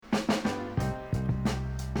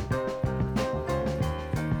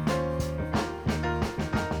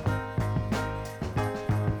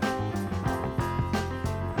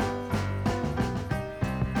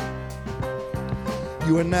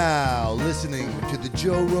You are now listening to the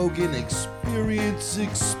Joe Rogan Experience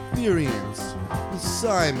with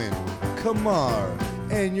Simon, Kamar,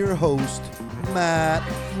 and your host, Matt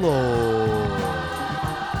Floor.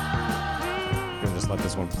 We're gonna just let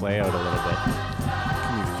this one play out a little bit.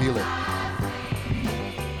 Can you feel it?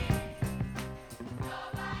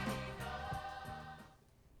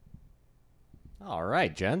 All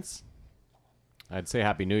right, gents. I'd say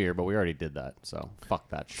Happy New Year, but we already did that, so fuck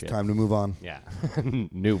that shit. Time to move on. Yeah.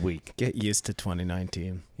 New week. Get used to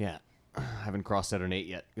 2019. Yeah. Haven't crossed out an 8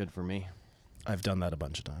 yet. Good for me. I've done that a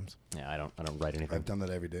bunch of times. Yeah, I don't write anything. I've done that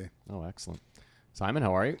every day. Oh, excellent. Simon,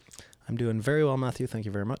 how are you? I'm doing very well, Matthew. Thank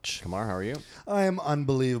you very much. Kamar, how are you? I am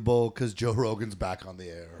unbelievable because Joe Rogan's back on the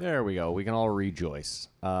air. There we go. We can all rejoice.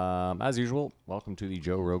 As usual, welcome to the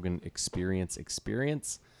Joe Rogan Experience.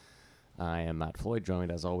 I am Matt Floyd,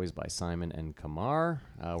 joined as always by Simon and Kamar.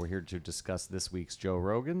 We're here to discuss this week's Joe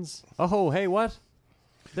Rogans. Oh, hey, what?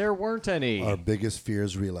 There weren't any. Our biggest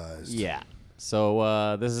fears realized. Yeah.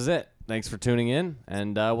 So this is it. Thanks for tuning in,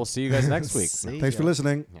 and we'll see you guys next week. Thanks for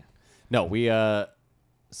listening. Yeah. No, we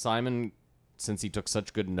Simon, since he took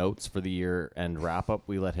such good notes for the year-end wrap-up,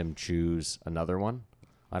 we let him choose another one.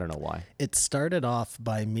 I don't know why. It started off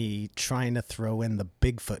by me trying to throw in the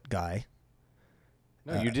Bigfoot guy.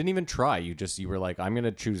 No, you didn't even try. You were like, I'm going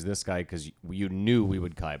to choose this guy because you knew we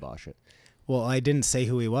would kibosh it. Well, I didn't say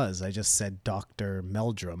who he was. I just said Dr.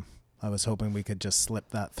 Meldrum. I was hoping we could just slip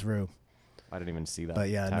that through. I didn't even see that. But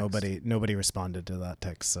yeah, text. nobody responded to that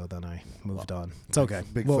text, so then I moved on. It's okay.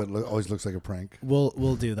 Bigfoot always looks like a prank.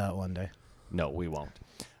 We'll do that one day. No, we won't.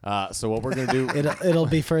 So what we're going to do... It'll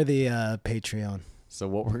be for the Patreon. So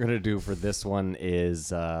what we're going to do for this one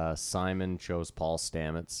is Simon chose Paul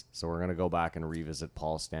Stamets. So we're going to go back and revisit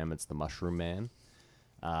Paul Stamets, the Mushroom Man.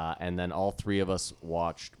 And then all three of us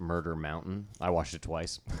watched Murder Mountain. I watched it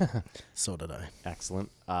twice. So did I. Excellent.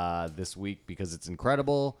 This week because it's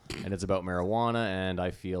incredible and it's about marijuana. And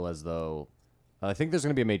I feel as though... I think there's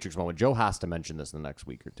going to be a Matrix moment. Joe has to mention this in the next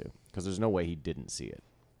week or two because there's no way he didn't see it.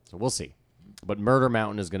 So we'll see. But Murder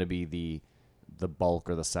Mountain is going to be the bulk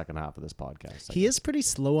or the second half of this podcast. He is pretty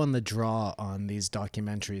slow on the draw on these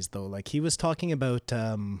documentaries, though. Like, he was talking about,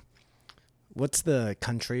 what's the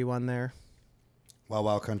country one there? Wild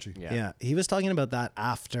Wild Country. Yeah. He was talking about that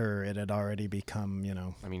after it had already become,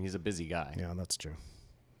 I mean, he's a busy guy. Yeah, that's true.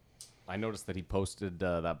 I noticed that he posted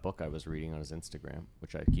that book I was reading on his Instagram,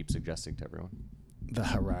 which I keep suggesting to everyone. The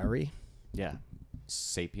Harari? Yeah.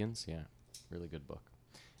 Sapiens. Yeah. Really good book.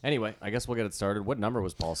 Anyway, I guess we'll get it started. What number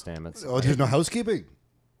was Paul Stamets? Oh, there's no housekeeping.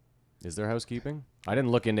 Is there housekeeping? I didn't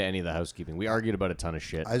look into any of the housekeeping. We argued about a ton of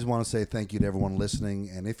shit. I just want to say thank you to everyone listening.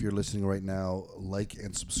 And if you're listening right now, like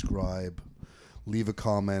and subscribe, leave a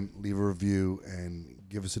comment, leave a review, and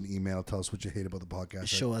give us an email. Tell us what you hate about the podcast.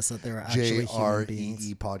 Show us that there are actually human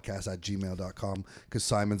beings. JREE@gmail.com because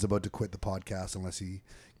Simon's about to quit the podcast unless he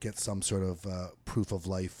gets some sort of proof of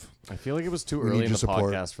life. I feel like it was too early in the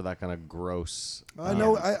podcast for that kind of gross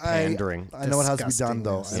pandering. I know it has to be done,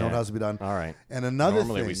 though. I know it has to be done. All right. And another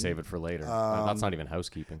Normally thing, we save it for later. That's not even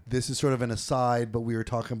housekeeping. This is sort of an aside, but we were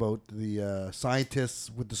talking about the scientists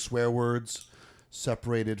with the swear words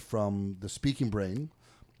separated from the speaking brain.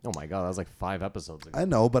 Oh, my God. That was like 5 episodes ago. I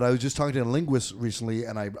know, but I was just talking to a linguist recently,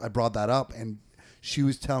 and I brought that up, and she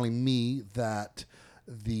was telling me that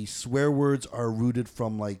the swear words are rooted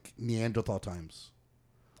from, like, Neanderthal times.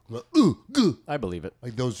 Like, I believe it.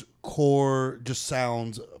 like those core just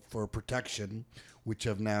sounds for protection, which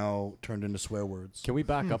have now turned into swear words. Can we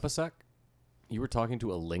back up a sec? You were talking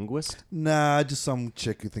to a linguist? Nah, just some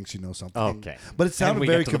chick who thinks she knows something. Okay. But it sounded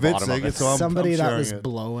very convincing. So I'm Somebody that sharing was it.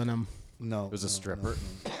 blowing him. No. It was a stripper.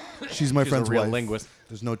 No. She's my friend's a real wife. linguist.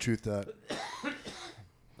 There's no truth to that.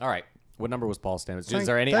 All right. What number was Paul Stamets? Is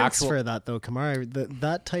there any Thanks actual... for that, though, Kamar.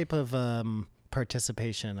 That type of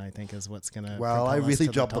participation, I think, is what's going to Well, I really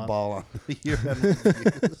jumped the ball on the year-end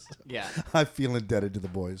reviews. Yeah. I feel indebted to the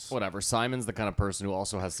boys. Whatever. Simon's the kind of person who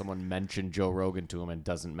also has someone mention Joe Rogan to him and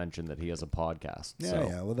doesn't mention that he has a podcast. Yeah, so,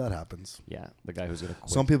 yeah. Well, that happens. Yeah, the guy who's going to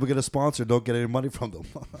quit. Some people get a sponsor, don't get any money from them.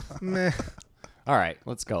 Meh. All right,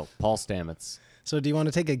 let's go. Paul Stamets. So do you want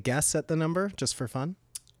to take a guess at the number, just for fun?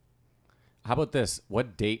 How about this?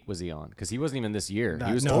 What date was he on? Because he wasn't even this year.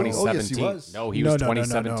 He was No. 2017. Oh, yes, he was. No, he was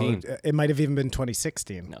 2017. No. It might have even been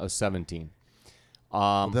 2016. No, 17. Then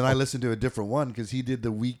I listened to a different one because he did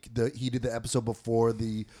the episode before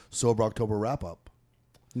the Sober October wrap up.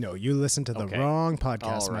 No, you listened to the wrong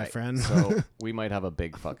podcast, All my right. friend. So we might have a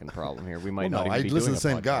big fucking problem here. We might not even I be listen doing to the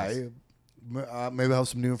a same podcast. guy. Maybe I have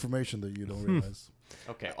some new information that you don't realize.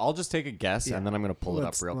 Okay, I'll just take a guess, Yeah. and then I'm going to pull it up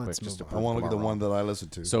Let's- real quick let's just to move prove I want to them look at the all one wrong. that I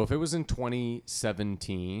listened to. So if it was in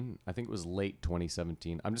 2017, I think it was late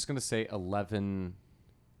 2017. I'm just going to say 11:42.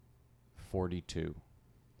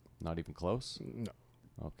 Not even close. No.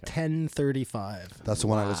 Okay. 10:35. That's the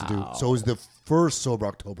one I listened to. So it was the first Sober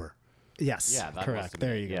October. Yes, Yeah, that must correct. have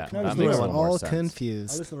There been- you go. yeah, that I makes was a little more all sense. I confused.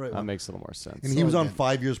 listened to the right That one. makes a little more sense. And he was So on good.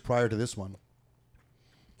 5 years prior to this one.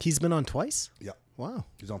 He's been on twice? Yeah. Wow.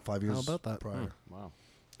 He's on 5 years about that? prior. Wow.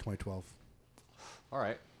 2012. All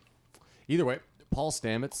right. Either way, Paul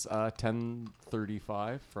Stamets,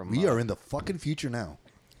 10:35 from. We are in the fucking future now.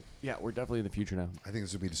 Yeah, we're definitely in the future now. I think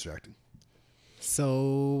this would be distracting.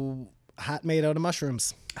 So, hat made out of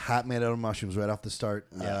mushrooms. Hat made out of mushrooms right off the start.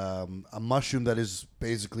 Yeah. A mushroom that is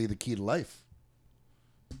basically the key to life.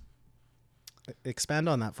 Expand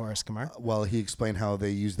on that for us, Kamar. Well, he explained how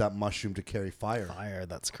they use that mushroom to carry fire. Fire,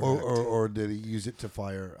 that's Or, correct. or did he use it to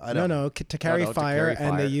fire? I no, don't know. to carry no, to fire, carry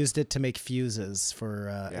and they fire. used it to make fuses for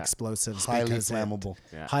Yeah. explosives. Highly because flammable.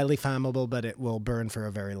 Yeah. Highly flammable, but it will burn for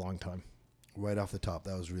a very long time. Right off the top.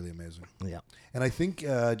 That was really amazing. Yeah. And I think,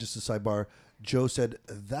 just a sidebar, Joe said,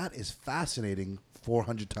 that is fascinating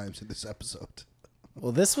 400 times in this episode.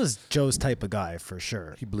 Well, this was Joe's type of guy for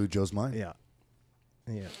sure. He blew Joe's mind. Yeah.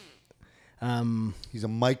 Yeah. He's a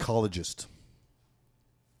mycologist.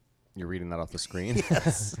 You're reading that off the screen.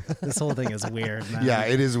 This whole thing is weird, man. Yeah,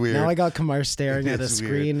 it is weird. Now I got Kamar staring It at a is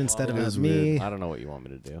screen weird. instead It of is at me. I don't know what you want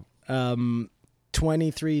me to do.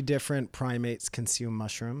 23 different primates consume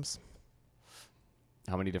mushrooms.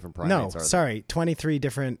 How many different No, primates are there? sorry, 23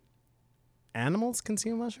 different animals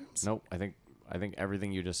consume mushrooms? Nope. I think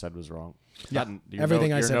everything you just said was wrong. Yeah, Your everything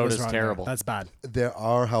note, I your said note was is wrong. there. terrible. That's bad. There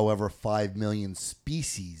are, however, 5 million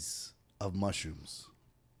species of mushrooms.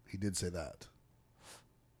 He did say that.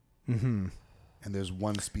 Mm-hmm. And there's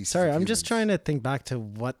one species. Sorry, of I'm just humans. trying to think back to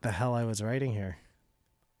what the hell I was writing here.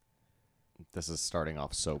 This is starting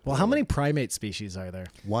off so. Well, how poorly. many primate species are there?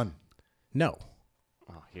 One. No.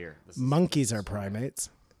 Oh, here. This is, Monkeys are primates.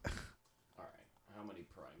 all right. How many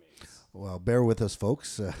primates? Well, bear with us,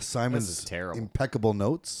 folks. Simon's This is terrible. impeccable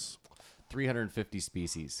notes. 350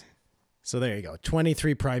 species. So there you go.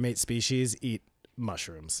 23 primate species eat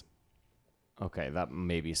mushrooms. Okay, that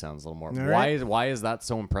maybe sounds a little more. All right. Why is that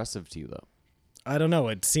so impressive to you though? I don't know.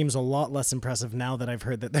 It seems a lot less impressive now that I've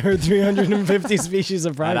heard that there are 350 species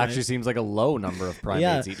of That primates. actually seems like a low number of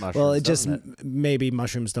primates eat mushrooms. well, it just doesn't it? maybe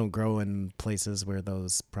mushrooms don't grow in places where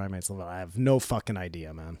those primates live. I have no fucking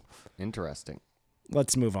idea, man. Interesting.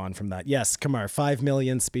 Let's move on from that. Yes, Kamar, 5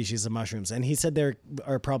 million species of mushrooms, and he said there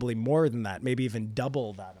are probably more than that, maybe even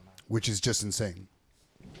double that amount. Which is just insane.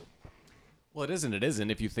 Well, it isn't. It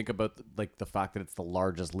isn't. If you think about the fact that it's the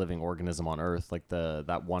largest living organism on Earth, like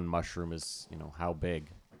that one mushroom is, how big?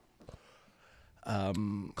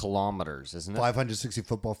 Kilometers, isn't it? 560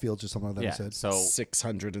 football fields or something like that, Yeah. he said. So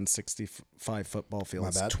 665 football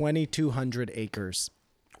fields, bad. 2,200 acres.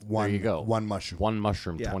 One, you go. One mushroom. one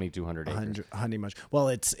mushroom, Yeah. 2,200 acres. Honey mushroom. Well,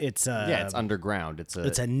 it's Yeah, it's underground. It's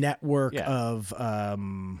a network Yeah. of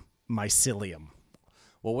mycelium.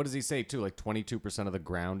 Well, what does he say too? Like 22% of the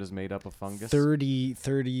ground is made up of fungus.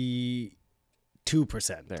 32%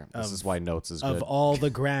 There. This is why notes is of good. all the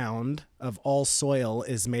ground, of all soil,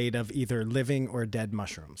 is made of either living or dead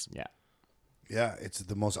mushrooms. Yeah. Yeah, it's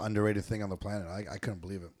the most underrated thing on the planet. I couldn't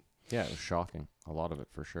believe it. Yeah, it was shocking. A lot of it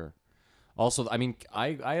for sure. Also, I mean,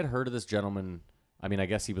 I had heard of this gentleman. I mean, I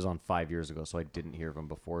guess he was on 5 years ago, so I didn't hear of him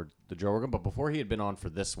before the Joe Rogan. But before he had been on for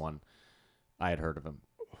this one, I had heard of him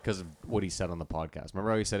because of what he said on the podcast.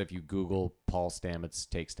 Remember how he said if you Google Paul Stamets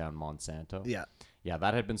takes down Monsanto? Yeah. Yeah,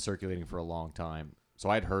 that had been circulating for a long time. So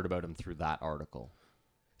I'd heard about him through that article.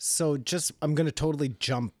 So I'm going to totally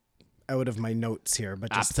jump out of my notes here,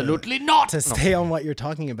 but just not. to stay on what you're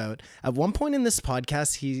talking about. At one point in this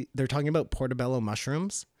podcast, they're talking about portobello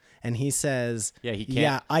mushrooms, and he says, Yeah, he can't-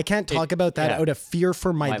 Yeah, I can't talk about that yeah. out of fear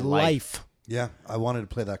for my My life. life. Yeah, I wanted to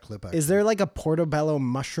play that clip. Actually. Is there like a portobello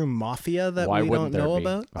mushroom mafia that Why we wouldn't don't know there be?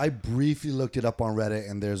 about? I briefly looked it up on Reddit,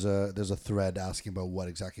 and there's a thread asking about what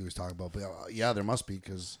exactly he was talking about. But yeah, there must be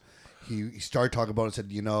because he started talking about it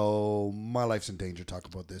and said, my life's in danger. Talk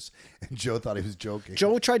about this. And Joe thought he was joking.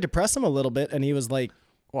 Joe tried to press him a little bit, and he was like,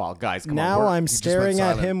 Well, guys, come on. now we're- I'm just went staring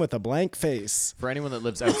at silent. him with a blank face. For anyone that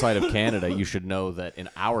lives outside of Canada, you should know that in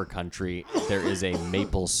our country there is a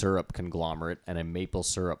maple syrup conglomerate and a maple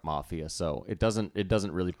syrup mafia. So it doesn't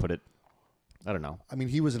really put it. I don't know. I mean,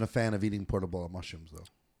 he wasn't a fan of eating portobello mushrooms, though.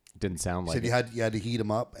 Didn't sound He like said it. you had to heat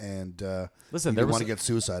them up, and Listen, you there didn't was want to get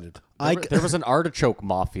suicided. there was an artichoke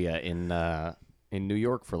mafia in New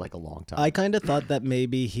York for like a long time. I kind of thought that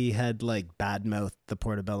maybe he had like badmouthed the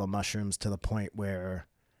portobello mushrooms to the point where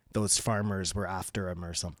those farmers were after him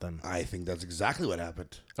or something. I think that's exactly what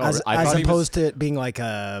happened. As I thought he was- opposed to it being like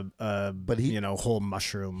a he- whole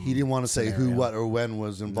mushroom. He didn't want to say who, scenario. what, or when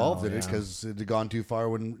was involved No, in it yeah. because it had gone too far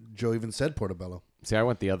when Joe even said Portobello. See, I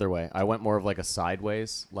went the other way. I went more of like a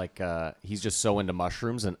sideways. Like he's just so into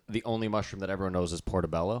mushrooms, and the only mushroom that everyone knows is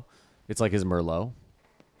Portobello. It's like his Merlot.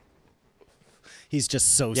 He's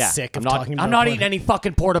just so Yeah, sick I'm of not. talking about I'm not porta- eating any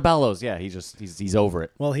fucking Portobellos. Yeah, he's over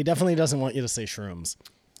it. Well, he definitely doesn't want you to say shrooms.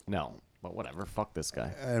 No, but whatever. Fuck this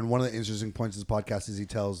guy. And one of the interesting points of this podcast is he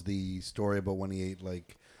tells the story about when he ate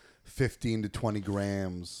like 15 to 20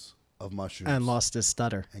 grams of mushrooms And lost his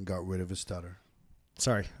stutter. and got rid of his stutter.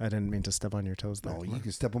 Sorry, I didn't mean to step on your toes there. Oh, you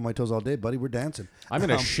can step on my toes all day, buddy. We're dancing. I'm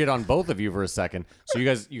gonna shit on both of you for a second. So you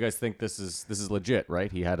guys think this is legit,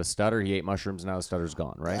 right? He had a stutter. He ate mushrooms. Now the stutter's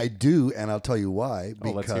gone, right? I do, and I'll tell you why.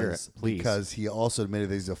 Oh, let's hear it, please. Because he also admitted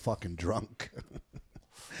that he's a fucking drunk.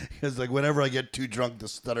 Because like whenever I get too drunk, the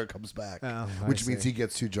stutter comes back, Oh, I which means see. he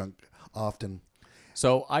gets too drunk often.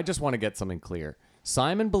 So I just want to get something clear.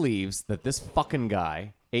 Simon believes that this fucking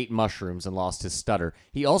guy ate mushrooms and lost his stutter.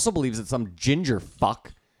 He also believes that some ginger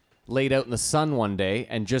fuck laid out in the sun one day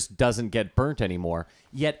and just doesn't get burnt anymore.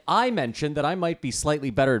 Yet I mentioned that I might be slightly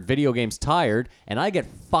better at video games tired, and I get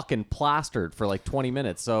fucking plastered for like 20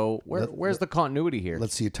 minutes. So where's the continuity here?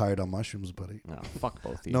 Let's see you tired on mushrooms, buddy. No, fuck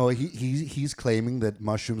both of you. No, he's claiming that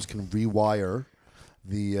mushrooms can rewire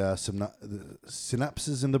the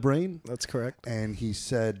synapses in the brain, That's correct. and he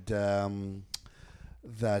said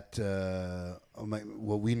that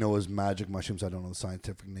what we know as magic mushrooms. I don't know what the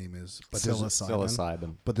scientific name is, but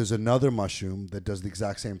Psilocybin. but there's another mushroom that does the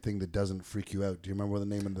exact same thing that doesn't freak you out. Do you remember the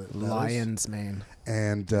name of that is? Lion's mane.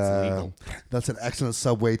 And legal. that's an excellent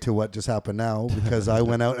segue to what just happened now because I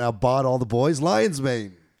went out and I bought all the boys lion's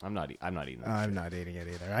mane. I'm not eating that. I'm shit. not eating it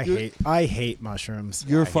either. I hate mushrooms.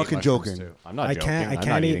 You're I hate fucking mushrooms, joking. too. I'm not I joking. can't. I I'm not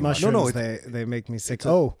can't eat eating mushrooms. No, They make me sick. it's a-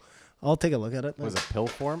 Oh, I'll take a look at it. Was it pill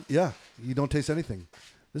form? Yeah, you don't taste anything.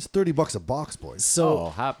 This is $30 a box, boys.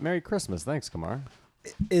 So Merry Christmas. Thanks, Kamar.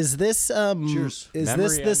 is this Cheers. is Memory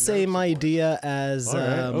this and the nerve same support. idea as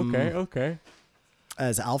okay.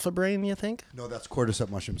 as Alpha Brain? You think? No, that's cordyceps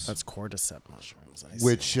mushrooms, That's cordyceps mushrooms. I see.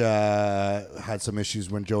 which had some issues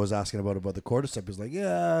when Joe was asking about the cordyceps. He's like,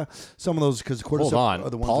 yeah, some of those because cordyceps Hold on. are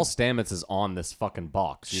the ones. Paul that- Stamets is on this fucking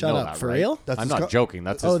box. You Shut know up, that, for right? real? That's I'm his not co- joking.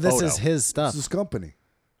 That's his Oh, this photo. is his this stuff. is his company.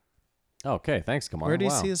 Okay, thanks, Kamar. Where do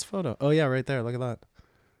you Wow. see his photo? Oh yeah, right there. Look at that.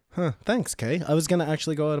 Huh. Thanks, Kay. I was gonna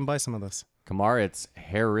actually go out and buy some of this. Kamar, it's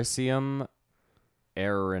Hericium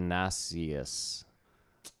erinaceus.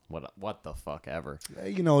 What the fuck ever.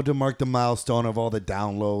 To mark the milestone of all the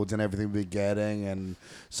downloads and everything we're getting. And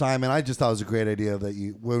Simon, I just thought it was a great idea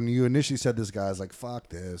that when you initially said this guy, I was like, fuck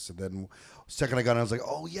this. And then second I got it, I was like,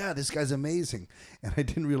 oh yeah, this guy's amazing. And I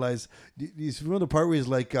didn't realize, you remember the part where he's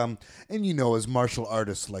like, and as martial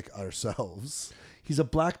artists like ourselves, he's a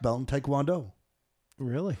black belt in Taekwondo.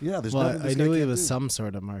 Really? Yeah, there's well, nothing this I guy knew he can't was do. some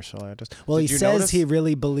sort of martial artist. Well, Did he you says notice- he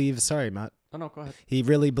really believes. Sorry, Matt. Oh no, go ahead. He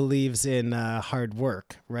really believes in hard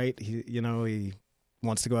work, right? He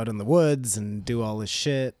wants to go out in the woods and do all his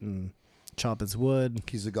shit and chop his wood.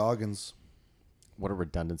 He's a Goggins. What a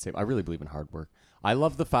redundant statement. I really believe in hard work. I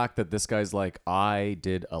love the fact that this guy's like, I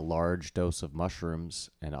did a large dose of mushrooms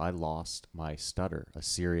and I lost my stutter, a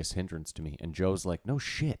serious hindrance to me. And Joe's like, no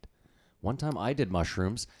shit. One time I did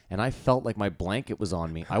mushrooms and I felt like my blanket was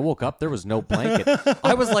on me. I woke up, there was no blanket.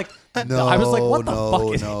 I was like, what the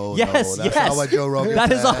fuck is no, Yes, no. That's yes. not what Joe Rogan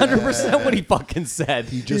That is said. 100% what he fucking said.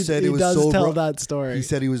 He just said he it was does sober. tell that story. He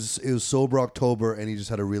said it was sober October and he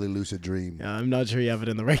just had a really lucid dream. Yeah, I'm not sure you have it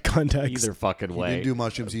in the right context. Either fucking He way. didn't do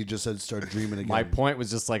mushrooms. He just said start dreaming again. My point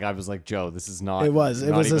was just like, I was like, Joe, this is not. It was not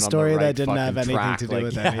a even on the story right that didn't have fucking anything track. to do Like,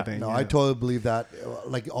 with yeah. anything. No, yeah. I totally believe that.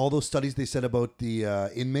 Like all those studies they said about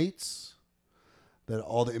the inmates, that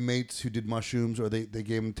all the inmates who did mushrooms or they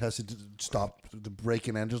gave them tested to stop the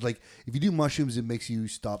breaking and enters. Like if you do mushrooms, it makes you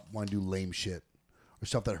stop wanting to do lame shit or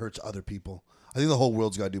stuff that hurts other people. I think the whole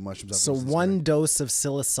world's got to do mushrooms. So after this one guy. dose of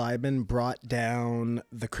psilocybin brought down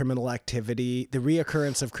the criminal activity, the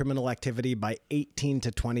reoccurrence of criminal activity by 18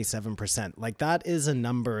 to 27%. Like that is a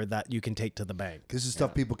number that you can take to the bank. This is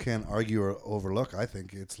stuff people can't argue or overlook. I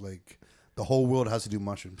think it's like the whole world has to do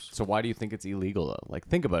mushrooms. So why do you think it's illegal though? Like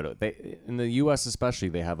think about it. They in the U.S. especially,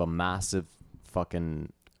 they have a massive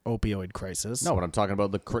fucking opioid crisis. No, but I'm talking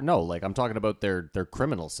about I'm talking about their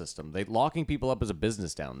criminal system. They locking people up as a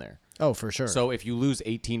business down there. Oh, for sure. So if you lose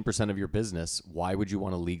 18% of your business, why would you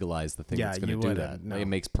want to legalize the thing Yeah, that's going you to do wouldn't, that? no. It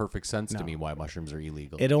makes perfect sense to No. me why mushrooms are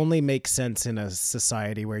illegal. It only makes sense in a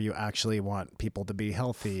society where you actually want people to be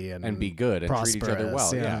healthy and be good and treat each other well.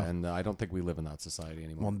 prosperous, Yeah, and I don't think we live in that society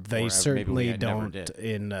anymore. Well, Or they maybe certainly we never don't did.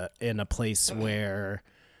 in a place where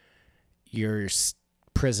your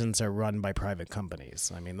prisons are run by private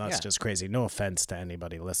companies. I mean, that's Yeah. just crazy. No offense to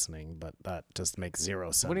anybody listening, but that just makes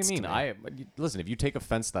zero sense. What do you mean? to me. Listen. If you take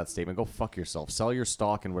offense to that statement, go fuck yourself. Sell your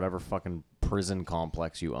stock in whatever fucking prison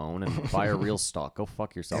complex you own and buy a real stock. Go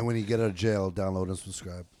fuck yourself. And when you get out of jail, download and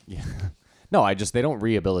subscribe. Yeah. No, they don't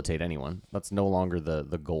rehabilitate anyone. That's no longer the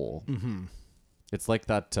goal. Mm-hmm. It's like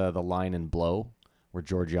that the line in Blow where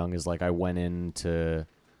George Young is like, I went into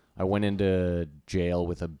jail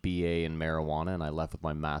with a BA in marijuana and I left with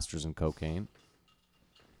my master's in cocaine.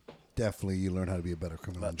 Definitely, you learn how to be a better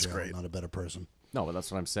criminal That's in jail, great. not a better person. No, but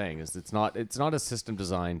that's what I'm saying is it's not a system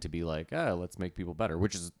designed to be like, let's make people better,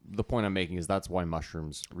 which is the point I'm making is that's why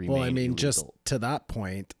mushrooms remain Well, I mean, illegal. just to that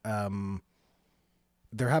point,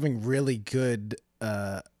 they're having really good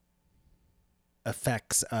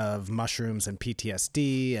effects of mushrooms and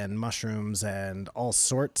PTSD and mushrooms and all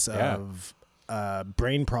sorts Yeah. of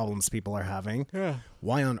brain problems people are having. Yeah.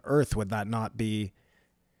 Why on earth would that not be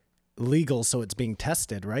legal? So it's being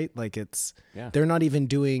tested, right? Like they're not even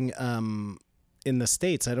doing in the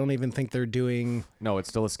States. I don't even think they're doing. No, it's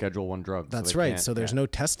still a Schedule 1 drug. That's they right. can't- So there's yeah. no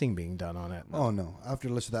testing being done on it. Oh no! After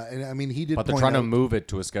listening to that, and I mean, he did. But they're point trying to out- move it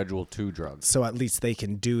to a Schedule 2 drug. So at least they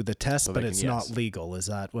can do the test, So but they it's can- not yes. legal. Is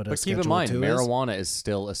that what a But keep Schedule in mind, 2 is? marijuana is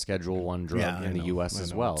still a Schedule 1 drug Yeah, I in the know, U.S. I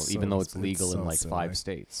as know. well, It's even so- though it's legal it's in so like silly. 5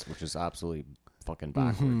 states, which is absolutely fucking Mm-hmm.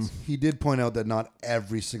 backwards. He did point out that not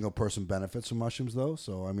every single person benefits from mushrooms, though.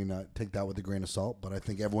 So I mean, take that with a grain of salt. But I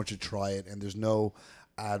think everyone should try it, and there's no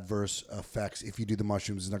adverse effects if you do the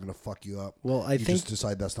mushrooms. It's not going to fuck you up. Well, I you think- just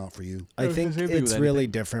decide that's not for you. I think same thing it's with really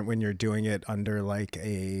different when you're doing it under like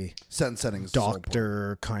a Sentence settings. is the whole point.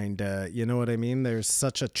 doctor kind of, you know what I mean? There's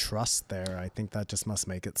such a trust there. I think that just must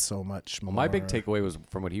make it so much more. My big takeaway was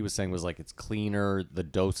from what he was saying was like it's cleaner, the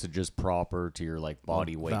dosage is proper to your like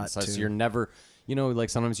body weight. And that such. So too. you're never, like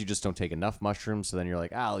sometimes you just don't take enough mushrooms, so then you're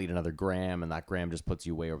like, I'll eat another gram, and that gram just puts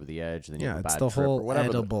you way over the edge, and then you Yeah, have a it's bad the trip or whole whatever.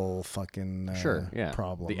 edible fucking Sure, yeah.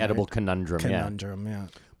 problem. The right? edible conundrum, yeah. conundrum, yeah.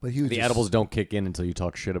 But he was The just- edibles don't kick in until you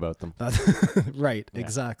talk shit about them. Right,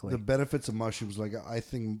 exactly. The benefits of mushrooms, like I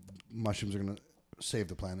think mushrooms are going to save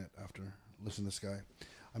the planet after listening to this guy.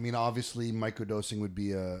 I mean, obviously, microdosing would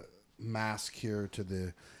be a mask here to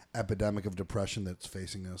the epidemic of depression that's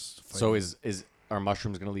facing us. So are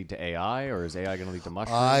mushrooms going to lead to AI, or is AI going to lead to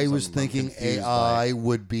mushrooms? I was I'm thinking confused AI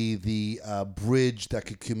would be the bridge that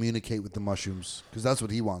could communicate with the mushrooms, because that's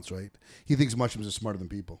what he wants, right? He thinks mushrooms are smarter than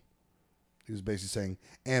people. He was basically saying,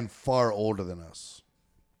 and far older than us.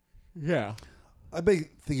 Yeah. Think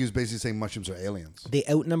he was basically saying mushrooms are aliens. They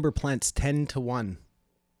outnumber plants 10 to 1.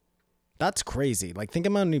 That's crazy. Like, think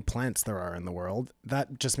about how many plants there are in the world.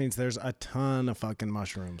 That just means there's a ton of fucking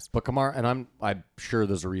mushrooms. But Kamar, and I'm sure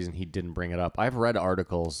there's a reason he didn't bring it up. I've read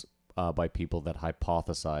articles by people that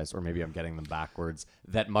hypothesize, or maybe I'm getting them backwards,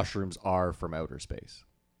 that mushrooms are from outer space.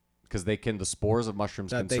 Because the spores of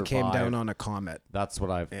mushrooms That can they survive. came down on a comet. That's what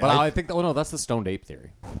I've. But I think. Oh no, that's the stoned ape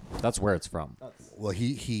theory. That's where it's from. Well,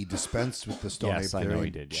 he dispensed with the Stone Yes, Ape I know theory.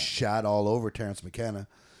 he did, yeah. Shat all over Terrence McKenna.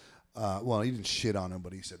 Well, he didn't shit on him,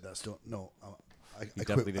 but he said that's I Definitely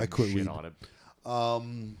quit. I didn't quit shit weed. on it.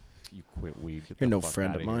 You quit weed. Get You're the no fuck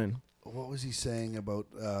friend outta of here. mine. What was he saying about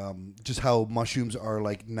just how mushrooms are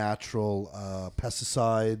like natural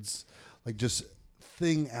pesticides, like just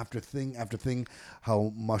thing after thing after thing,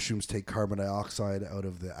 how mushrooms take carbon dioxide out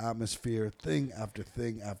of the atmosphere, thing after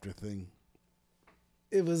thing after thing.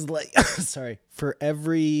 It was like, sorry, for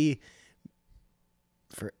every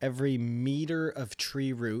meter of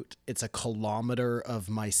tree root, it's a kilometer of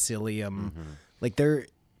mycelium. Like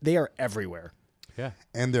they are everywhere Yeah.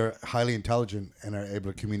 And they're highly intelligent and are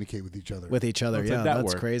able to communicate with each other. with each other. It's a Yeah, that's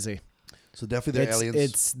network. crazy. So definitely they're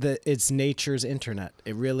aliens. It's nature's internet.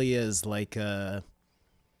 It really is like Yeah.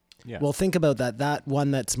 Well, think about that. That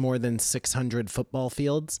one that's more than 600 football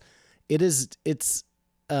fields. It's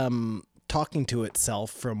talking to itself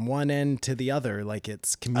from one end to the other, like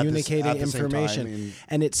it's communicating at the same time, information,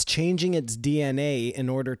 and it's changing its DNA in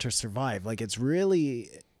order to survive. Like it's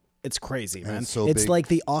crazy, man. it's so It's big. like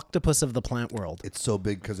the octopus of the plant world, It's so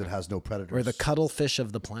big because it has no predators. or the cuttlefish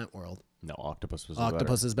of the plant world. no, octopus was.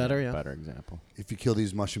 Octopus is better, yeah. Better example. If you kill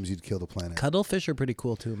these mushrooms, you'd kill the planet. Cuttlefish are pretty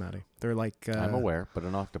cool too, Matty. They're like I'm aware, but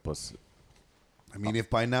an octopus. I mean, if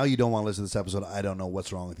by now you don't want to listen to this episode, I don't know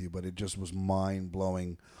what's wrong with you, but it just was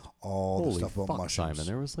mind-blowing, all the Holy stuff about fuck, mushrooms. Simon,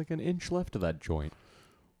 there was like an inch left of that joint.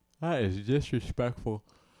 That is disrespectful.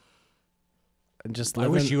 And just I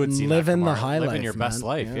wish you would see living that, the Kamar. high Living life, your best man.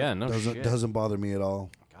 life. Yeah, no doesn't shit. doesn't bother me at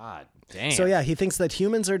all. God damn. So yeah, he thinks that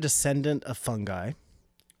humans are descendant of fungi,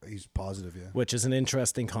 He's positive, yeah. which is an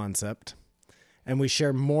interesting concept. And we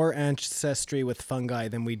share more ancestry with fungi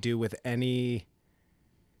than we do with any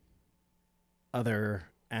other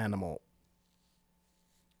animal.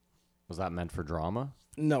 Was that meant for drama?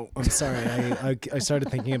 No, I'm sorry. I started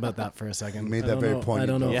thinking about that for a second. You made I that don't very know- pointy, I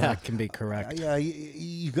don't know though. if Yeah. that can be correct. Yeah,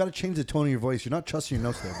 you got to change the tone of your voice. You're not trusting your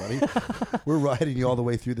notes there, buddy. We're riding you all the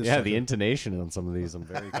way through this. Yeah, sucker. the intonation on some of these,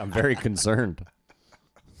 I'm very concerned.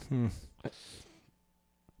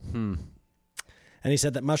 And he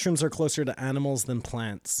said that mushrooms are closer to animals than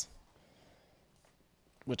plants,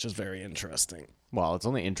 which is very interesting. Well, it's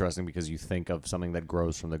only interesting because you think of something that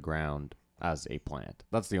grows from the ground as a plant.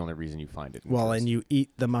 That's the only reason you find it. Well, and you eat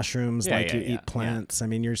the mushrooms Yeah, like yeah, you yeah, eat plants. I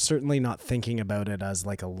mean, you're certainly not thinking about it as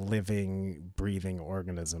like a living, breathing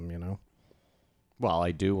organism, you know? Well,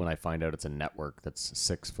 I do when I find out it's a network that's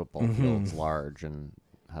 6 football fields large and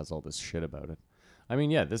has all this shit about it. I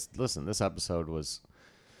mean, yeah, this episode was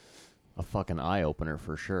a fucking eye opener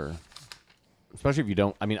for sure. Especially if you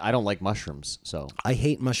don't. I mean, I don't like mushrooms, so I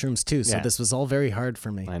hate mushrooms too, so Yeah. this was all very hard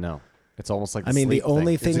for me. I know it's almost like I mean, the sleep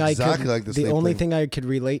only thing. thing It's I exactly could like the the sleep only thing. thing I could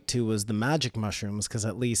relate to was the magic mushrooms, because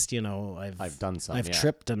at least I've done some. I've yeah.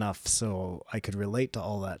 tripped enough, so I could relate to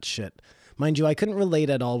all that shit. Mind you, I couldn't relate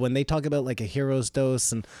at all when they talk about like a hero's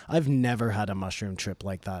dose, and I've never had a mushroom trip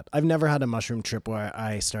like that. I've never had a mushroom trip where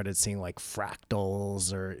I started seeing like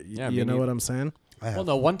fractals or Yeah, you me know neither. what I'm saying? I have. Well,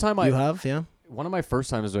 no, one time You have, yeah. one of my first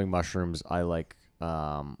times doing mushrooms,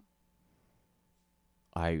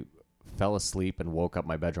 I fell asleep and woke up in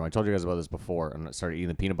my bedroom. I told you guys about this before, and I started eating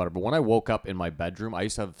the peanut butter. But when I woke up in my bedroom, I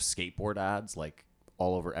used to have skateboard ads like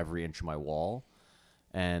all over every inch of my wall.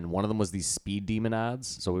 And one of them was these Speed Demon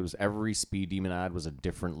ads. So it was every Speed Demon ad was a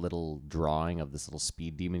different little drawing of this little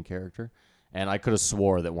Speed Demon character. And I could have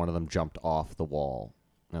swore that one of them jumped off the wall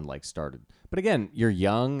and like started. But again, you're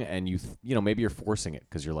young and you know, maybe you're forcing it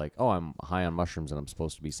because you're like, oh, I'm high on mushrooms and I'm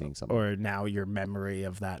supposed to be seeing something. Or now your memory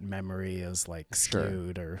of that memory is like Sure.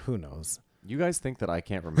 skewed, or who knows? You guys think that I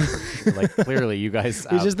can't remember? Like clearly, you guys.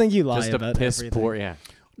 We just think you lie just a about piss everything. poor. Yeah.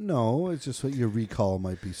 No, it's just that your recall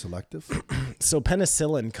might be selective. So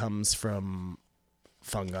penicillin comes from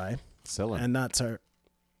fungi, Psyllin. and that's our.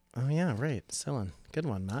 Oh yeah, right, psyllin. Good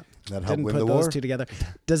one, Matt. That helped Didn't win put the those war. two together.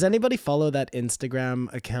 Does anybody follow that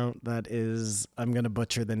Instagram account that is, I'm going to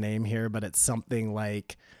butcher the name here, but it's something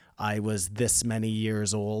like, I was this many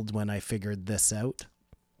years old when I figured this out?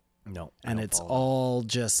 No. I And don't it's follow all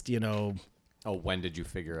just, you know, that. Oh, when did you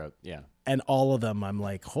figure out? Yeah. and all of them, I'm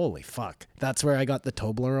like, holy fuck. That's where I got the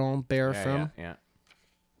Toblerone bear Yeah, from. yeah.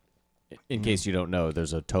 In case you don't know,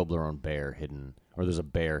 there's a Toblerone bear hidden, or there's a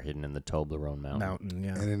bear hidden in the Toblerone mountain.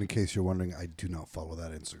 Yeah. And in case you're wondering, I do not follow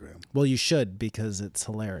that Instagram. Well, you should, because it's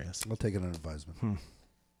hilarious. I'll take it on advisement.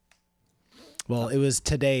 Well, it was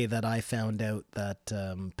today that I found out that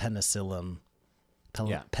penicillin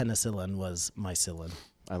Yeah. penicillin was mycillin.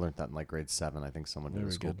 I learned that in like grade 7. I think someone did a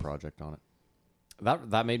Very school good. project on it.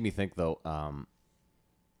 That made me think though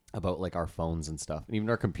about like our phones and stuff, and even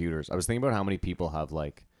our computers. I was thinking about how many people have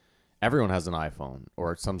like everyone has an iPhone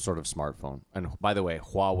or some sort of smartphone. And by the way,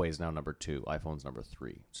 Huawei is now number 2, iPhone's number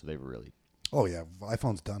 3. So they've really Oh yeah,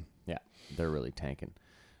 iPhone's done. yeah, they're really tanking.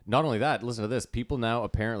 Not only that, listen to this. People now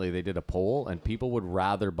apparently they did a poll and people would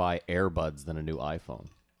rather buy AirBuds than a new iPhone.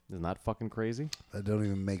 Isn't that fucking crazy? That don't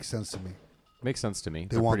even make sense to me. Makes sense to me.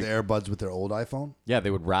 They They're want pretty- the AirBuds with their old iPhone. Yeah,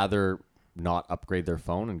 they would rather not upgrade their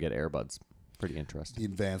phone and get AirBuds. Pretty interesting. The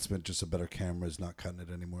advancement, just a better camera, is not cutting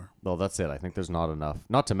it anymore. Well, that's it. I think there's not enough.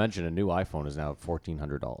 Not to mention a new iPhone is now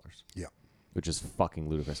 $1,400, Yeah. which is fucking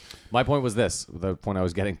ludicrous. My point was this. The point I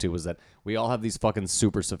was getting to was that we all have these fucking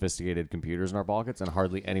super sophisticated computers in our pockets, and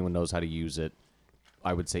hardly anyone knows how to use it,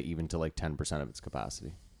 I would say even to like 10% of its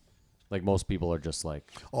capacity. Like most people are just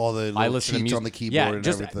like, All the I little listen to cheats music on the keyboard yeah, and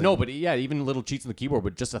just, everything. No, but yeah, even little cheats on the keyboard,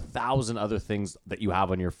 but just 1,000 other things that you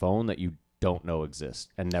have on your phone that you don't know exist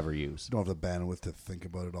and never use. You don't have the bandwidth to think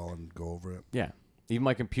about it all and go over it. Yeah. Even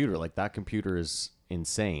my computer, like that computer is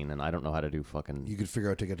insane, and I don't know how to do fucking You could figure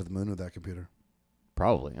out to get to the moon with that computer.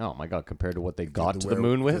 probably. Oh my god, compared to what they If you got had to the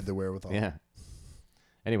moon with. the wherewithal. Yeah.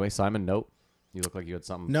 Anyway, Simon, note. You look like you had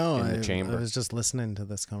something No, in I the chamber. was just listening to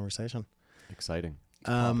this conversation. Exciting.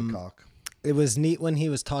 Poppycock. It was neat when he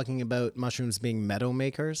was talking about mushrooms being meadow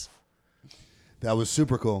makers. That was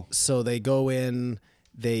super cool. So they go in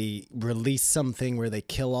they release something where they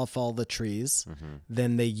kill off all the trees.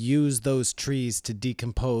 Then they use those trees to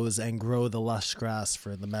decompose and grow the lush grass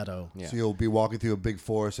for the meadow. Yeah. So you'll be walking through a big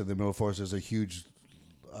forest, and in the middle of the forest there's a huge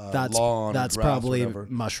lawn. That's or grass, probably whatever,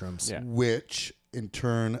 mushrooms. Yeah. which in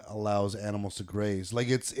turn allows animals to graze. Like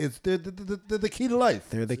they're the key to life.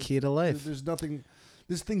 They're the key to life. There's nothing.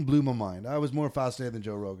 This thing blew my mind. I was more fascinated than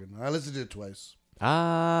Joe Rogan. I listened to it twice.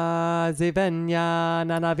 Zivenya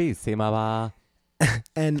nanavissima va.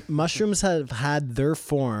 And mushrooms have had their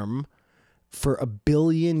form for 1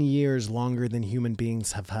 billion years longer than human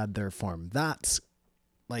beings have had their form. That's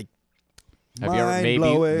like Have you ever,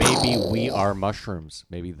 Mind-blowing. maybe we are mushrooms.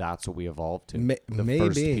 Maybe that's what we evolved to. The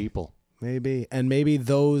first maybe. people. maybe. And maybe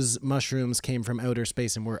those mushrooms came from outer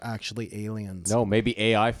space and were actually aliens. No, maybe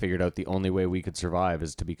AI figured out the only way we could survive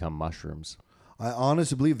is to become mushrooms. I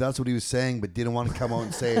honestly believe that's what he was saying, but didn't want to come out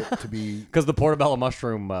and say it to be. Because the portobello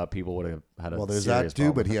mushroom people would have had a Well, there's serious that too,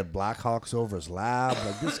 but problem. he had Blackhawks over his lab.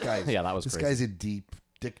 Like this guy's. Yeah, that was this crazy. guy's a deep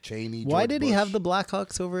Dick Cheney. Why George did he Bush. have the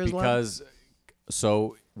Blackhawks over his lap? Because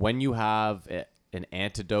so when you have an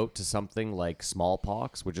antidote to something like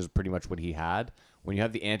smallpox, which is pretty much what he had, when you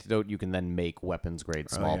have the antidote, you can then make weapons grade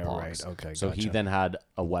yeah, smallpox. right. Okay, so he gotcha. then had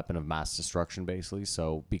a weapon of mass destruction, basically.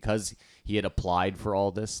 So because he had applied for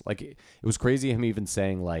all this, like it was crazy him even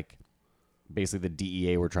saying like, basically the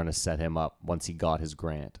DEA were trying to set him up once he got his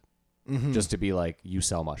grant. Just to be like, you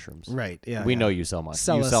sell mushrooms. Right, yeah, We yeah. know you sell mushrooms.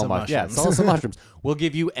 Sell you us sell some Yeah, mushrooms. sell us some mushrooms. We'll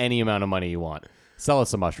give you any amount of money you want. Sell us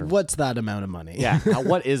some mushrooms. What's that amount of money? Yeah.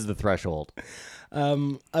 What is the threshold?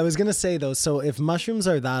 I was gonna say though, so if mushrooms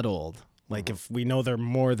are that old, like if we know they're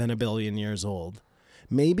more than 1 billion years old,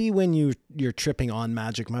 maybe when you're tripping on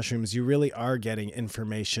magic mushrooms, you really are getting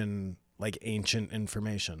information, like ancient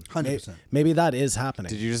information. 100%. Maybe that is happening.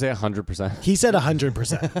 Did you just say 100%? He said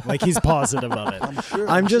 100%. Like he's positive of it.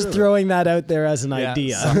 I'm just throwing that out there as an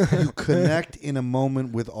idea. You connect in a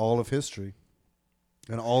moment with all of history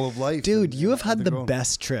and all of life. Dude, and- you have and had the growing.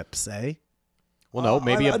 best trips, eh? Well, no,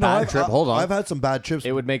 maybe I- a no, bad I've- trip. Hold on. I've had some bad trips.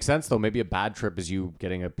 It would make sense, though. Maybe a bad trip is you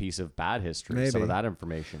getting a piece of bad history, some of Maybe. that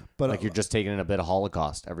information. But, like you're just taking in a bit of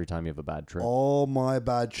Holocaust every time you have a bad trip. all my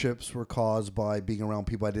bad trips were caused by being around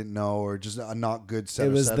people I didn't know or just a not good set It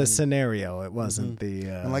of was setting. the scenario. It wasn't the.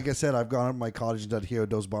 And like I said, I've gone up to my cottage and done hero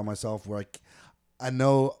dose by myself where I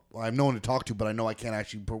know I have no one to talk to, but I know I can't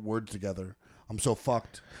actually put words together. I'm so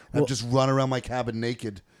fucked. I've just run around my cabin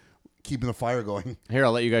naked, keeping the fire going. Here,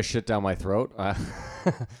 I'll let you guys shit down my throat.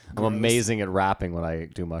 I'm amazing at rapping when I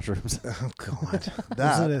do mushrooms. oh God,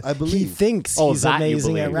 That, Isn't it- I believe. he thinks Oh, he's that you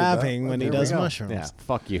amazing at believe. rapping when he There we does go. mushrooms. Yeah,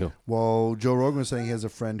 fuck you. Well, Joe Rogan was saying he has a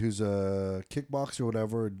friend who's a kickboxer or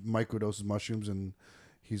whatever, microdoses mushrooms, and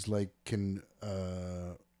he's like, can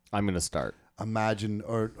I'm gonna start. imagine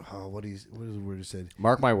or what is the word he said?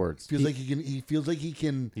 Mark my words. Feels like he can. He feels like he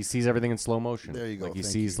can. He sees everything in slow motion. There you go, Like he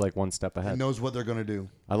thank sees like one step He ahead. knows what they're gonna do.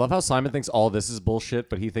 I love how Simon thinks all this is bullshit,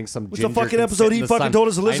 but he thinks some What's the ginger fucking can episode sit in he the fucking sun. told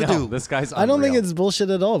us to listen I know, to? This guy's I don't think unreal. it's bullshit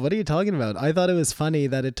at all. What are you talking about? I thought it was funny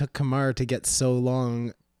that it took Kamar to get so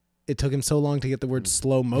long. It took him so long to get the word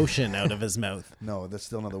slow motion out of his mouth. No, that's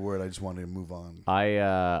still another word. I just wanted to move on.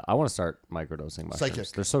 I want to start microdosing mushrooms. Psychic.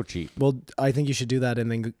 They're so cheap. Well, I think you should do that and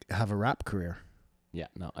then have a rap career. Yeah,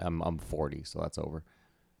 no, I'm 40, so that's over.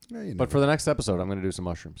 Yeah, you know. But for the next episode, I'm gonna do some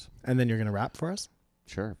mushrooms. And then you're gonna rap for us?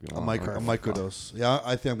 Sure, if you a, want. a microdose. Yeah,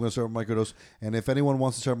 I think I'm going to start with microdose. And if anyone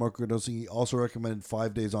wants to start microdosing, he also recommended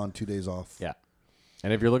 5 days on, 2 days off. Yeah.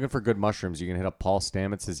 And if you're looking for good mushrooms, you can hit up Paul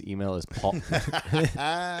Stamets. His email is Paul.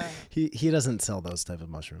 He doesn't sell those type of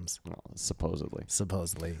mushrooms, Well, supposedly.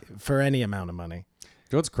 supposedly, for any amount of money. You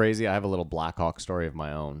know what's crazy? I have a little Blackhawk story of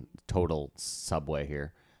my own. Total subway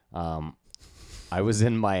here. I was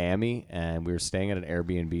in Miami and we were staying at an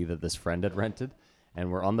Airbnb that this friend had rented,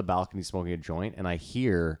 and we're on the balcony smoking a joint, and I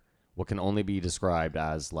hear what can only be described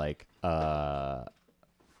as like I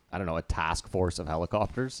don't know, a task force of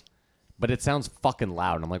helicopters, but it sounds fucking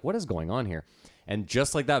loud. And I'm like, what is going on here? And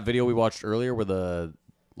just like that video we watched earlier where the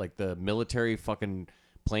military fucking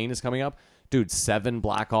plane is coming up, dude, 7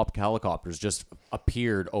 Black Hawk helicopters just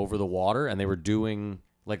appeared over the water, and they were doing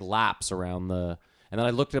like laps around the. And then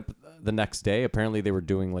I looked up the next day. Apparently, they were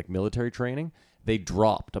doing like military training. They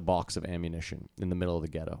dropped a box of ammunition in the middle of the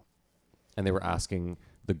ghetto, and they were asking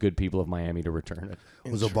the good people of Miami to return it.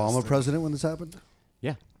 Was Obama president when this happened?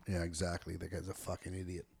 Yeah, Yeah, exactly. That guy's a fucking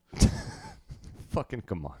idiot. fucking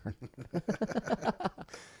Kamar.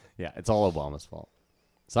 Yeah, it's all Obama's fault.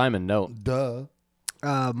 Simon, note. Duh.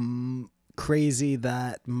 Crazy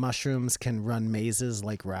that mushrooms can run mazes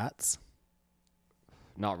like rats.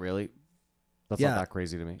 Not really. That's Yeah. not that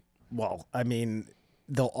crazy to me. Well, I mean,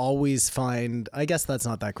 they'll always find, I guess that's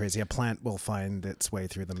not that crazy. A plant will find its way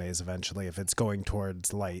through the maze eventually if it's going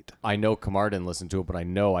towards light. I know Kamar didn't listen to it, but I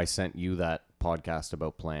know I sent you that podcast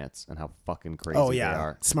about plants and how fucking crazy Oh they yeah,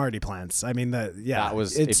 are. smarty plants. I mean, That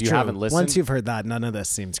was- it's if you true. haven't listened- Once you've heard that, none of this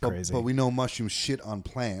seems crazy. But we know mushrooms shit on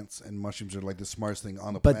plants, and mushrooms are like the smartest thing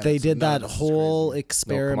on the But planet. they so did none that of this is whole crazy. No,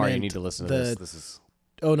 experiment. Kamar, you need to listen to the- this. This is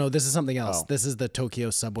Oh no, this is something else. Oh. This is the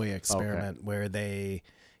Tokyo subway experiment where they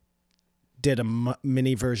did a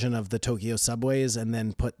mini version of the Tokyo subways and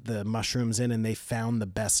then put the mushrooms in, and they found the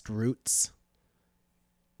best routes,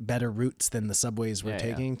 better routes than the subways were Yeah, yeah.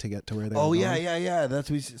 taking to get to where they Oh were yeah, going. yeah. That's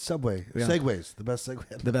what we Subway. Yeah. Segways, the best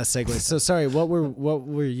segue. The best segues. So sorry, what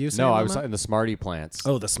were you saying? no. I was Lama? talking the Smarty Plants.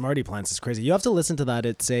 Oh, the Smarty Plants is crazy. You have to listen to that.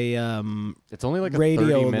 It's a It's only like a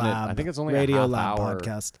Radio 30-minute. Lab. I think it's only Radio a half Lab hour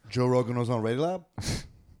podcast. Joe Rogan was on Radiolab.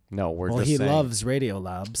 No, we're Well, just he saying. loves Radio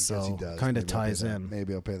Lab, Yes, so he does. kind of Maybe I'll pay ties that. in.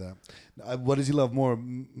 Maybe I'll pay that. What does he love more,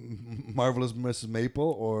 Marvelous Mrs.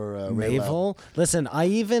 Maple or Radiolab? Mavel. Listen, I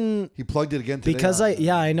even He plugged it again today. because on-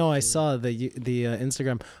 I know I saw the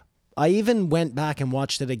Instagram. I even went back and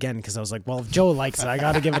watched it again because I was like, well, if Joe likes it, I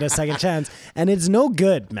got to give it a second chance. And it's no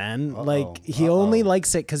good, man. Like he only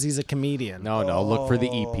likes it because he's a comedian. No, look for the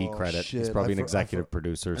Oh, EP credit. He's shit. probably I an for- executive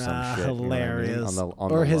producer or some shit. You know what I mean? Hilarious.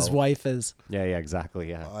 On or the his low. wife is. Yeah, exactly.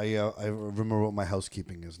 Yeah. I remember what my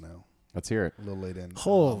housekeeping is now. Let's hear it. A little late in.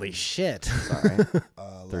 Holy shit. Sorry. 30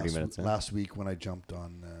 last, minutes in. Last week when I jumped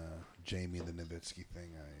on Jamie and the Nowitzki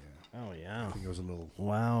thing, Oh yeah. I think it was a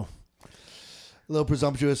Wow. little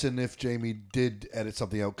presumptuous. And if Jamie did edit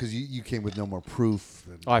something out, because you came with no more proof,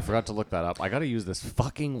 then Oh, I forgot to look that up. I got to use this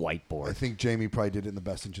fucking I whiteboard. think Jamie probably did it in the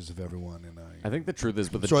best interest of everyone. And I think the truth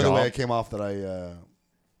is, with the sorry the job, way I came off that I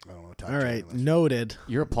don't know. attacked All Jamie right. last week. Noted.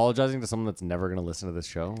 you're apologizing to someone that's never going to listen to this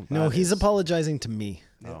show. No, That he's is- apologizing to me.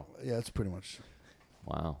 Oh, Yeah, it's pretty much.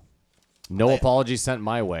 wow. No apologies sent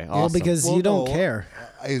my way. Well, Awesome. because Well, you don't no, care.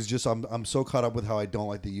 It's just I'm so caught up with how I don't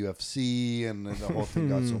like the UFC and the whole thing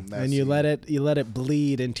got so messy. And you let it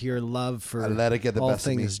bleed into your love for I let it get the all best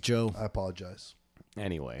of me. things Joe. I apologize.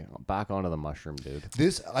 Anyway, back onto the mushroom, dude.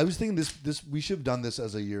 I was thinking this we should have done this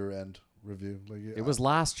as a year-end review. It was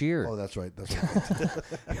last year. Oh, that's right. That's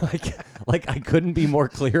right. like I couldn't be more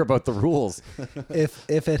clear about the rules. If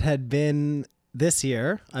it had been this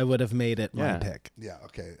year, I would have made it my Yeah. pick. Yeah,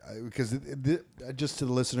 okay. Because just to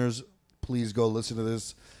the listeners, please go listen to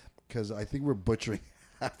this because I think we're butchering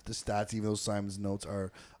half the stats, even though Simon's notes are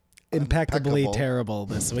Impeccably impeccable. terrible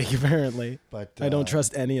this week, apparently. But I don't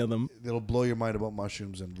trust any of them. It'll blow your mind about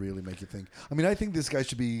mushrooms and really make you think. I mean, I think this guy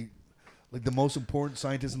should be like the most important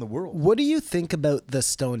scientist in the world. What do you think about the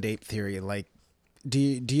stoned ape theory? Like, do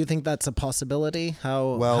you think that's a possibility?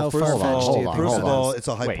 How Well, first far of all, do you think first of that all, is? it's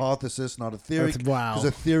a Wait. hypothesis, not a theory. Wow. Because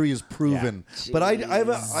a theory is proven. But I take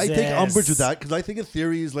umbrage with Jesus. that because I think a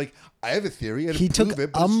theory is like I have a theory and he prove took it, but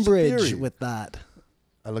it's just a umbrage theory. with that.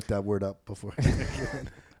 I looked that word up before.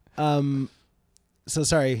 So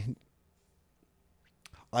sorry,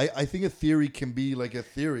 I think a theory can be like a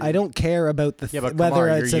theory. I don't care about the Yeah, but whether Kamar,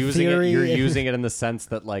 it's you're a using theory. it. You're using it in the sense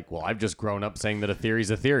that, like, well, I've just grown up saying that a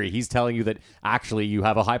theory's a theory. He's telling you that actually you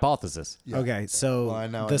have a hypothesis. Yeah. Okay, so Well, I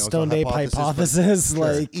know the it's a stoned ape hypothesis, but hypothesis, It's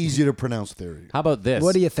like, easier to pronounce theory. How about this?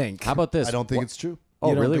 what do you think? How about this? I don't think What- it's true. Oh,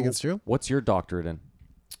 You don't really? think it's true? What's your doctorate in?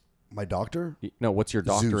 My doctor? No, what's your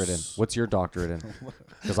doctorate Zeus. in? What's your doctorate in?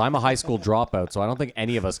 Because I'm a high school dropout, so I don't think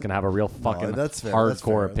any of us can have a real fucking that's fair, hardcore that's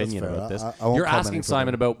fair, that's opinion fair. about this. I won't You're comment asking any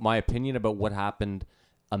Simon further. about my opinion about what happened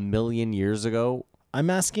a million years ago. I'm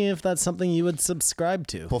asking if that's something you would subscribe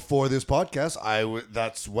to. Before this podcast,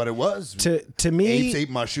 that's what it was. To me, Apes ate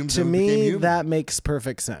mushrooms to and became me, human. that makes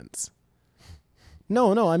perfect sense.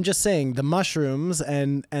 No, I'm just saying the mushrooms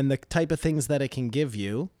and the type of things that it can give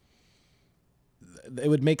you. It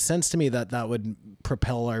would make sense to me that would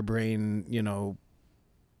propel our brain. You know,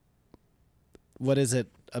 what is it?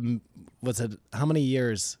 Was it how many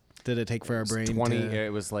years did it take for our brain? 20. to,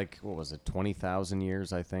 It was like, what was it? 20,000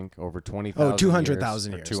 years, I think. Over 20,000.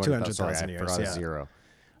 200,000 years. years. Or 200,000 sorry, I years, forgot a yeah. zero.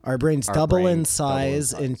 our brains Our double in brains double in size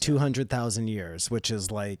size, in yeah. 200,000 years, which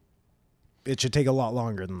is like it should take a lot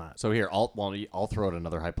longer than that. So here, I'll throw out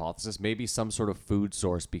another hypothesis. Maybe some sort of food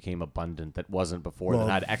source became abundant that wasn't before, Well,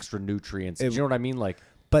 that had extra nutrients. Do you know what I mean? Like,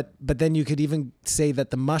 But then you could even say that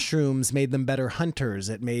the mushrooms made them better hunters.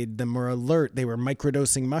 It made them more alert. They were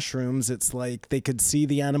microdosing mushrooms. It's like they could see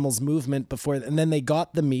the animal's movement before, and then they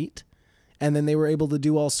got the meat, and then they were able to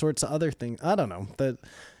do all sorts of other things. I don't know.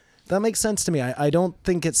 That makes sense to me. I don't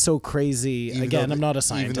think it's so crazy. Even Again, though I'm not a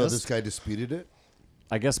Even though this scientist. guy disputed it.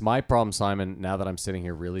 I guess my problem, Simon, now that I'm sitting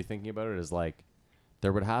here really thinking about it, is like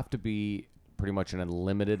there would have to be pretty much an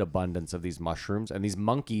unlimited abundance of these mushrooms, and these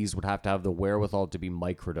monkeys would have to have the wherewithal to be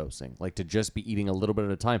microdosing, like to just be eating a little bit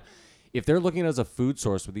at a time. If they're looking at it as a food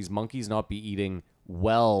source, would these monkeys not be eating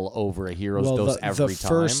well over a hero's dose every the time?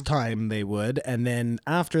 first time they would, and then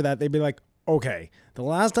after that they'd be like, okay, the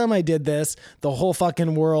last time I did this, the whole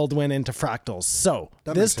fucking world went into fractals. So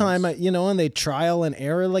That this makes time, sense. and they trial and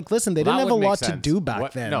error. Like, listen, they Well, didn't that have a would make lot to sense. do back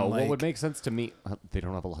What- then. No, like, what would make sense to me, they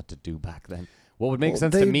don't have a lot to do back then. What would make Well,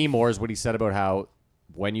 sense to they- me more is what he said about how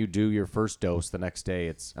when you do your first dose, the next day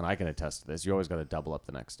and I can attest to this, you always got to double up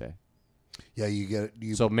the next day. Yeah, you get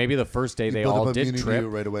it. So maybe the first day they build all up did immunity trip,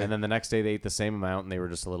 right away. and then the next day they ate the same amount, and they were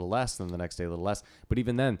just a little less, and the next day a little less. But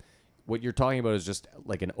even then, what you're talking about is just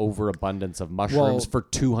like an overabundance of mushrooms for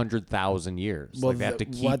 200,000 years. well, Like they have to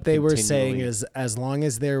keep what they were saying continually- is, as long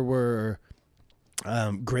as there were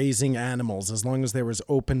grazing animals, as long as there was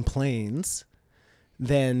open plains,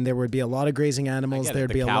 then there would be a lot of grazing animals. get it, There'd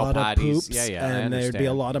the be a cow lot patties. of poops, Yeah, I and there'd be a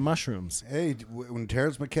understand. lot of mushrooms. Hey, when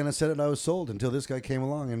Terrence McKenna said it, I was sold until this guy came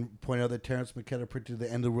along and pointed out that Terrence McKenna predicted the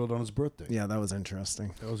end of the world on his birthday. Yeah, that was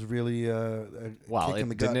interesting. That was really a Well, kick in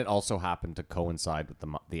the gut. didn't it also happen to coincide with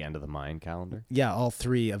the end of the Mayan calendar? Yeah, all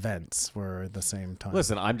three events were at the same time.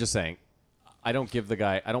 Listen, I'm just saying, I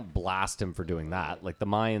don't blast him for doing that. Like the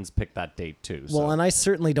Mayans picked that date too. So. Well, and I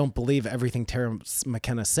certainly don't believe everything Terrence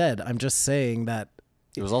McKenna said. I'm just saying that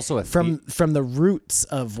it was also from the roots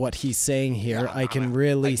of what he's saying here, I can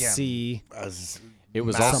really again, see. As It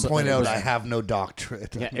was Matt also- pointed it out, was- I have no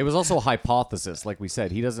doctorate. Yeah, it was also a hypothesis. Like we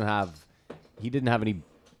said, he didn't have any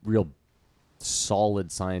real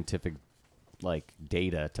solid scientific like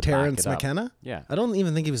data to Terrence back it up. McKenna? Yeah. I don't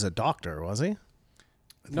even think he was a doctor, was he?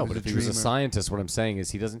 No, he but was if a he was a dreamer. scientist, what I'm saying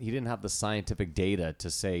is he didn't have the scientific data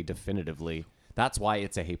to say definitively. That's why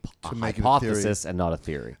it's a make it a hypothesis and not a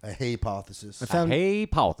theory. A hypothesis. I found A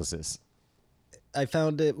hypothesis. I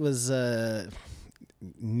found it was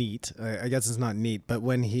neat. I guess it's not neat, but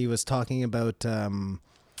when he was talking about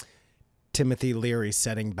Timothy Leary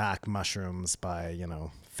setting back mushrooms by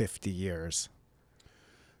 50 years.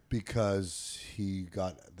 Because he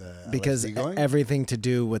got the Because LSD going? everything to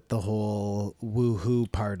do with the whole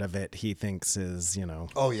woohoo part of it, he thinks is,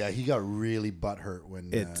 Oh yeah, he got really butthurt when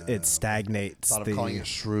it stagnates thought of calling it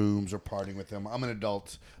shrooms or partying with them. I'm an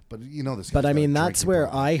adult, but this. But kid's I got a mean, that's drinking where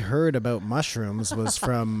problem. I heard about mushrooms was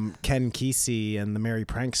from Ken Kesey and the Merry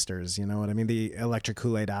Pranksters. You know what I mean? The electric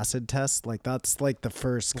Kool-Aid acid test. Like that's like the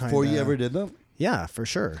first kind Before of. you ever did them. Yeah, for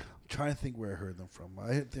sure. I'm trying to think where I heard them from.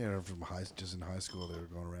 I think they were from just in high school. They were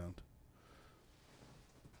going around.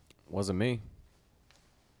 Wasn't me.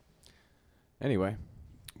 Anyway,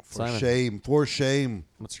 Simon, For shame.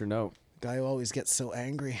 what's your note? Guy who always gets so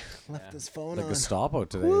angry. Left his phone The on. Gestapo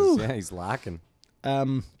today. He's lacking.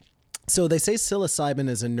 So they say psilocybin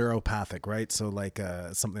is a neuropathic, right? So like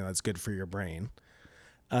something that's good for your brain.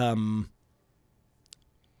 I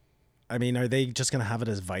mean, are they just going to have it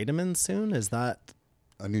as vitamins soon? Is that...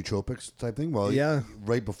 A nootropics type thing. Well, Yeah.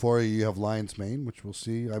 Right before you have lion's mane, which we'll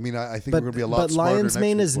see. I mean, I think But, we're going to be a lot but smarter lion's next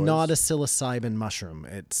mane week, is boys. not a psilocybin mushroom.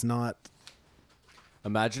 It's not...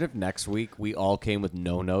 Imagine if next week we all came with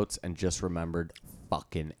no notes and just remembered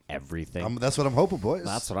fucking everything. That's what I'm hoping, boys.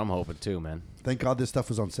 That's what I'm hoping too, man. Thank God this stuff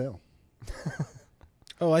was on sale.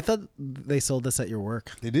 Oh, I thought they sold this at your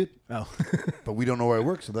work. They did, Oh. but we don't know where I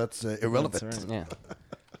work, so that's irrelevant. That's right. Yeah.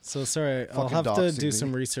 So sorry, I'll Fucking have to doxing do me.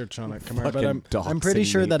 some research on it, Kamar, but Fucking I'm pretty doxing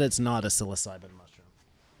sure me. that it's not a psilocybin mushroom.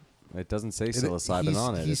 It doesn't say It- psilocybin he's-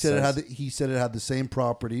 on it. He It said says- he said it had the same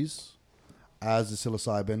properties as the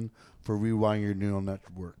psilocybin for rewiring your neural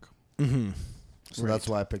network. Mm-hmm. So that's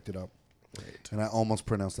why I picked it up. Right. And I almost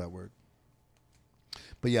pronounced that word.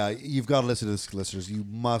 But yeah, you've got to listen to this, listeners. You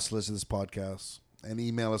must listen to this podcast and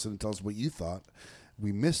email us and tell us what you thought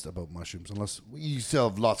we missed about mushrooms. Unless you still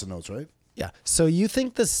have lots of notes, right? Yeah. So you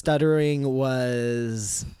think the stuttering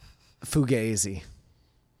was fugazi?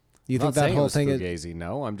 You I'm think not that saying whole it was thing? fugazi.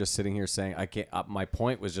 No, I'm just sitting here saying I can't. My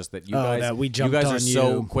point was just that you Oh, guys, that we you jumped guys are on so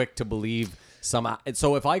you. quick to believe some.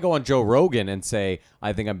 So if I go on Joe Rogan and say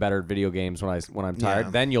I think I'm better at video games when I'm tired,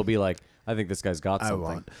 Yeah. then you'll be like, I think this guy's got I something.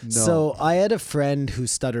 won't. No. So I had a friend who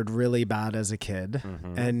stuttered really bad as a kid,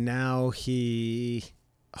 Mm-hmm. and now he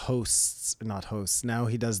now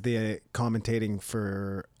he does the commentating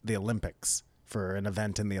for the Olympics, for an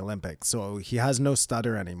event in the Olympics. So he has no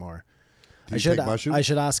stutter anymore. Do you take mushrooms? I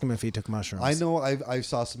should ask him if he took mushrooms. I know I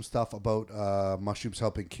saw some stuff about mushrooms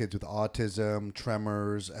helping kids with autism,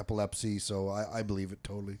 tremors, epilepsy. So I believe it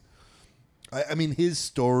totally. I mean, his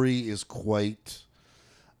story is quite,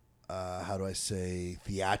 how do I say,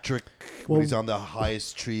 theatric. Well- when he's on the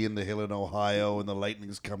highest tree in the hill in Ohio and the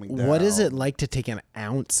lightning's coming down. What is it like to take an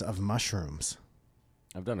ounce of mushrooms?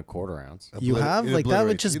 I've done a quarter ounce. You have? It Like, that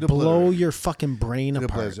would obliterates. just It blow obliterates. your fucking brain It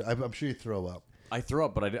apart. obliterates. I'm sure you throw up. I threw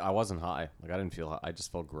up, but I wasn't high. Like I didn't feel high. I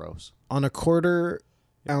just felt gross. On a quarter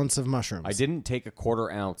ounce of mushrooms. I didn't take a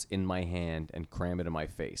quarter ounce in my hand and cram it in my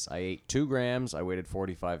face. I ate 2 grams. I waited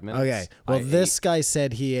 45 minutes. Okay. Well, I this guy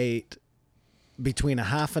said he ate between a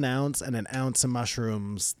half an ounce and an ounce of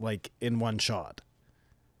mushrooms, like, in one shot.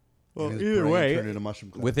 Well, either way, turned into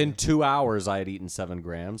mushroom cloud. within 2 hours, I had eaten 7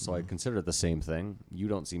 grams, so I consider it the same thing. You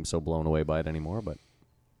don't seem so blown away by it anymore, but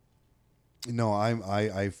No,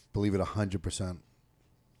 I believe it 100%.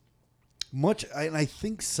 And I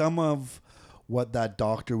think some of what that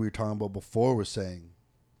doctor we were talking about before was saying,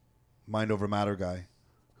 mind over matter guy,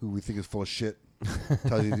 who we think is full of shit,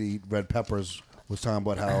 tells you to eat red peppers, was talking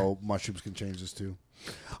about how mushrooms can change this too.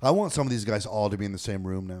 I want some of these guys all to be in the same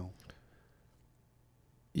room now.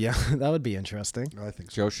 Yeah, that would be interesting. I think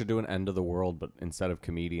so. Joe should do an end of the world, but instead of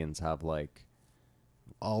comedians, have like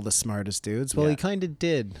All the smartest dudes. Well, Yeah. he kind of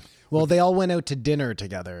did. Well, they all went out to dinner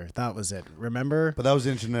together. That was it. Remember? But that was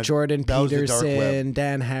the internet. Jordan that was the dark web. Peterson,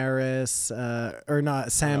 Dan Harris, or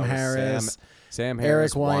not, Sam No, Harris, Sam Eric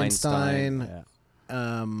Harris, Weinstein.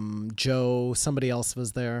 Yeah. Joe, somebody else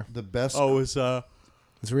was there. The best. it's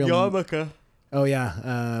It's real. Oh,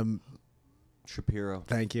 yeah. Shapiro.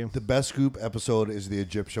 Thank you. The best group episode is the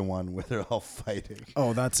Egyptian one where they're all fighting.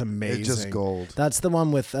 Oh, that's amazing. It's just gold. That's the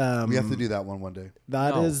one with. We have to do that one day.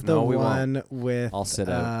 That No, is the no, we one with. I'll sit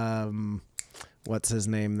out. What's his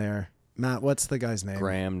name there? Matt, what's the guy's name?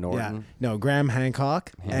 Graham Norton. Yeah. No, Graham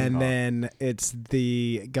Hancock. Hancock. And then it's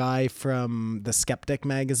the guy from the Skeptic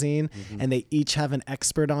magazine. Mm-hmm. And they each have an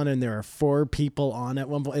expert on, and there are 4 people on at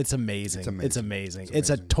one point. It's amazing. It's amazing. It's amazing. It's It's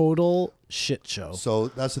a amazing. total shit show. So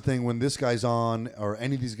that's the thing. When this guy's on, or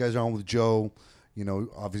any of these guys are on with Joe, you know,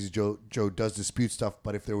 obviously Joe does dispute stuff.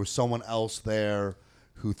 But if there was someone else there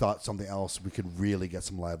who thought something else, we could really get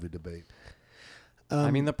some lively debate. I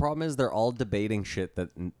mean, the problem is they're all debating shit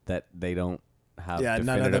that they don't have Yeah, none of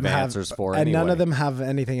definitive them have, answers for and anyway. none of them have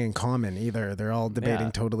anything in common either. They're all debating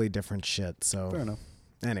Yeah. totally different shit. So Fair enough.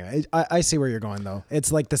 anyway, I see where you're going though. It's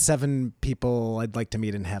like the 7 people I'd like to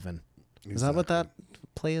meet in heaven. Is that what that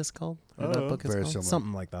play is called? Or that book is Very called? similar.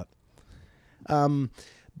 Something like that.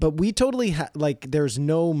 But we totally like. There's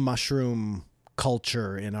no mushroom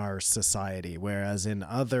culture in our society, whereas in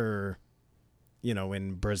other, you know,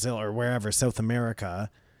 in Brazil or wherever, South America,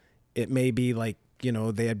 it may be like, you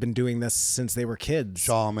know, they had been doing this since they were kids.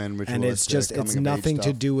 Shaman, ritualistic, And it's just, it's coming of age nothing to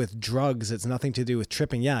stuff. do with drugs. It's nothing to do with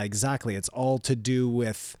tripping. Yeah, exactly. It's all to do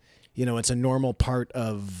with, you know, it's a normal part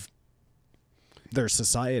of their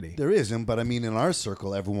society. There isn't, but I mean, in our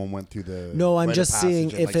circle, everyone went through the. No, I'm rite of just saying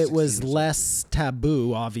passage at, if like, it was 16 or less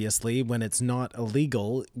taboo, obviously, when it's not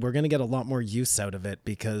illegal, we're going to get a lot more use out of it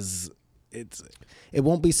because it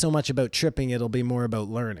won't be so much about tripping. It'll be more about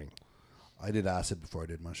learning. something. I did acid before I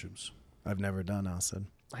did mushrooms. I've never done acid.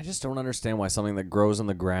 I just don't understand why something that grows on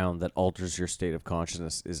the ground that alters your state of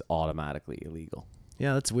consciousness is automatically illegal.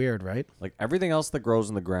 Yeah, that's weird, right? Like everything else that grows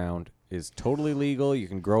on the ground is totally legal. You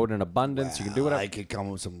can grow it in abundance. You can do whatever. I could come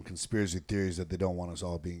up with some conspiracy theories that they don't want us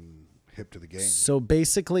all being hip to the game. So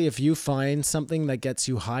basically, if you find something that gets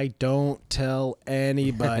you high, don't tell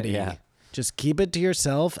anybody. Yeah. Just keep it to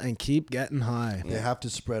yourself and keep getting high. They have to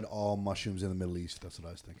spread all mushrooms in the Middle East. That's what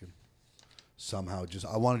I was thinking. Somehow,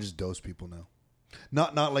 I want to just dose people now.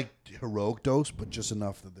 Not like heroic dose, but just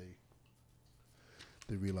enough that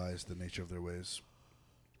they realize the nature of their ways.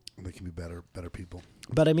 And they can be better people.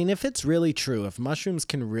 But I mean, if it's really true, if mushrooms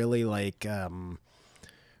can really like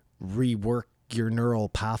rework your neural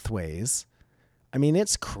pathways, I mean,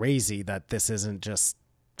 it's crazy that this isn't just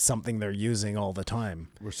something they're using all the time.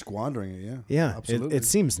 We're squandering it, yeah. Yeah, absolutely. it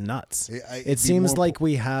seems nuts. It'd It be seems more like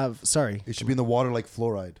we have, sorry, It should be in the water like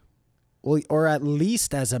fluoride. well, or at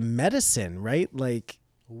least as a medicine, right? Like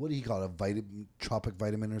What do you call it? A tropic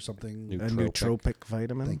vitamin or something? a nootropic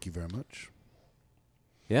vitamin. Thank you very much.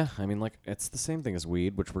 Yeah, I mean, like it's the same thing as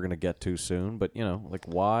weed, which we're gonna get to soon. But you know, like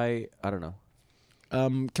why? I don't know.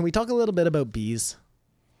 Can we talk a little bit about bees?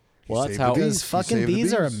 Well, Save that's the how. bees. Because You fucking save the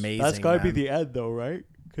bees are bees. amazing. man. the end, though, right?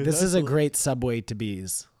 This is a great segue to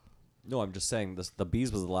bees. No, I'm just saying this. The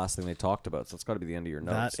bees was the last thing they talked about, so it's got to be the end of your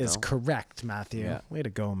notes. That is no? correct, Matthew. Yeah. Way to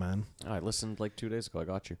go, man. I listened like 2 days ago. I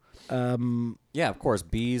got you. Yeah, of course.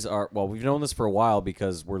 Bees are. Well, we've known this for a while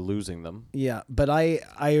because we're losing them. Yeah, but I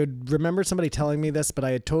would remember somebody telling me this, but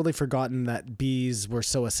I had totally forgotten that bees were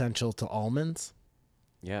so essential to almonds.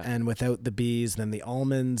 Yeah. And without the bees, then the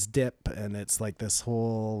almonds dip, and it's like this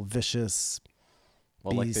whole vicious.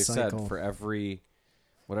 Well, like bee they cycle. said, for every,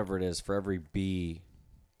 whatever it is, for every bee,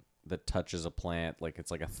 that touches a plant, like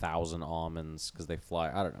it's like 1,000 almonds because they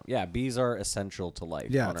fly. I don't know. Yeah, bees are essential to life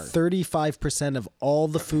Yeah, on Earth. 35% of all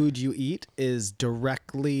the food you eat is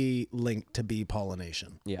directly linked to bee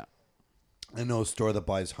pollination. Yeah. I know a store that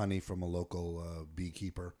buys honey from a local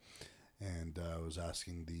beekeeper, and I was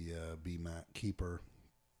asking the bee mat keeper,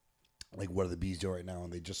 like, what are the bees doing right now?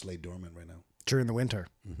 And they just lay dormant right now. During the winter.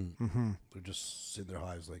 They're just sitting in their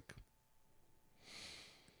hives like.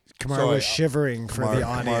 Kamar was shivering for the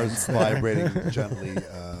audience. Kamar's vibrating gently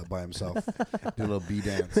by himself, do a little bee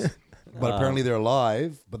dance. But apparently they're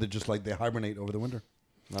alive, but they're just like they hibernate over the winter.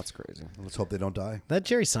 That's crazy. Let's hope they don't die. That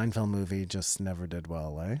Jerry Seinfeld movie just never did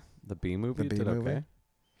well, eh? The bee movie Bee did movie? okay.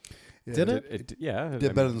 Yeah, Did it? It yeah.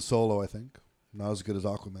 Did better than Solo, I think. Not as good as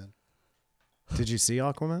Aquaman. Did you see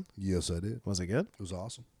Aquaman? Yes, I did. Was it good? It was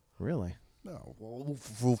awesome. Really? No, well,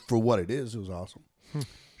 for what it is, it was awesome.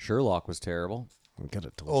 Sherlock was terrible. We could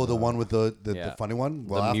have told Oh, you the that. one with the Yeah. funny one.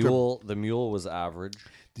 Well, the after mule was average.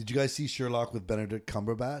 did you guys see Sherlock with Benedict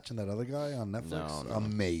Cumberbatch and that other guy on Netflix? No.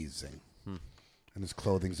 Amazing. And his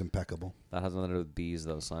clothing's impeccable. That has nothing to do with bees,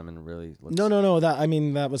 though. Simon really looks... No.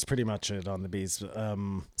 That was pretty much it on the bees.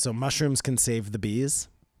 So mushrooms can save the bees,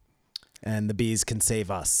 and the bees can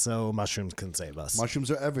save us. So mushrooms can save us.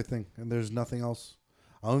 Mushrooms are everything, and there's nothing else.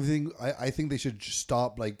 I think they should just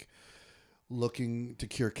stop like looking to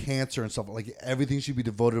cure cancer and stuff. Like everything should be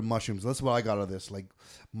devoted to mushrooms. That's what I got out of this. Like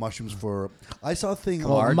mushrooms for. I saw a thing.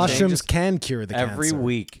 Well, Kamar mushrooms changes can cure the every cancer.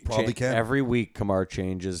 week. Probably can. Every week, Kamar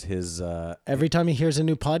changes his... Every time he hears a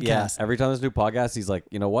new podcast. yeah, every time there's a new podcast, he's like,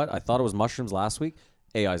 you know what? I thought it was mushrooms last week.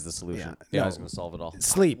 AI's the solution. Yeah, AI's no. going to solve it all.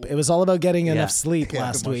 Sleep. It was all about getting Yeah. enough sleep Yeah,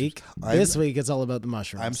 last the mushrooms. week. This week, it's all about the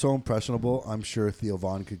mushrooms. I'm so impressionable. I'm sure Theo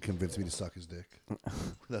Vaughn could convince me to suck his dick.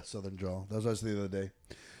 That Southern drawl. That was what I said the other day.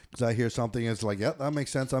 Because I hear something and it's like, yep, that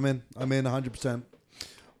makes sense. I'm in 100%.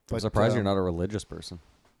 I'm surprised you're not a religious person.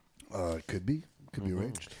 It could be. Could be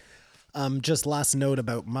arranged. Just last note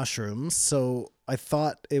about mushrooms. So I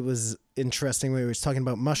thought it was interesting when we were talking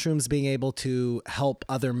about mushrooms being able to help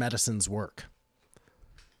other medicines work.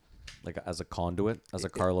 Like as a conduit, as a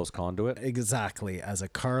Carlos conduit. Exactly, as a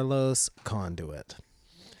Carlos conduit.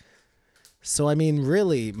 So, I mean,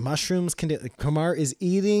 really, mushrooms can... Kamar is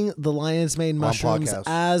eating the lion's mane mushrooms podcast.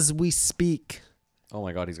 as we speak. Oh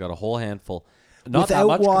my God, he's got a whole handful. Not that Without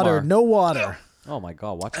much, water, Kamar. no water. Oh my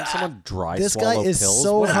God, watching someone dry This guy swallow is pills.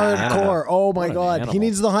 so What an animal. hardcore. Oh my What an God, he animal.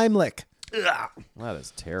 needs the Heimlich. That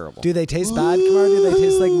is terrible. Do they taste bad, Kamar? Do they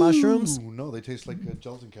taste like mushrooms? Ooh, no, they taste like a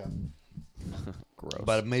gelatin cap. Gross.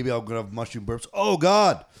 But maybe I'm going to have mushroom burps. Oh,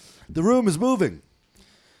 God. The room is moving.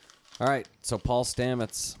 All right, so Paul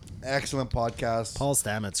Stamets. Excellent podcast. Paul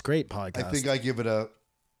Stamets, great podcast. I think I give it a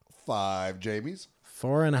 5 Jamies.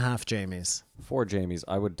 4.5 Jamies. For Jamie's,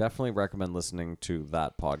 I would definitely recommend listening to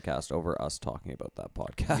that podcast over us talking about that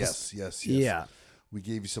podcast. Yes. Yeah. We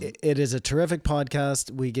gave you some. It is a terrific podcast.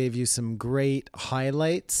 We gave you some great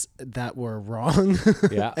highlights that were wrong.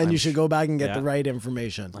 Yeah, and I'm you should go back and get yeah. the right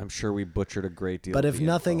information. I'm sure we butchered a great deal. But of if the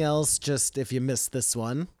nothing info. else, just if you missed this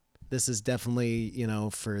one, this is definitely,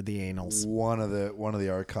 for the anals. one of the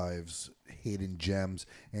archives, hidden gems.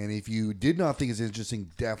 And if you did not think it's interesting,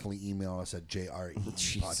 definitely email us at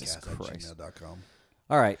jrepodcast@gmail.com.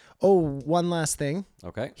 All right. Oh, one last thing.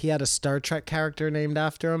 Okay. He had a Star Trek character named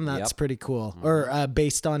after him. That's Yep. Mm-hmm. pretty cool. Or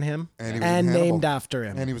based on him. And he was in Hannibal. named after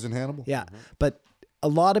him. And he was in Hannibal. Yeah. But a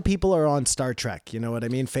lot of people are on Star Trek. You know what I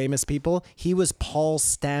mean? Famous people. He was Paul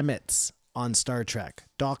Stamets on Star Trek.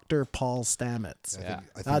 Dr. Paul Stamets. Yeah.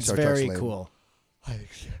 I think That's Star Trek's very lame. cool. I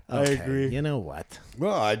Okay, agree. You know what?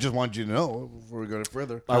 Well, I just want you to know before we go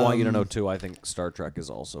further. I want you to know too. I think Star Trek is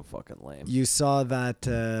also fucking lame. You saw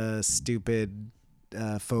that stupid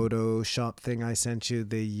Photoshop thing I sent you,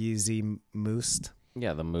 the Yeezy Moose.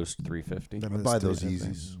 Yeah, the Moose 350. The I Moose buy those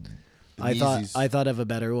 350. Yeezys. The I Yeezys. thought of a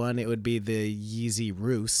better one. It would be the Yeezy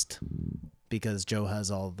Roost because Joe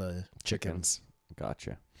has all the chickens.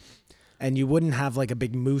 Gotcha. And you wouldn't have like a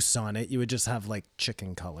big moose on it. You would just have like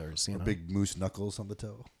chicken colors, you know. Big moose knuckles on the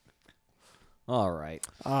toe. All right.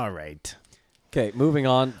 All right. Okay, moving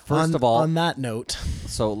on. First of all, on that note,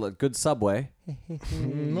 so good Subway. Hear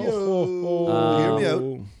me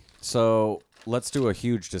out. So let's do a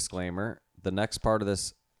huge disclaimer. The next part of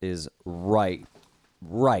this is rife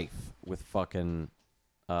with fucking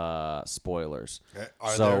spoilers.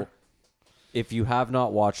 Are so there? if you have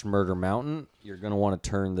not watched Murder Mountain, you're going to want to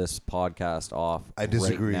turn this podcast off. I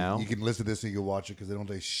disagree. Right now. You can listen to this and you can watch it because they don't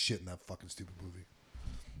say shit in that fucking stupid movie.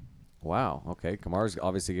 Wow. Okay. Kamar's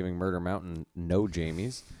obviously giving Murder Mountain no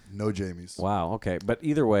Jamies. No Jamies. Wow. Okay. But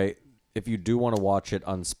either way, if you do want to watch it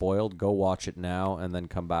unspoiled, go watch it now and then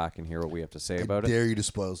come back and hear what we have to say about I it. dare you to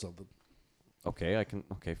spoil something. Okay, I can.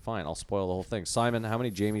 Okay, fine. I'll spoil the whole thing. Simon, how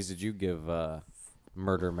many Jamies did you give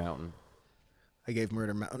Murder Mountain? I gave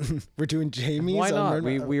Murder Mountain. We're doing Jamie's. Why on not?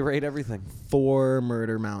 Murder We rate everything. 4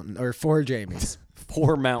 Murder Mountain or 4 Jamies.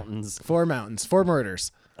 4 mountains. 4 mountains. 4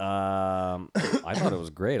 murders. I thought it was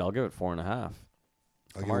great. I'll give it 4.5.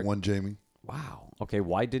 I'll give it 1 Jamie. Wow. Okay,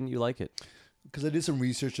 why didn't you like it? Because I did some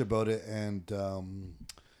research about it, and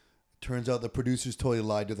turns out the producers totally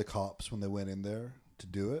lied to the cops when they went in there to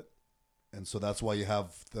do it, and so that's why you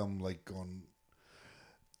have them like going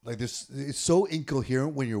like this. It's so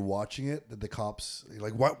incoherent when you're watching it that the cops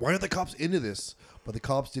like why aren't the cops into this? But the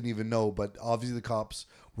cops didn't even know. But obviously the cops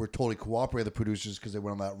were totally cooperating with the producers because they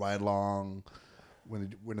went on that ride along when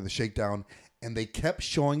they went to the shakedown, and they kept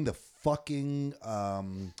showing the fucking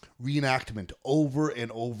reenactment over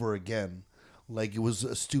and over again. Like it was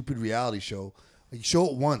a stupid reality show. Like you show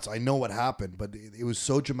it once, I know what happened, but it was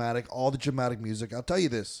so dramatic. All the dramatic music. I'll tell you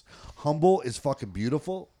this: Humble is fucking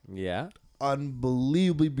beautiful, Yeah.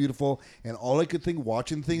 unbelievably beautiful. And all I could think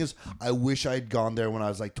watching the thing is, I wish I'd gone there when I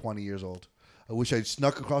was like 20 years old. I wish I'd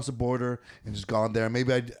snuck across the border and just gone there.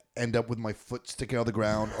 Maybe I'd end up with my foot sticking out of the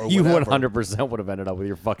ground or You whatever. 100% would have ended up with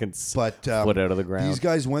your fucking But foot out of the ground. These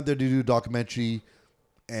guys went there to do a documentary,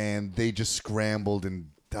 and they just scrambled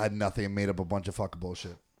and had nothing and made up a bunch of fucking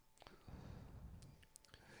bullshit.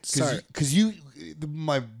 Sorry. Because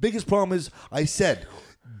my biggest problem is I said,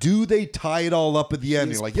 do they tie it all up at the end?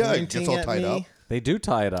 He's You're like, yeah, it pointing gets all at tied me. up. They do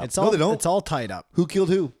tie it up. It's No, all they don't. It's all tied up. Who killed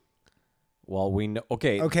who? Well, we know.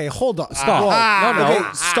 Okay. Okay, hold on. Stop. Whoa. No. Okay,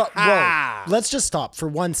 stop. Whoa. Let's just stop for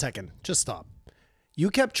 1 second. Just stop. You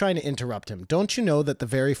kept trying to interrupt him. Don't you know that the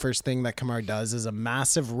very first thing that Kamar does is a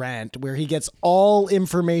massive rant where he gets all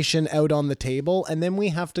information out on the table, and then we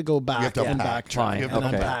have to go back to and unpack. backtrack Fine. and Okay.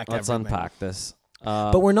 unpack Let's everything. unpack this.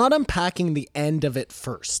 But we're not unpacking the end of it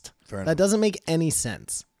first. Fair enough. That doesn't make any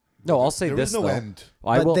sense. No, I'll say There this is no though. end.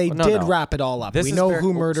 But they no, did no. wrap it all up. This We is know very- who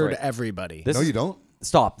oh, murdered sorry. everybody. This No, is- you don't.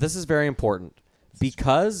 Stop. This is very important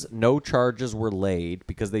because no charges were laid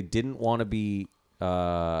because they didn't want to be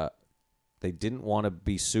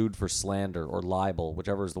sued for slander or libel,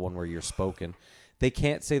 whichever is the one where you're spoken. They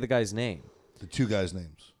can't say the guy's name. The 2 guys'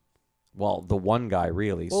 names. Well, the one guy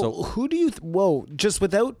really. Well, So who do you? Whoa! Just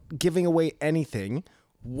without giving away anything,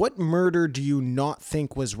 what murder do you not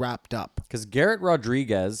think was wrapped up? because Garrett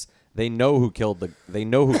Rodriguez, they know who killed him. They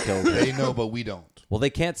know, but we don't. Well, they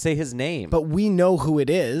can't say his name. But we know who it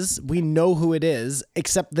is. We know who it is,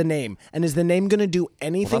 except the name. And is the name going to do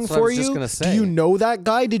anything that's what I for was just you? gonna Do say. you know that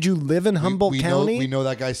guy? Did you live in Humboldt we County? we know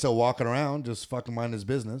that guy's still walking around, just fucking mind his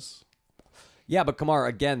business. Yeah, but Kamar,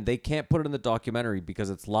 again, they can't put it in the documentary because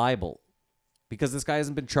it's libel. Because this guy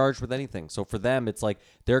hasn't been charged with anything. So for them, it's like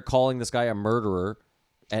they're calling this guy a murderer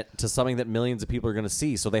to something that millions of people are going to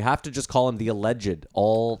see. So they have to just call him the alleged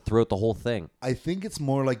all throughout the whole thing. I think it's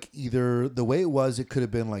more like either the way it was, it could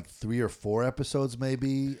have been like 3 or 4 episodes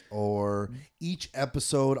maybe, or each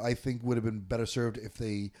episode I think would have been better served if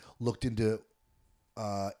they looked into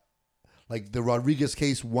like the Rodriguez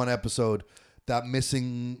case, 1 episode, that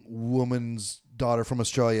missing woman's daughter from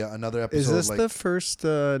Australia, another episode. Is this like, the first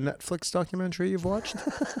Netflix documentary you've watched?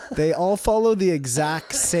 They all follow the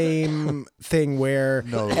exact same thing where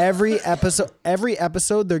No. every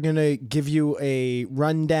episode they're going to give you a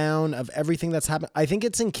rundown of everything that's happened. I think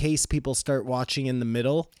it's in case people start watching in the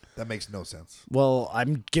middle. that makes no sense. Well,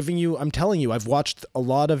 I'm telling you, I've watched a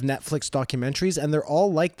lot of Netflix documentaries and they're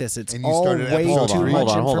all like this. It's And you all started at way episode too three? much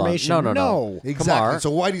Hold on. information. No. Exactly. Kamar. So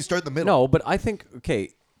why do you start in the middle? No, but I think, okay,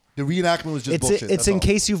 The reenactment was just bullshit. It's that's in all.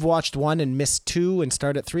 case you've watched 1 and missed 2 and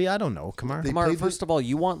start at 3. I don't know, Kamar. Kamar, played first of all,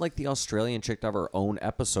 you want like the Australian chick to have her own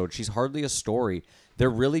episode. She's hardly a story. They're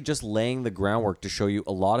really just laying the groundwork to show you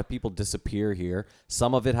a lot of people disappear here.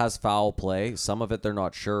 Some of it has foul play. Some of it they're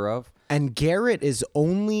not sure of. And Garrett is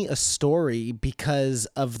only a story because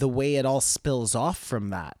of the way it all spills off from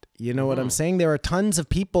that. You know what I'm saying? There are tons of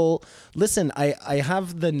people. Listen, I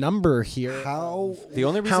have the number here. How The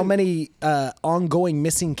only reason How many ongoing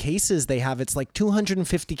missing cases they have? It's like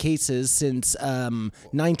 250 cases since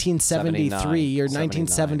 1973 or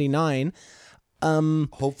 1979.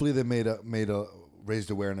 hopefully they made a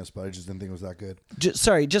raised awareness, but I just didn't think it was that good.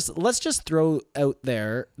 Let's just throw out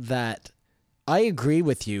there that I agree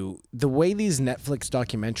with you. The way these Netflix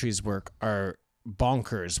documentaries work are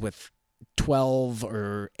bonkers with 12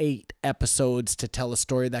 or 8 episodes to tell a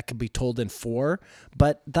story that could be told in 4,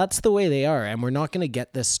 but that's the way they are, and we're not going to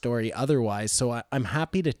get this story otherwise. So I'm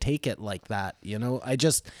happy to take it like that. You know,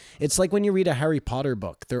 it's like when you read a Harry Potter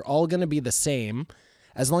book, they're all going to be the same.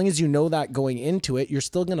 As long as you know that going into it, you're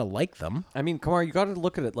still going to like them. I mean, Kamar, you got to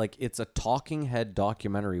look at it like it's a talking head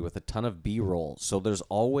documentary with a ton of B-roll. So there's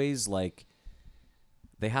always like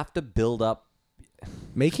they have to build up.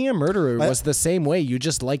 Making a Murderer was the same way. You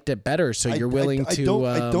just liked it better, so you're willing to.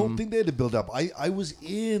 I don't think they had to build up. I was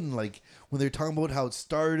in like when they were talking about how it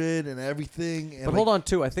started and everything. And But hold on,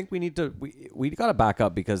 too. I think we need to we got to back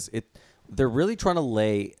up because they're really trying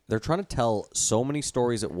to they're trying to tell so many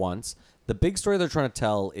stories at once. The big story they're trying to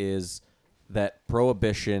tell is that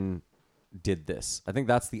Prohibition did this. I think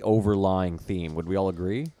that's the overlying theme. Would we all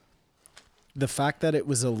agree? The fact that it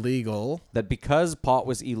was illegal. That because pot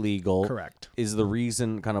was illegal, Correct, is the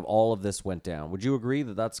reason kind of all of this went down. Would you agree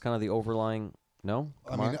that that's kind of the overlying? No,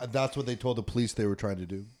 I mean, that's what they told the police they were trying to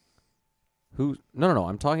do. Who? No.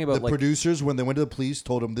 I'm talking about the producers when they went to the police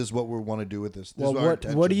told them this is what we want to do with this. Well,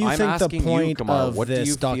 what do you think the point of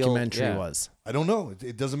this documentary was? I don't know.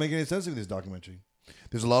 It doesn't make any sense with this documentary.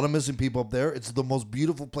 There's a lot of missing people up there. It's the most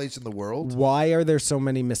beautiful place in the world. Why are there so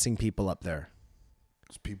many missing people up there?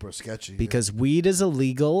 People are sketchy. Because weed is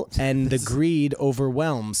illegal and the greed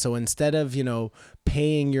overwhelms. So instead of,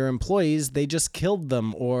 paying your employees, they just killed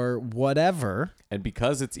them or whatever. And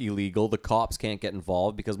because it's illegal, the cops can't get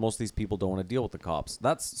involved because most of these people don't want to deal with the cops.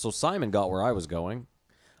 So Simon got where I was going.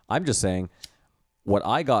 I'm just saying what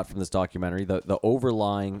I got from this documentary, the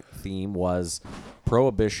overlying theme was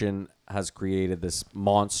Prohibition has created this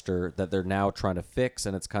monster that they're now trying to fix,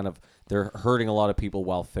 and it's kind of, they're hurting a lot of people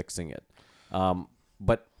while fixing it.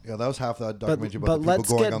 But yeah, that was half that documentary but about the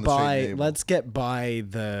people going on the straight name. Let's get by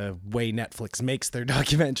the way Netflix makes their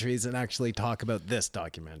documentaries and actually talk about this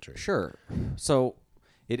documentary. Sure. So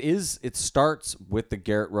it starts with the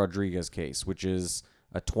Garrett Rodriguez case, which is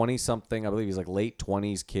a 20-something, I believe he's like late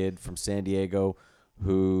 20s kid from San Diego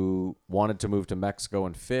who wanted to move to Mexico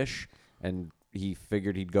and fish, and he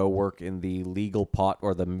figured he'd go work in the legal pot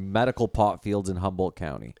or the medical pot fields in Humboldt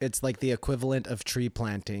County. It's like the equivalent of tree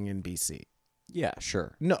planting in BC. Yeah,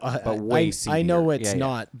 sure. No, but way I know it's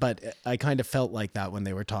not, but I kind of felt like that when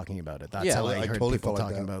they were talking about it. That's how I heard totally people felt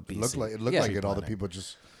talking like about BC. It looked like it. All the people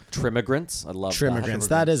just Trimmigrants. I love Trimmigrants.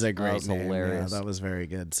 That is a great that was name. hilarious. Yeah, that was very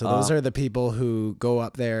good. So those are the people who go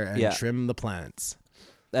up there and trim the plants.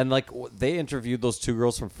 And like they interviewed those two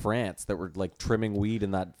girls from France that were like trimming weed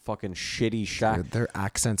in that fucking shitty shack. Their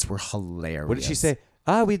accents were hilarious. What did she say?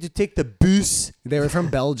 We had to take the bus. They were from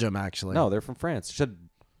Belgium, actually. No, they're from France. She said,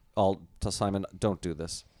 to Simon, don't do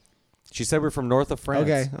this. She said we're from north of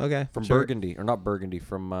France. Okay. From Burgundy. Or not Burgundy,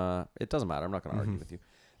 from... it doesn't matter. I'm not going to argue with you.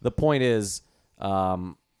 The point is,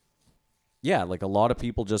 like a lot of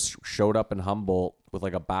people just showed up in Humboldt with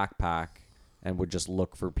like a backpack and would just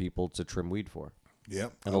look for people to trim weed for.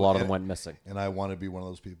 Yep. And a lot of them went missing. And I want to be one of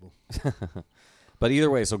those people. But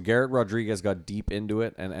either way, so Garrett Rodriguez got deep into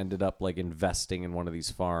it and ended up like investing in one of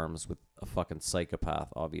these farms with a fucking psychopath,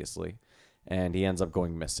 obviously. And he ends up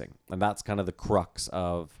going missing. And that's kind of the crux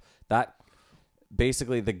of that.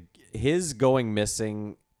 Basically, his going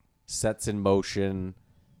missing sets in motion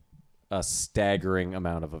a staggering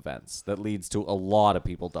amount of events that leads to a lot of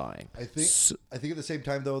people dying. I think at the same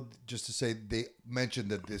time, though, just to say, they mentioned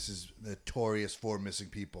that this is notorious for missing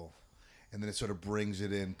people. And then it sort of brings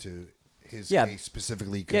it into his case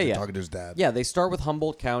specifically because they're talking to his dad. Yeah, they start with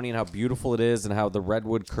Humboldt County and how beautiful it is and how the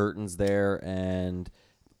redwood curtains there and...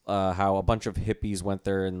 how a bunch of hippies went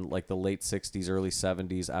there in like the late 60s, early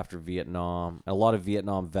 70s after Vietnam. A lot of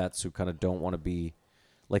Vietnam vets who kind of don't want to be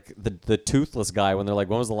like the toothless guy when they're like,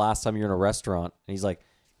 when was the last time you were in a restaurant? And he's like,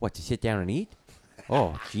 what, to sit down and eat?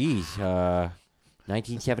 Oh, geez.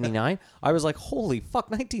 1979? I was like, holy fuck,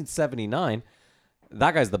 1979?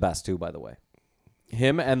 That guy's the best too, by the way.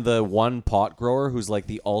 Him and the one pot grower who's like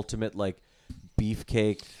the ultimate like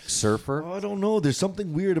beefcake surfer. Oh, I don't know. There's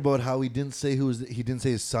something weird about how he didn't say he didn't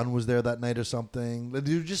say his son was there that night or something.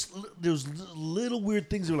 There's little weird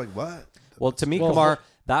things that were like, what? Well, to me, Kumar,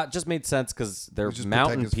 that just made sense because they're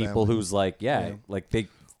mountain people family. who's like, like they,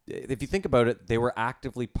 if you think about it, they were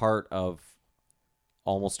actively part of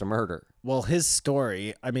almost a murder. Well, his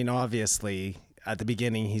story, I mean, obviously at the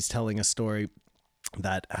beginning, he's telling a story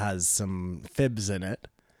that has some fibs in it.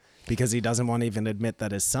 Because he doesn't want to even admit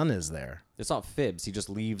that his son is there. It's not fibs. He just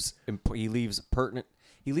leaves. He leaves pertinent.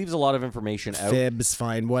 He leaves a lot of information out. Fibs,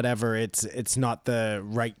 fine, whatever. It's not the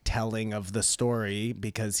right telling of the story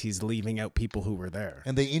because he's leaving out people who were there.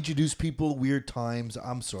 And they introduce people weird times.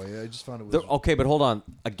 I'm sorry, I just found it was okay, but hold on.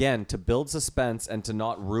 Again, to build suspense and to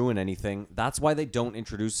not ruin anything, that's why they don't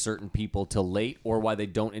introduce certain people till late, or why they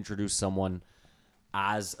don't introduce someone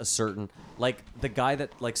as a certain, like the guy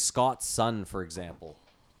that, like Scott's son, for example.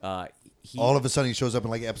 All of a sudden he shows up in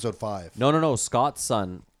like episode 5. No. Scott's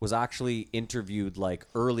son was actually interviewed like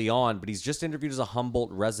early on, but he's just interviewed as a Humboldt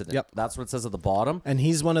resident. Yep. That's what it says at the bottom. And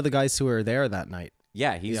he's one of the guys who were there that night.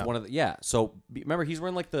 Yeah, he's one of the... Yeah, so remember, he's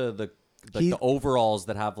wearing like the the overalls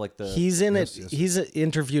that have like the. He's in Yes, it. yes. He's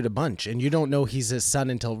interviewed a bunch, and you don't know he's his son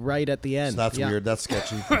until right at the end. So that's Yeah. weird. That's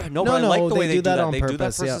sketchy. No, but I No, like the way they they do that on They do that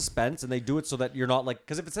purpose, for yeah. suspense, and they do it so that you're not like,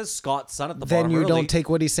 because if it says Scott's son at the Then bottom, you early, don't take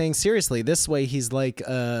what he's saying seriously. This way, he's like,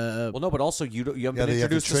 Well, no, but also you haven't Yeah, been they have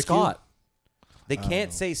to introduced to trick you? Scott. They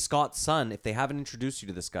can't say Scott's son if they haven't introduced you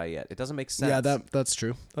to this guy yet. It doesn't make sense. yeah, that's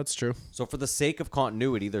true. That's true. So for the sake of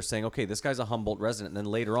continuity, they're saying, okay, this guy's a Humboldt resident. And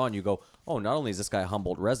then later on, you go, oh, not only is this guy a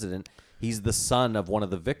Humboldt resident, he's the son of one of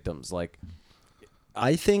the victims. Like,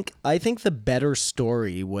 I think the better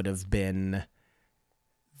story would have been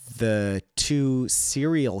the two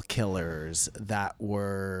serial killers that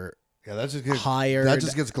were Yeah, that just gets Hired- That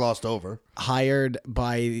just gets glossed over. hired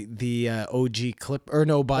by the OG clip, or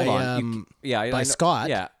no, by hold on. I by know- Scott.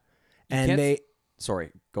 Yeah. You and can't- they.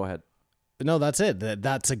 Sorry, go ahead. No, that's it.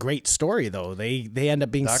 That's a great story, though. They end up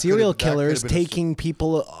being That serial could've- that could've killers been a- taking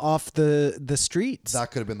people off the streets. That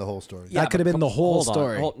could have been the whole story. Yeah. That could have but been the whole hold on,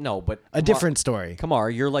 story. No, but A different story. Kamar,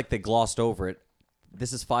 you're like they glossed over it.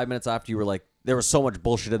 This is 5 minutes after you were like, there was so much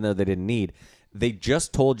bullshit in there they didn't need. They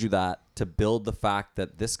just told you that to build the fact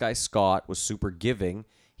that this guy Scott was super giving.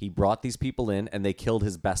 He brought these people in and they killed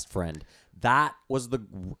his best friend. That was the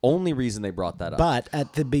only reason they brought that up. But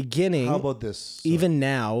at the beginning, How about this? even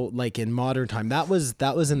now, like in modern time, that was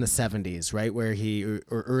in the 70s, right? Where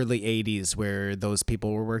or early 80s, where those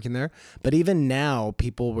people were working there. But even now,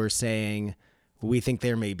 people were saying, we think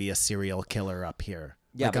there may be a serial killer up here.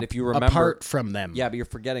 Yeah, Like but if you remember, apart from them. Yeah, but you're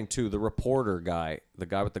forgetting too the reporter guy, the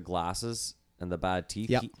guy with the glasses and the bad teeth.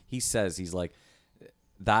 Yep. He says he's like,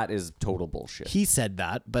 that is total bullshit. He said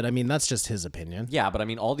that, but I mean, that's just his opinion. Yeah, but I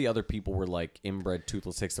mean, all the other people were like inbred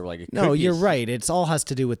toothless hicks. They were like, it No, could be you're a- right. It's all has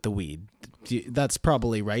to do with the weed. That's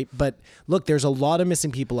probably right. But look, there's a lot of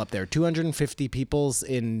missing people up there. 250 people's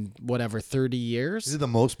in whatever 30 Is years it the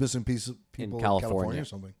most missing piece of people in California or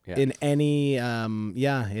something? Yeah. in any in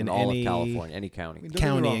all any of California, any county. I mean, don't get me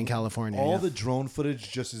county wrong, in California. All yeah. the drone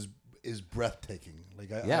footage just is breathtaking. Like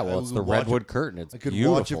Yeah, well, I it's would the watch redwood it- curtain. It's I could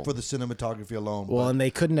beautiful. watch it for the cinematography alone. Well, but and they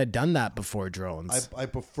couldn't have done that before drones. I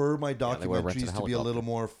prefer my they would've rented documentaries a to be a little helicopter.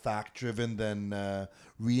 more fact driven than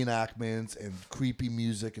reenactments and creepy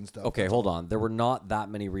music and stuff. Okay, hold on. There were not that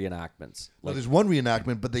many reenactments. Well, Like, there's one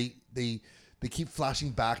reenactment, but they keep flashing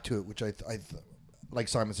back to it, which I like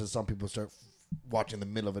Simon says, some people start watching the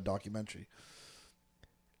middle of a documentary.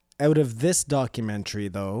 Out of this documentary,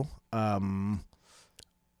 though,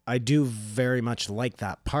 I do very much like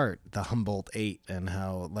that part, the Humboldt 8, and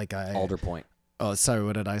how like Alder Point. Oh, sorry,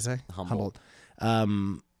 what did I say? Humboldt.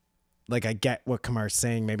 Like I get what Kamar's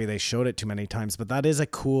saying. Maybe they showed it too many times, but that is a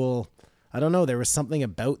cool. I don't know. There was something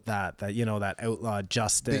about that that outlaw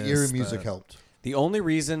justice. The eerie music helped. The only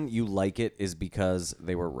reason you like it is because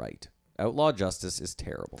they were right. Outlaw justice is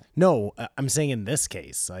terrible. No, I'm saying in this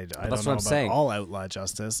case, I don't know what I'm about saying. all outlaw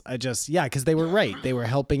justice. I just because they were right. They were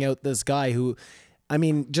helping out this guy who, I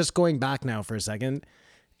mean, just going back now for a second.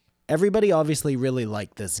 Everybody obviously really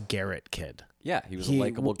liked this Garrett kid. Yeah, he was a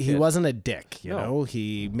likable kid. He wasn't a dick, you No. know.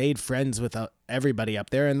 He made friends with everybody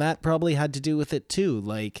up there, and that probably had to do with it too.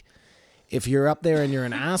 Like, if you're up there and you're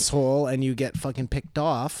an asshole and you get fucking picked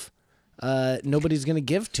off, nobody's gonna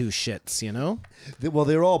give two shits, you know. Well,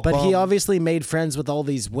 they're all. But he bummed. obviously made friends with all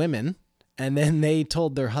these women, and then they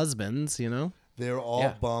told their husbands, you know. They're all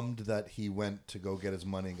Yeah. bummed that he went to go get his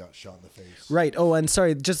money and got shot in the face. Right. Oh, and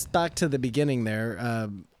sorry, just back to the beginning there.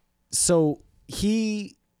 So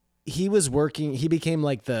he was working. He became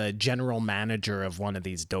like the general manager of one of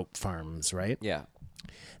these dope farms, right? Yeah.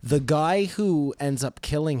 The guy who ends up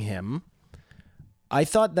killing him, I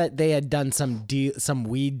thought that they had done some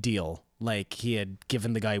weed deal, like he had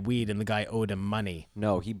given the guy weed and the guy owed him money.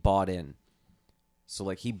 No, he bought in. So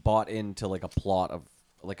like he bought into like a plot of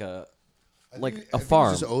like a I like think- a I think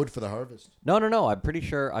farm. It's just owed for the harvest. No. I'm pretty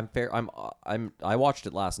sure. I'm fair. I watched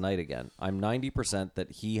it last night again. I'm 90%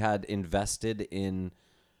 that he had invested in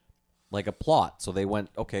like a plot. So they went,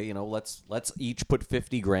 okay, let's each put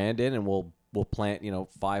 50 grand in, and we'll plant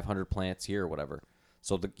 500 plants here or whatever.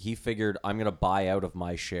 So he figured, I'm gonna buy out of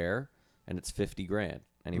my share, and it's 50 grand.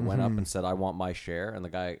 And he went up and said, I want my share. And the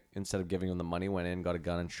guy, instead of giving him the money, went in, got a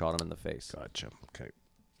gun, and shot him in the face. Gotcha. Okay.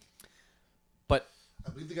 But I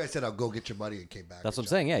believe the guy said, "I'll go get your money," and came back. that's what and I'm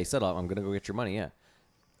saying. Yeah, he said, I'm going to go get your money. Yeah.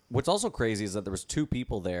 What's also crazy is that there was two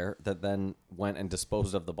people there that then went and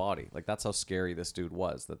disposed of the body. Like, that's how scary this dude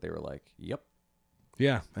was, that they were like, yep.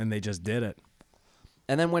 Yeah, and they just did it.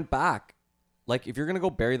 And then went back. Like, if you're going to go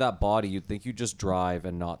bury that body, you'd think you'd just drive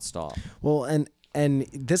and not stop. Well, and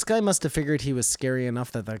this guy must have figured he was scary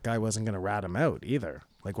enough that guy wasn't going to rat him out either.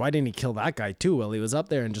 Like, why didn't he kill that guy too? Well, he was up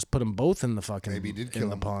there and just put them both in the fucking Maybe he did in kill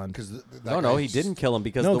the him pond. because No, he didn't kill him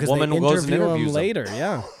because No, the because woman they goes and interview interviews him later.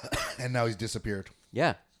 Yeah. And now he's disappeared.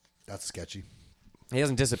 Yeah. That's sketchy. He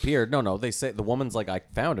hasn't disappeared. No. They say the woman's like, I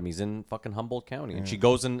found him. He's in fucking Humboldt County, and she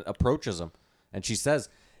goes and approaches him, and she says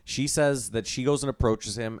that she goes and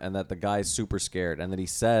approaches him, and that the guy's super scared, and that he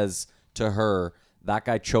says to her, "That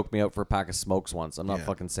guy choked me out for a pack of smokes once." I'm not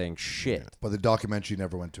fucking saying shit. But the documentary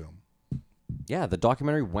never went to him. Yeah, the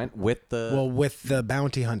documentary went with With the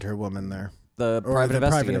bounty hunter woman there. the Or private the investigator.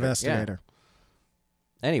 private investigator.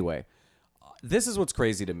 Yeah. Anyway, this is what's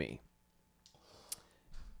crazy to me.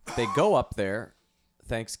 They go up there,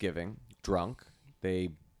 Thanksgiving, drunk. They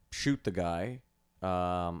shoot the guy.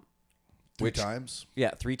 Three times.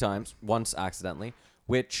 Yeah, 3 times. Once accidentally,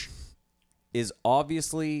 which is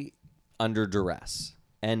obviously under duress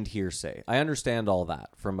and hearsay. I understand all that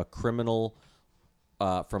from a criminal,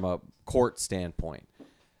 from a court standpoint.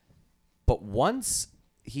 But once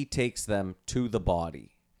he takes them to the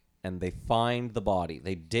body and they find the body,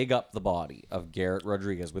 they dig up the body of Garrett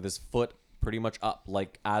Rodriguez with his foot pretty much up,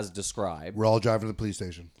 like as described. We're all driving to the police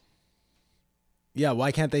station Yeah,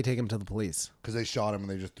 why can't they take him to the police? because they shot him and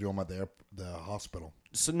they just threw him at the hospital.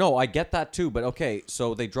 So no, I get that too, but okay,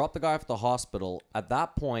 so they drop the guy off at the hospital. At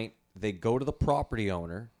that point, they go to the property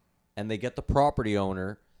owner and they get the property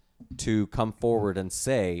owner to come forward and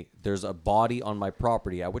say there's a body on my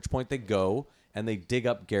property, at which point they go and they dig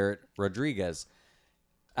up Garrett Rodriguez.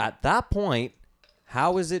 At that point,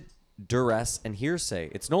 how is it duress and hearsay?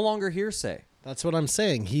 It's no longer hearsay. That's what I'm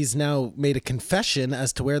saying. He's now made a confession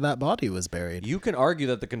as to where that body was buried. You can argue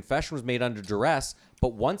that the confession was made under duress,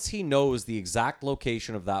 but once he knows the exact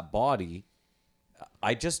location of that body,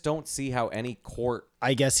 I just don't see how any court...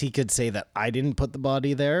 I guess he could say that I didn't put the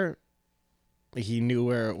body there. He knew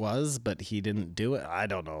where it was, but he didn't do it. I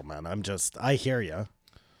don't know, man. I hear you.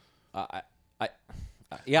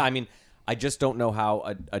 Yeah, I mean, I just don't know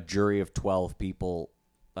how a jury of 12 people,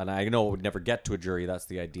 and I know it would never get to a jury. That's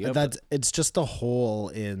the idea. It's just a hole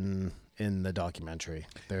in the documentary.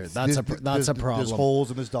 That's a There's problem.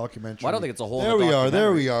 holes in this documentary. Well, I don't think it's a hole in There the we are. There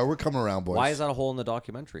documentary. we are. We're coming around, boys. Why is that a hole in the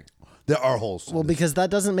documentary? There are holes. Well, because that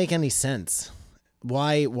doesn't make any sense.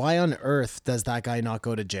 Why on earth does that guy not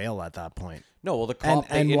go to jail at that point? No, well, the cop,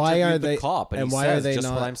 And they why are interviewed they- the cop, and and he why says are they just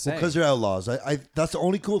not- what I'm saying. Because they're outlaws. I that's the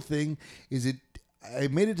only cool thing is I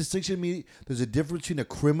made a distinction to me. There's a difference between a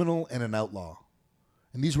criminal and an outlaw.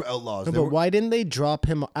 And these were outlaws. No, They but were- why didn't they drop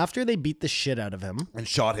him after they beat the shit out of him and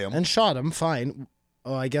shot him. and shot him? Fine.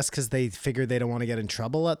 Oh, I guess because they figured they don't want to get in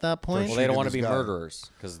trouble at that point. well, they don't shooting want to this be guy.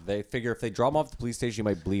 murderers because they figure if they drop him off at the police station,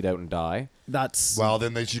 he might bleed out and die. That's Well,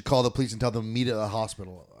 then they should call the police and tell them to meet at the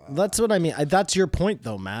hospital. what I mean. That's your point,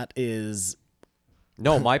 though, Matt. Is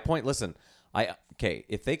No, my point. Listen,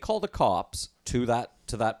 if they call the cops to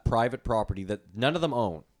that private property that none of them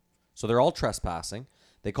own, so they're all trespassing.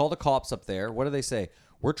 They call the cops up there. What do they say?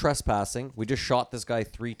 We're trespassing. We just shot this guy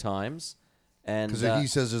 3 times, and 'Cause he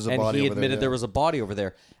says there's a and body he over there, admitted yeah. there was a body over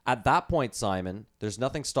there. At that point, Simon, there's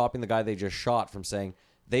nothing stopping the guy they just shot from saying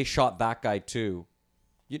they shot that guy too.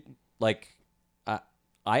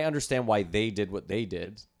 I understand why they did what they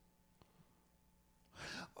did.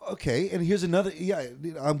 Okay, and here's another. Yeah,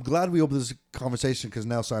 I'm glad we opened this conversation because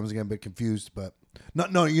now Simon's getting a bit confused. But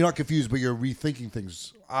no, you're not confused, but you're rethinking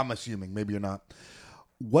things. I'm assuming maybe you're not.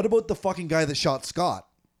 What about the fucking guy that shot Scott?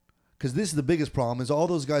 Because this is the biggest problem: is all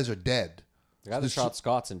those guys are dead. The guy that shot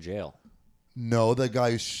Scott's in jail. No, the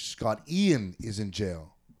guy who shot Ian is in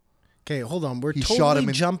jail. okay. Hold on, we're He shot totally him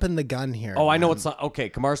in- jumping the gun here. Oh, I know man. what's not okay.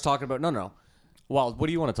 Kamar's talking about no. Well, what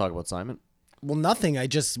do you want to talk about, Simon? Well, nothing. I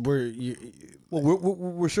just Well,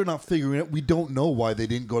 we're sure not figuring it. We don't know why they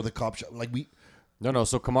didn't go to the cop shop. Like we. No.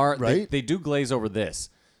 So Kamar, Right? they do glaze over this.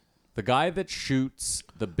 The guy that shoots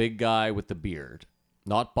the big guy with the beard,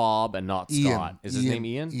 not Bob and not Ian. Scott. Is his name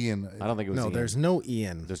Ian? Ian. I don't think it was no. Ian. There's no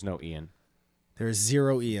Ian. There's no Ian. There's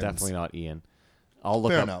 0 Ians. Definitely not Ian. I'll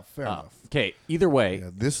look Fair up. enough, fair enough. Okay. Either way, Yeah,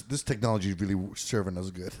 this technology is really serving us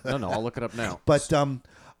good. no. I'll look it up now. But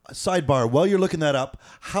sidebar, while you're looking that up,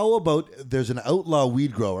 how about there's an outlaw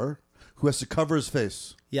weed grower who has to cover his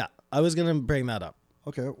face? Yeah, I was gonna bring that up.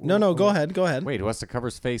 Okay. No. Go ahead. Wait, who has to cover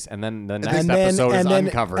his face, and then the next And then, episode is and then,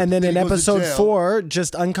 uncovered. and then Then in he goes to episode jail. 4,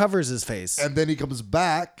 just uncovers his face. And then he comes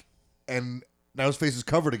back, and now his face is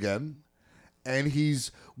covered again, and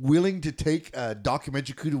he's willing to take a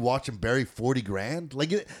documentary crew to watch him bury 40 grand. Like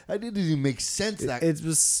that didn't even make sense. That It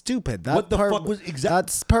was stupid. That What the part, fuck was-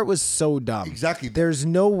 that part was so dumb. Exactly. There's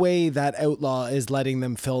no way that outlaw is letting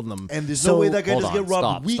them film them. and there's So- no way that guy Hold doesn't on, get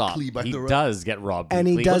robbed stop. weekly by He the does get robbed and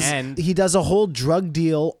weekly, he does a whole drug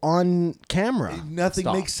deal on camera. Nothing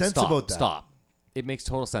Stop, makes sense stop, about that. Stop. It makes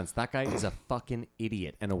total sense. That guy is a fucking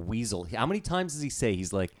idiot and a weasel. How many times does he say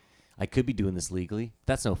he's like, I could be doing this legally?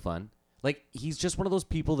 That's no fun. Like, he's just one of those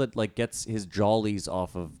people that like gets his jollies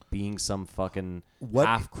off of being some fucking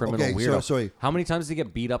half criminal weirdo. Sorry. How many times did he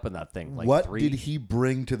get beat up in that thing? Like What 3? did he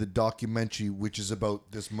bring to the documentary, which is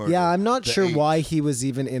about this murder? Yeah, I'm not The sure 8? why he was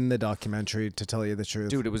even in the documentary, to tell you the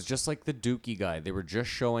truth. Dude, it was just like the Dookie guy. They were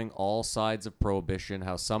just showing all sides of prohibition,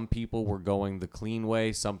 how some people were going the clean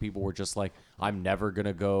way. Some people were just like, I'm never going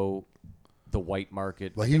to go the white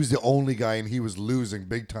market. Well, he was the only guy, and he was losing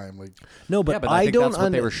big time. Like, No, but, Yeah, but I I think don't. that's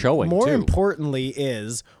what they were showing, More too. importantly,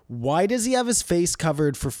 is why does he have his face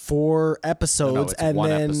covered for 4 episodes No, it's and one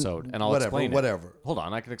then episode, and I'll Whatever, explain it. whatever. Hold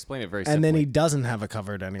on, I can explain it very simply. and then he doesn't have it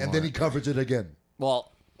covered anymore? and then he covers it again.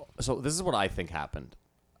 Well, so this is what I think happened.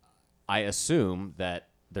 I assume that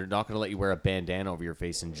they're not going to let you wear a bandana over your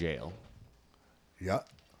face in jail. Yeah.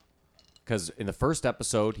 Because in the first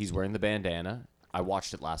episode, he's wearing the bandana. I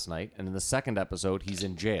watched it last night. And in the second episode, he's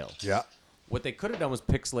in jail. Yeah. What they could have done was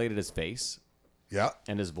pixelated his face Yeah.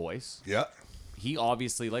 and his voice. Yeah. He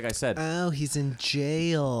obviously, like I said, Oh, he's in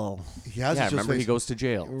jail. He has yeah, his remember he face. goes to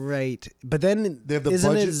jail. Right, but then They have the isn't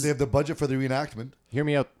budget. his- They have the budget for the reenactment. Hear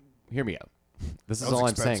me out. Hear me out. This is That was all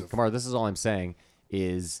I'm saying. expensive. Kamar, this is all I'm saying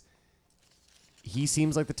is he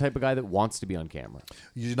seems like the type of guy that wants to be on camera.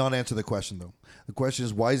 You did not answer the question though. The question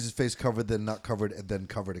is, why is his face covered, then not covered, and then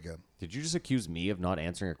covered again? Did you just accuse me of not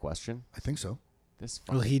answering a question? I think so. This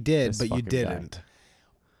well, fucking- he did, this but you fucking guy. didn't.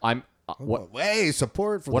 I'm what Hey,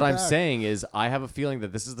 support for what the I'm back. saying is I have a feeling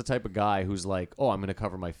that this is the type of guy who's like, oh, I'm going to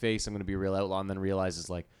cover my face. I'm going to be a real outlaw, and then realizes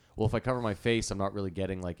like, well, if I cover my face, I'm not really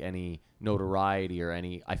getting like any notoriety or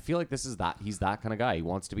any. I feel like this is that he's that kind of guy. He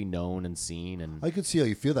wants to be known and seen, and I could see how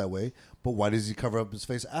you feel that way, but why does he cover up his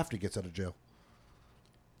face after he gets out of jail?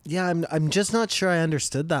 Yeah, I'm just not sure I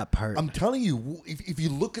understood that part. I'm telling you, if you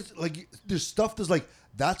look at like, there's stuff that's like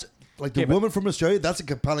that's like the Yeah, but- woman from Australia. That's a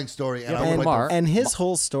compelling story, and Yeah, I but would like Lamar- to, and his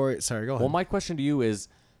whole story. Sorry, go ahead. well, my question to you is,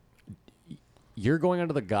 you're going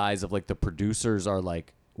under the guise of like the producers are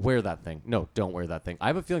like, wear that thing. No, don't wear that thing. I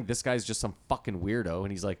have a feeling this guy's just some fucking weirdo,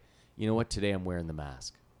 and he's like, you know what? Today I'm wearing the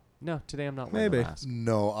mask. No, today I'm not wearing Maybe. the mask.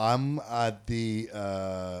 No, I'm at the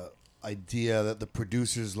idea that the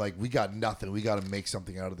producers like, we got nothing. We got to make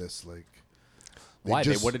something out of this. Like, Why?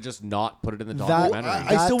 just- They would have just not put it in the That- documentary.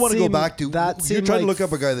 I still want to go back to. that You're seemed trying to like- look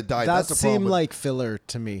up a guy that died. That That's the seemed problem. like filler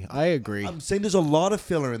to me. I agree. I'm saying there's a lot of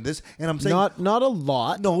filler in this, and I'm saying Not a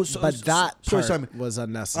lot. No, but that sorry, part Simon. was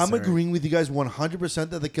unnecessary. I'm agreeing with you guys 100%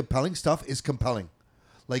 that the compelling stuff is compelling.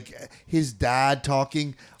 Like his dad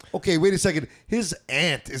talking. Okay, wait a second. His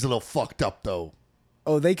aunt is a little fucked up though.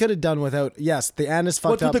 Oh, they could have done without. Yes, the Anne is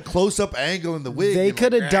What's fucked up. with the close-up angle and the wig? They and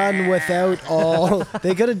could like, have done without all.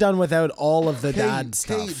 They could have done without all of the dad okay,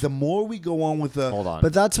 stuff. the more we go on with the Hold on.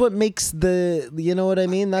 But that's what makes the. You know what I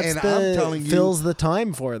mean? That's And I'm telling you- fills the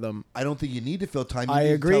time for them. I don't think you need to fill time. You I need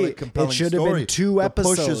to agree. tell a It compelling should have been story. 2 The push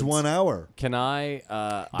is episodes. 1 hour. Can I?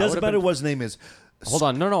 I Doesn't would've matter been- what his name is. Hold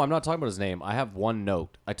on. No, I'm not talking about his name. I have one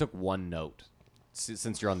note. I took one note.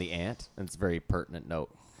 Since you're on the ant, and it's a very pertinent note.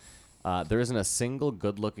 There isn't a single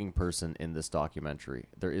good-looking person in this documentary.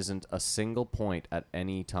 There isn't a single point at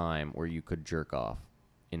any time where you could jerk off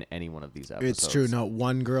in any one of these episodes. It's true. Not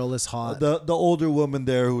one girl is hot. The older woman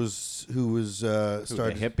there who was Who, started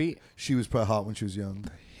the hippie, She was probably hot when she was young.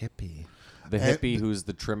 hippie. the And hippie who's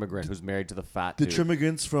the trimmigrant who's married to the fat The dude.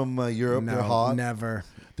 Trimmigrants from Europe, they're No, hot. never.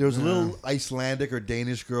 There was a little Icelandic or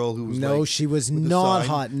Danish girl who was No, like, she was with the not sign.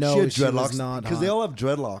 hot. No, she had she was dreadlocks not because they hot. all have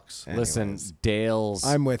dreadlocks. Listen, Anyways. Dale's.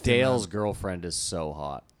 I'm with you, Dale's man. girlfriend is so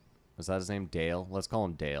hot. Was that his name? Dale. Let's call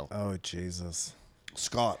him Dale. Oh Jesus!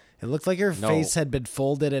 Scott. It looked like her No. face had been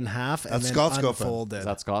folded in half and That's then Scott's girlfriend. unfolded. Is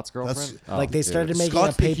that Scott's girlfriend? Oh, like they dude. started making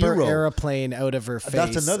Scott's a the paper hero. airplane out of her face,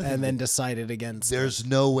 That's another thing. and then decided against. it. There's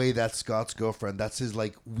no way that's Scott's girlfriend. That's his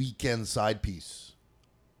like weekend side piece.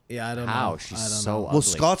 Yeah, I don't know. How? She's I don't so know. ugly. Well,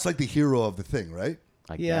 Scott's like the hero of the thing, right?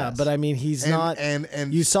 I Yeah, guess. but I mean, he's And- not.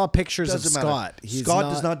 and you saw pictures of doesn't matter. Scott. He's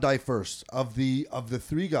Scott does not die first of the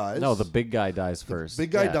 3 guys. No, the big guy dies first.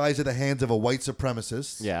 big guy Yeah. dies at the hands of a white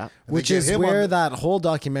supremacist. Yeah. And they which get is him on where the- that whole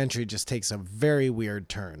documentary just takes a very weird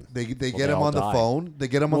turn. they get they him all on the die. phone. They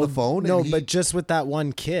get him on the phone. No, and he, but just with that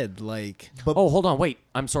one kid, like Oh, hold on. Wait.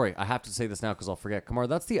 I'm sorry. I have to say this now because I'll forget. Kamar,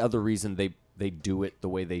 that's the other reason they do it the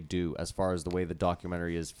way they do as far as the way the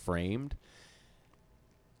documentary is framed.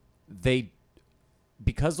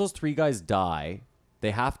 Because those 3 guys die,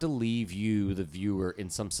 they have to leave you, the viewer, in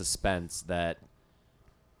some suspense that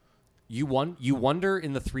you wonder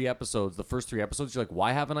in the 3 episodes, the first 3 episodes, you're like,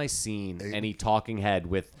 why haven't I seen any talking head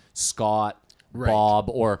with Scott, Right. Bob,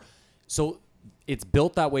 or so it's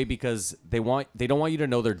built that way because they don't want you to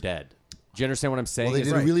know they're dead. Do you understand what I'm saying? Well, they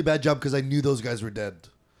It's did a really bad job because I knew those guys were dead.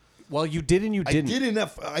 well, you did and you I didn't. did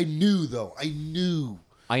enough. I knew, though. I knew.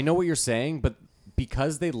 I know what you're saying, but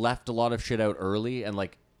because they left a lot of shit out early and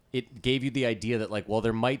like it gave you the idea that like, well,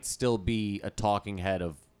 there might still be a talking head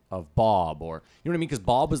of Bob, or you know what I mean? Because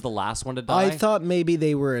Bob was the last one to die. I thought maybe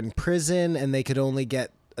they were in prison and they could only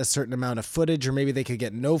get a certain amount of footage, or maybe they could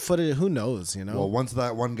get no footage. Who knows, you know? Well, once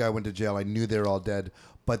that one guy went to jail, I knew they were all dead.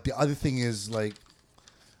 But the other thing is, like,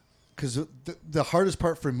 because the hardest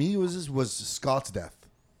part for me was Scott's death.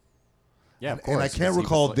 yeah, of And course. I can't because he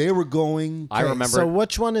recall. was, like- They were going. I remember. So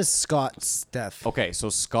which one is Scott's death? Okay, so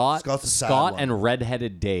Scott's the sad Scott one. and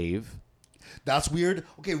redheaded Dave. That's weird.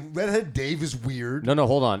 Okay, Redhead Dave is weird. No,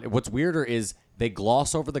 hold on. What's weirder is they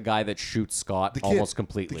gloss over the guy that shoots Scott The kid. almost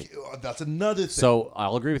completely. That's another thing. So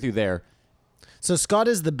I'll agree with you there. So Scott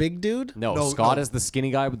is the big dude? No, Scott is the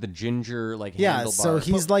skinny guy with the ginger like Yeah, handlebar. so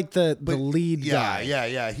he's like the lead guy.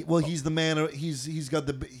 Yeah. He's the man. He's got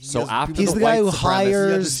the. So has after people- He's the the guy white who supremacist-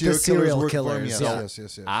 hires Yeah, the the serial work for him. killers. Yes, Yeah.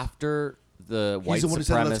 yes. after the white the one who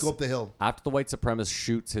said, "Let's go up the supremacist hill." after the white supremacist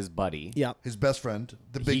shoots his buddy, Yeah. His best friend,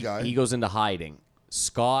 the big guy. he goes into hiding.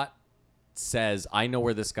 Scott says, "I know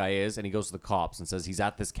where this guy is," and he goes to the cops and says he's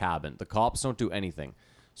at this cabin. The cops don't do anything.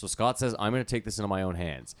 So Scott says, "I'm going to take this into my own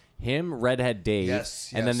hands." Him, redhead Dave, Yes,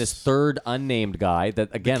 and then yes. this third unnamed guy that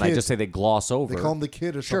again I kid. just say they gloss over. They call him the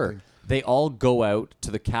kid or Sure. something. They all go out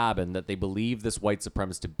to the cabin that they believe this white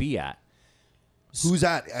supremacist to be at. Who's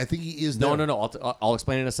that? I think he is. No, there. no. I'll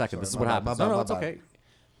explain in a second. This is what my bad, happens. my No, bad, no, my it's bad. okay.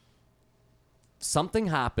 Something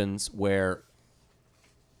happens where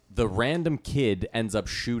the random kid ends up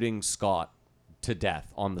shooting Scott to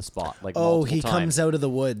death on the spot. Like Oh, multiple he times. comes out of the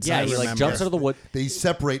woods. Yeah, I he like remember. jumps out of the wood. They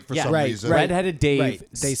separate for Yeah, some right, reason. right. Redheaded Dave. Right,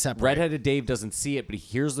 they separate. Redheaded Dave doesn't see it, but he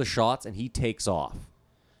hears the shots and he takes off.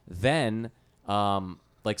 Then,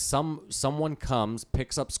 like someone comes,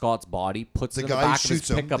 picks up Scott's body, puts The it in the guy who back of his shoots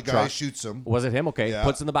him. pickup The guy truck. who shoots him. Was it him? Okay. Yeah.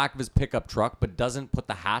 Puts it in the back of his pickup truck, but doesn't put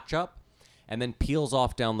the hatch up, and then peels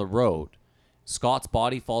off down the road. Scott's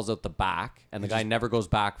body falls out the back, and the guy never goes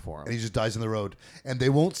back for him. And he just dies in the road. And they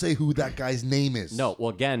won't say who that guy's name is. No, well,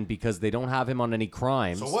 again, because they don't have him on any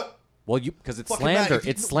crimes. So what? Well, because it's Fucking Matt, slander. if you-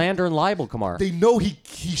 It's slander and libel, Kamar. They know he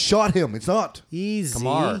shot him. It's not. Easy.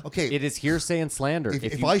 Kamar. Okay. It is hearsay and slander.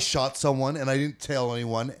 If I shot someone and I didn't tell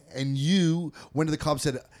anyone, and you went to the cops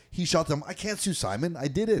and said he shot them, I can't sue Simon. I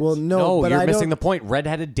did it. Well, no, No, but you're I missing the don't. point.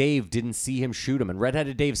 Redheaded Dave didn't see him shoot him, and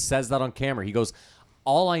Redheaded Dave says that on camera. He goes,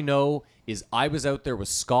 "All I know is I was out there with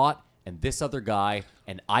Scott and this other guy,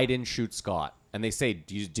 and I didn't shoot Scott." And they say,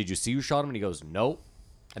 "Did you see who shot him?" And he goes, "No."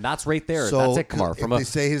 And that's right there. So That's it, Kamar. if they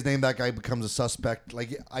say his name, that guy becomes a suspect.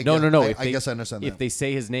 Like I No, guess, no, no. I guess I understand If that. they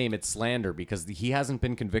say his name, it's slander because he hasn't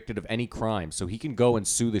been convicted of any crime, so he can go and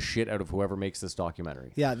sue the shit out of whoever makes this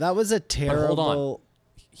documentary. Yeah, that was a But terrible. hold on.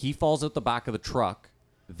 He falls out the back of the truck.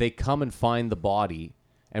 They come and find the body,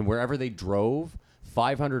 and wherever they drove,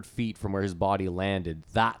 500 feet from where his body landed,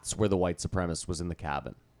 that's where the white supremacist was in the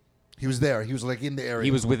cabin. He was there. He was like in the area. He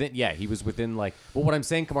was within. Yeah, he was within like. But what I'm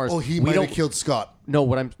saying, Kamar, is Oh, he we might don't have killed Scott. No,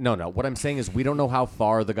 what I'm saying is we don't know how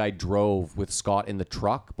far the guy drove with Scott in the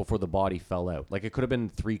truck before the body fell out. Like it could have been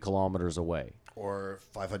 3 kilometers away. Or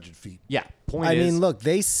 500 feet. Yeah. Point I is, mean, look,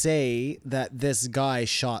 they say that this guy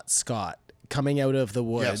shot Scott coming out of the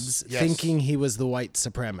woods, yes. thinking he was the white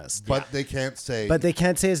supremacist. But they can't say. But they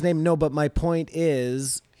can't say his name. No, but my point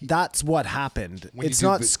is that's what happened. When you It's do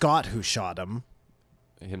not vi- Scott who shot him.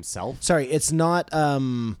 himself. Sorry, it's not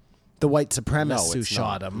the white supremacist No, who it's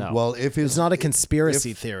shot not. him. No. well, if his, It's not a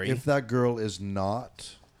conspiracy if- theory. If that girl is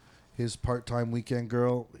not his part-time weekend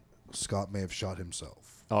girl, Scott may have shot himself.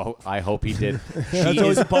 Oh, I hope he did. That's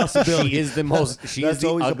always a possibility. She is the most. She That's is the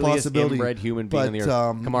always a ugliest possibility. inbred human being but, on the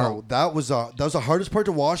earth. Kamar, no, that was the hardest part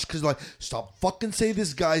to watch because like, stop fucking say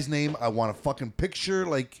this guy's name. I want a fucking picture.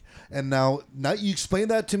 Like, and now you explain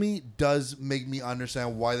that to me does make me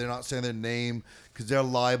understand why they're not saying their name because they're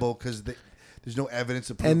liable because there's no evidence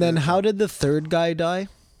to prove. And then it. how did the third guy die?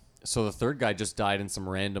 so the third guy just died in some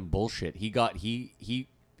random bullshit.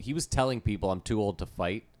 He was telling people, "I'm too old to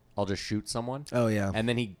fight. I'll just shoot someone." Oh, yeah. And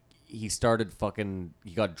then he started fucking.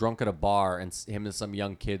 He got drunk at a bar, and him and some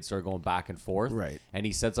young kid started going back and forth. Right. And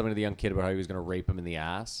he said something to the young kid about how he was going to rape him in the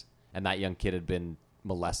ass, and that young kid had been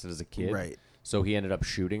molested as a kid. Right. So he ended up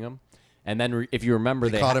shooting him. And then if you remember,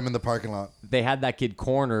 they caught him in the parking lot. they had that kid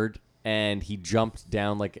cornered, and he jumped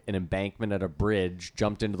down like an embankment at a bridge,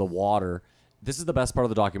 jumped into the water. This is the best part of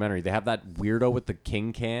the documentary. They have that weirdo with the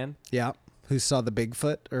king can. Yeah. Who saw the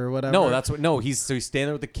Bigfoot or whatever? No, that's what. No, he's standing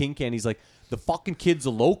there with the king can. He's like, the fucking kid's a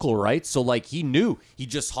local, right? So like he knew. He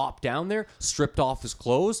just hopped down there, stripped off his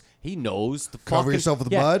clothes. He knows the Cover fucking, yourself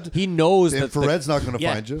with yeah, mud. He knows The that infrared's not gonna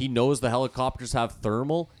find you. He knows the helicopters have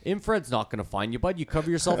thermal. Infrared's not going to find you, bud. You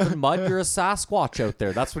cover yourself in mud. You're a Sasquatch out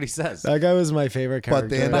there. That's what he says. That guy was my favorite character. But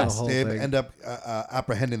they in the whole thing. end up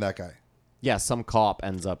apprehending that guy Yeah, some cop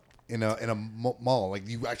ends up. in a mall. Like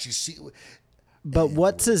you actually see. But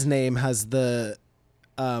what's his name has the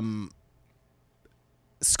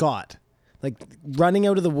Scott, like running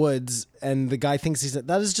out of the woods, and the guy thinks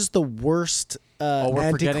that is just the worst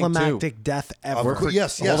we're forgetting anticlimactic death ever.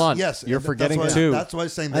 Yes, Hold on. yes. You're And forgetting that's why, too. That's why I'm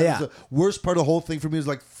saying that yeah. was the worst part of the whole thing for me. Was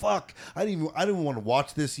like, fuck, I didn't even want to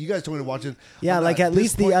watch this. You guys told me to watch it. Yeah, I'm like at at this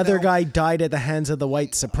least the point other now- guy died at the hands of the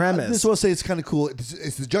white supremacists. This is what I say. It's kind of cool.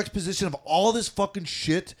 It's the juxtaposition of all this fucking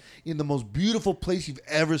shit in the most beautiful place you've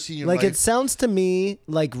ever seen. In your Like life. it sounds to me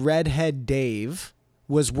like Redhead Dave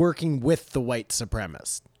was working with the white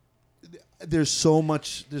supremacist. There's so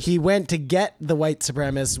much. He went to get the white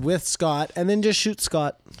supremacist with Scott and then just shoot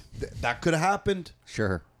Scott. That could have happened.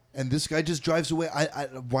 Sure. And this guy just drives away.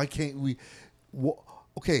 Why can't we?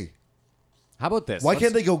 Okay. How about this? Why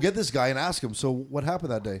can't they go get this guy and ask him? So what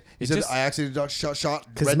happened that day? He It said, just- "I accidentally shot."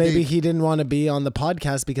 Because Red maybe Dave." he didn't want to be on the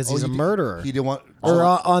podcast because he's Oh, a murderer. He didn't want. or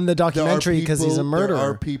on the There are documentary because he's a people- There are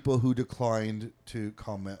murderer. people who declined to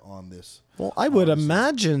comment on this. Well, I would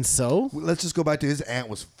imagine so. Let's just go back to his aunt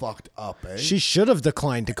was fucked up, eh? She should have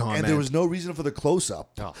declined to comment. and there was no reason for the close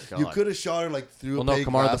up. Oh, You God. could have shot her like through Well, a no, big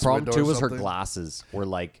Kamar. The glass problem window too or was her something. glasses were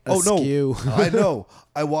like. Oh no, Askew. I know.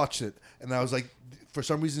 I watched it, and I was like, for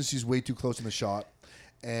some reason, she's way too close in the shot,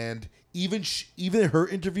 and even her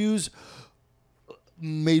interviews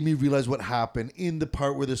made me realize what happened in the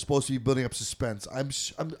part where they're supposed to be building up suspense.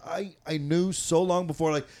 I knew so long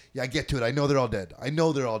before, like, yeah, I get to it. I know they're all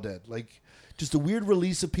dead. Like, just a weird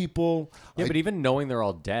release of people. Yeah, but even knowing they're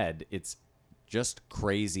all dead, it's just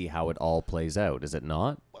crazy how it all plays out, is it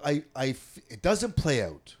not? It doesn't play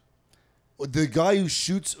out. The guy who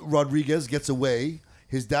shoots Rodriguez gets away.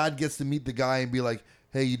 His dad gets to meet the guy and be like,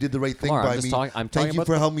 "Hey, you did the right thing Kamar, by I'm just me. talking- I'm Thank talking you about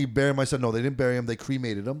for the- helping me bury my son." No, they didn't bury him. They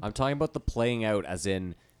cremated him. I'm talking about the playing out, as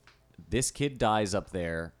in this kid dies up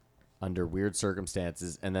there under weird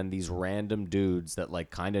circumstances, and then these random dudes that like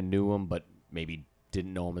kind of knew him but maybe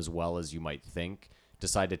didn't know him as well as you might think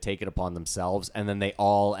decide to take it upon themselves, and then they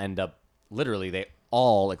all end up they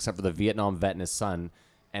all except for the Vietnam vet and his son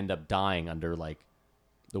end up dying under like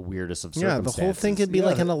the weirdest of yeah, circumstances. the whole thing could be Yeah,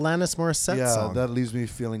 like an Alanis Morissette Yeah, song. that leaves me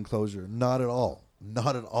feeling closure. Not at all.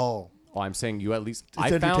 Not at all. Oh, I'm saying you at least.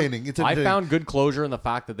 It's entertaining. It's I entertaining. found good closure in the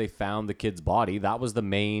fact that they found the kid's body. That was the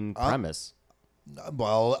main premise.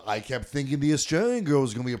 Well, I kept thinking the Australian girl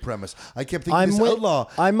was going to be a premise. I kept thinking this outlaw.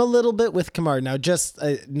 I'm a little bit with Kamar now, just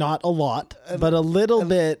not a lot, but a little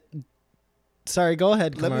bit. Sorry, go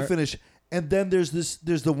ahead, Kamar. Let me finish. And then there's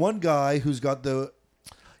the one guy who's got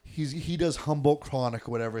he does Humboldt Chronic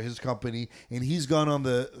or whatever, his company, and he's gone on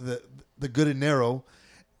the good and narrow,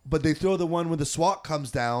 but they throw the one when the SWAT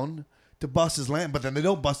comes down to bust his land, but then they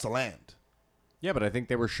don't bust the land. Yeah, but I think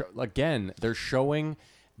they were again. They're showing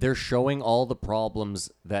all the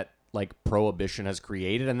problems that like prohibition has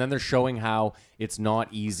created, and then they're showing how it's not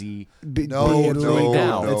easy. Being No, legal.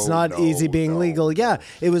 no, It's not easy being no. legal. Yeah,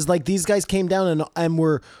 it was like these guys came down and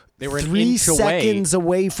were. They were an 3 inch away. seconds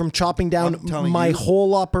away from chopping down I'm telling my you,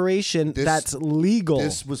 whole operation. That's legal.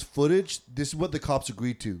 This was footage. This is what the cops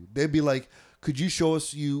agreed to. They'd be like, "Could you show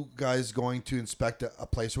us you guys going to inspect a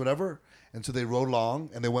place or whatever?" And so they rode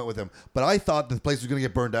along and they went with him. But I thought the place was going to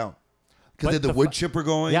get burned down because they had the wood chipper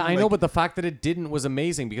going. Yeah, I know, like- but the fact that it didn't was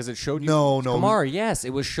amazing because it showed you. No, Kamar, yes,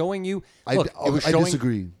 it was showing you. Look, I it was showing,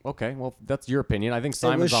 disagree. Okay, well, that's your opinion. I think it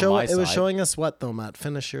Simon's was on my It was side. showing us what though, Matt?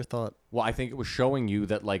 Finish your thought. Well, I think it was showing you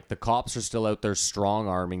that like the cops are still out there strong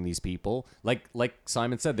arming these people. Like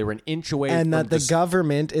Simon said, they were an inch away And from that the just-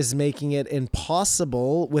 government is making it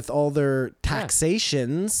impossible with all their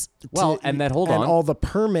taxations. Well, and that- hold and on. all the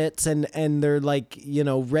permits and they're like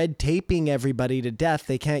red taping everybody to death.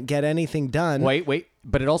 They can't get anything done. Wait.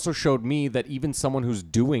 But it also showed me that even someone who's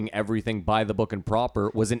doing everything by the book and proper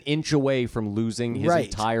was an inch away from losing his Right.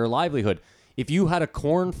 entire livelihood. If you had a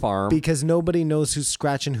corn farm, Because nobody knows who's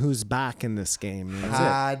scratching whose back in this game.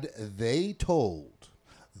 Had they told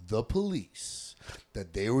the police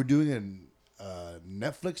that they were doing a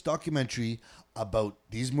Netflix documentary about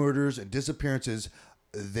these murders and disappearances,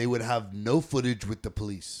 they would have no footage with the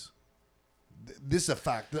police. This is a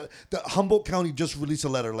fact. The Humboldt County just released a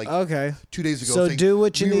letter like Okay. 2 days ago. So saying, do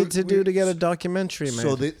what you "We were- need to we do were- to get a documentary,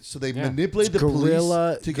 man. So they manipulated the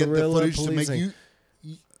guerrilla- police to get the guerrilla footage to make policing. you.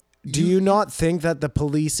 Do you not think that the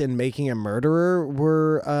police in making a murderer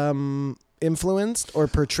were influenced or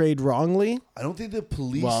portrayed wrongly, I don't think the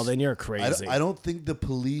police. well, then you're crazy. I don't think the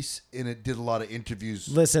police in it did a lot of interviews.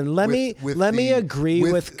 Listen, let me agree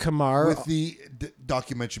with Kamar. with the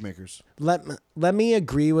documentary makers. Let me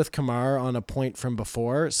agree with Kamar on a point from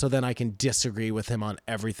before, so then I can disagree with him on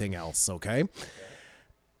everything else. Okay.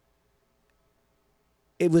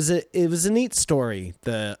 It was a neat story,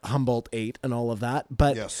 the Humboldt 8 and all of that,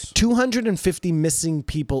 but Yes. 250 missing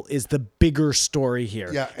people is the bigger story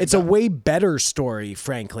here. Yeah, it's a way better story,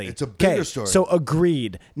 frankly. It's a bigger 'Kay, story. So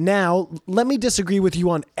agreed. Now, let me disagree with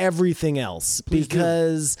you on everything else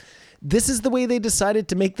because this is the way they decided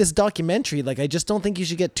to make this documentary. Like, I just don't think you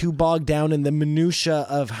should get too bogged down in the minutia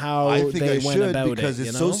of how I think they I went should about because it.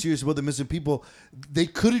 it's you know? so serious about the missing people. They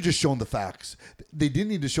could have just shown the facts. They didn't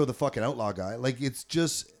need to show the fucking outlaw guy. Like, it's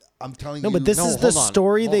just, I'm telling you. No, but this is the hold on,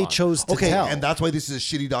 story hold they on. chose to okay, tell. and that's why this is a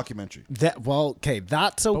shitty documentary. That's But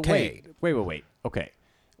okay. wait. Okay.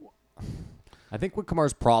 I think what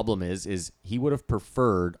Kamar's problem is he would have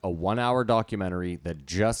preferred a 1 hour documentary that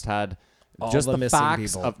just had just the the missing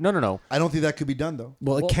facts people. of no. I don't think that could be done though.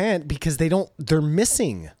 Well, it can't because they're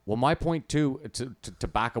missing. Well, my point too, to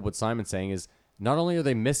back up what Simon's saying is not only are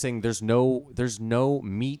they missing, there's no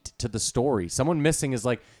meat to the story. Someone missing is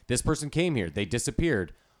like, this person came here, they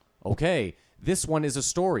disappeared. Okay, this one is a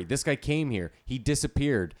story. This guy came here, he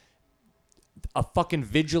disappeared. A fucking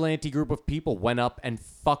vigilante group of people went up and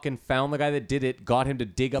fucking found the guy that did it, got him to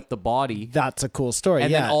dig up the body. That's a cool story.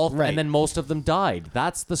 And yeah, right. and then most of them died.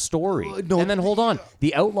 That's the story. no, and then hold on.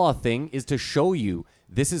 The outlaw thing is to show you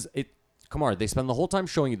this is it. Kamar, they spend the whole time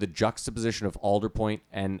showing you the juxtaposition of Alder Point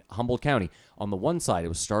and Humboldt County. On the one side, it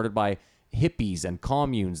was started by hippies and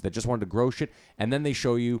communes that just wanted to grow shit. And then they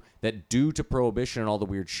show you that due to prohibition and all the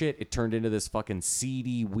weird shit, it turned into this fucking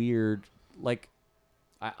seedy, weird, like,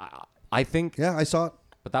 I think. Yeah, I saw it.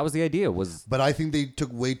 But that was the idea, was But I think they took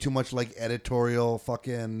way too much like editorial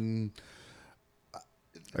fucking.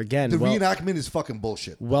 Again, The reenactment is fucking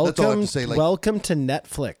bullshit. That's all I have welcome, to say. Like, welcome to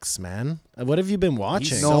Netflix, man. What have you been watching?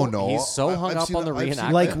 he's No, so, no. he's so hung I've up seen on the that- I've seen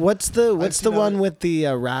reenactment. Like, what's the seen one that. with the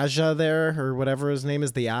Raja there or whatever his name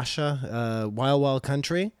is, the Asha, Wild Wild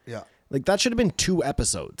Country? yeah, Like that should have been 2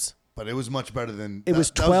 episodes. but it was much better than. It was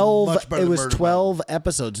that 12. much better It than was Murder 12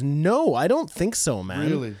 episodes. No, I don't think so, man.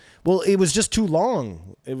 Really? Well, it was just too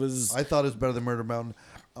long. It was. I thought it was better than Murder Mountain.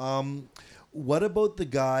 What about the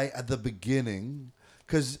guy at the beginning?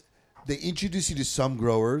 Because they introduced you to some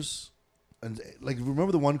growers, and like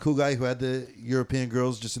remember the one cool guy who had the European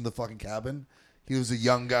girls just in the fucking cabin? He was a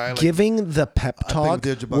young guy. Like, Giving the pep I think talk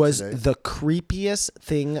they're $1 was a day. the creepiest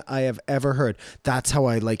thing I have ever heard. That's how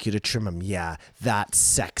I like you to trim him. Yeah, that's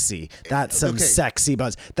sexy. That's some Okay. sexy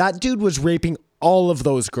buzz. That dude was raping all of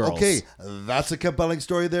those girls. okay, that's a compelling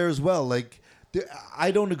story there as well. Like,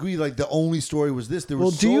 I don't agree. Like the only story was this. There Well,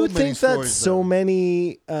 was do so you many think that stories so there.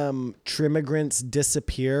 many trimmigrants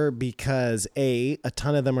disappear because A, a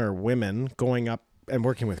ton of them are women going up and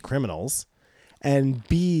working with criminals, and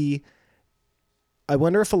B, I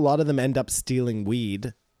wonder if a lot of them end up stealing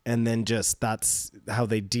weed and then just that's how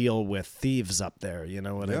they deal with thieves up there. You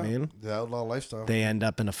know what I mean? The outlaw lifestyle. They end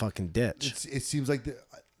up in a fucking ditch. It seems like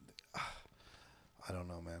I don't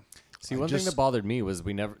know, man. See, one thing that bothered me was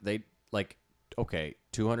okay,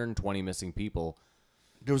 220 missing people.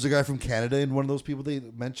 There was a guy from Canada in one of those people they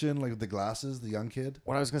mentioned, like with the glasses, the young kid.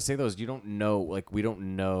 What I was going to say, though, is you don't know, like, we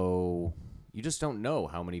don't know, you just don't know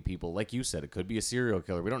how many people, like you said, it could be a serial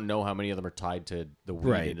killer. We don't know how many of them are tied to the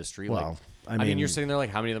weed Right. industry. Well, like, I I mean, you're mean- sitting there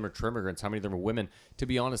like, how many of them are trimmigrants? How many of them are women? To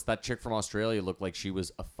be honest, that chick from Australia looked like she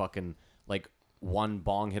was a fucking, like, one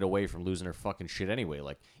bong hit away from losing her fucking shit anyway.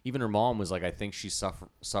 Like, even her mom was like, I think she's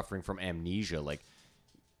suffering from amnesia. Like,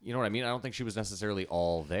 you know what I mean? I don't think she was necessarily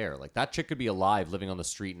all there. Like, that chick could be alive living on the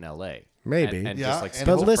street in L.A. Maybe. And Yeah, just, like, and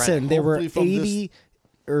But hope- listen, there were hopefully from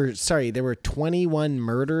this- 80 there were 21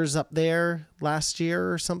 murders up there last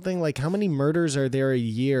year or something. Like, how many murders are there a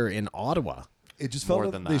year in Ottawa? It just felt More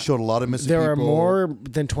like than they that. showed a lot of missing There people. are more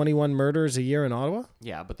than 21 murders a year in Ottawa?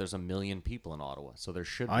 Yeah, but there's 1 million people in Ottawa, so there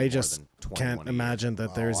should be I more just than 21 can't a year. imagine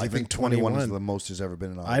that there's I even think 21 is 21. the most there's ever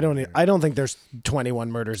been in Ottawa. I don't think there's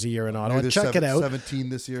 21 murders a year in Ottawa. There's Check it out. 17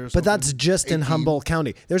 this year. Or But something. that's just in 18. Humboldt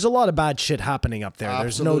County. There's a lot of bad shit happening up there.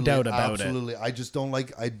 There's no Absolutely, doubt about it. Absolutely. I just don't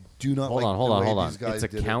like. I do not Hold like. on, hold the on, way hold on. these guys It's a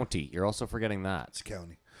did it. county. You're also forgetting that. It's a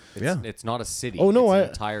county. It's, Yeah. It's not a city. Oh no, it's an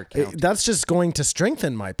entire county. that's just going to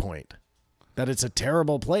strengthen my point that it's a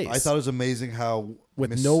terrible place I thought it was amazing how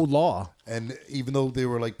with no law. and even though they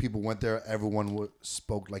were like people went there, everyone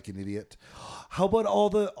spoke like an idiot. How about all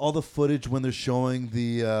the footage when they're showing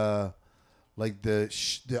the like the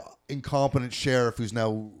incompetent sheriff who's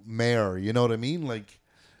now mayor? You know what I mean? Like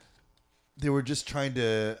they were just trying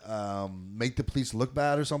to make the police look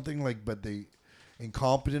bad or something, like, but they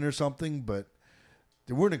incompetent or something, but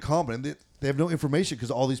they weren't incompetent. They have no information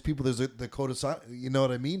because all these people, there's the code of silence, you know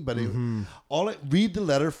what I mean? But read the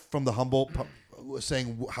letter from the Humboldt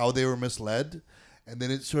saying how they were misled, and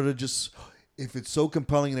then it sort of just, if it's so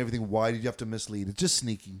compelling and everything, why did you have to mislead? It's just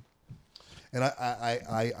sneaky. And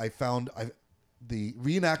I found the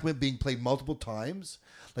reenactment being played multiple times.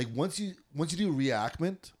 Like once you do a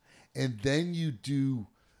reenactment and then you do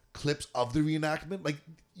clips of the reenactment, like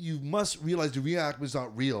you must realize the reenactment is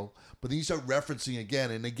not real, but then you start referencing again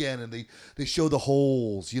and again, and they show the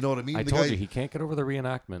holes. You know what I mean? I told you he can't get over the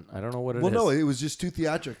reenactment. I don't know what it is. Well, no, it was just too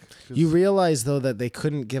theatric. You realize though that they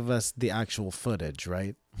couldn't give us the actual footage,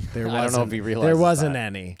 right? There I don't know if he realizes there wasn't that.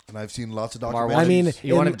 any. And I've seen lots of Mar, documentaries. I mean,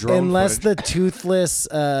 You wanted drone unless footage? the toothless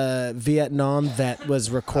Vietnam vet was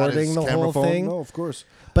recording the whole thing. No, of course.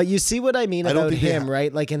 But you see what I mean I don't about think they him, ha-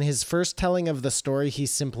 right? Like in his first telling of the story,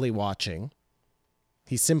 he's simply watching.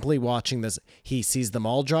 He's simply watching this. He sees them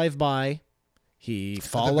all drive by. He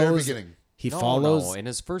follows. At the very beginning. He No, follows. No. In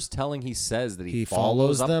his first telling, he says that he He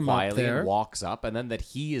follows follows up them up quietly there. and walks up, and then that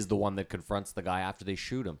he is the one that confronts the guy after they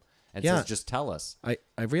shoot him and Yeah. says, "Just tell us." I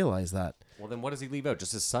realize that. Well, then what does he leave out?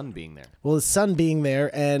 Just his son being there. Well, his son being there,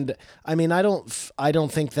 and I mean, I don't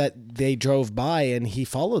think that they drove by and he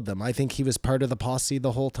followed them. I think he was part of the posse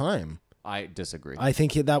the whole time. I disagree. I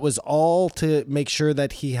think that was all to make sure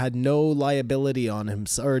that he had no liability on him,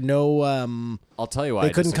 or no. I'll tell you why They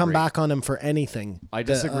I couldn't come disagree. back on him for anything. I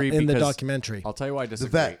disagree in the because- documentary. I'll tell you why I The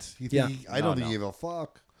disagree. vet. Yeah. I don't No, think he no. gave a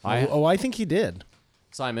fuck. I think he did.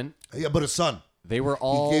 Simon, Yeah, but his son. they were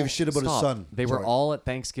all gave a shit about his Stop. son. They were Sorry. all at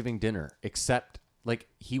Thanksgiving dinner, except like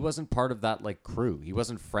he wasn't part of that like crew. He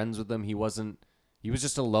wasn't friends with them. He was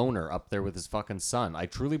just a loner up there with his fucking son. I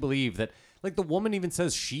truly believe that. Like the woman even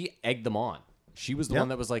says she egged them on. She was the one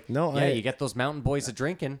that was like, No, yeah, I- you get those mountain boys a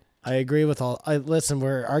drinking. I agree with all. Listen,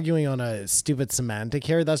 we're arguing on a stupid semantic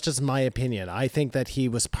here. That's just my opinion. I think that he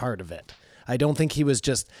was part of it. I don't think he was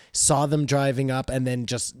just saw them driving up and then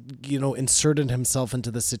just, inserted himself into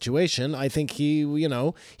the situation. I think he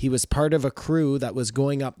was part of a crew that was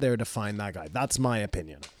going up there to find that guy. That's my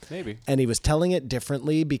opinion. Maybe. And he was telling it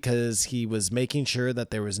differently because he was making sure that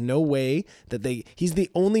there was no way that he's the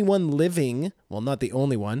only one living. Well, not the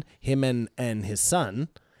only one. Him and his son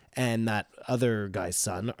and that other guy's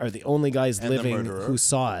son are the only guys And the living murderer. who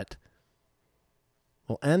saw it.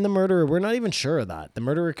 Well, and the murderer, we're not even sure of that. The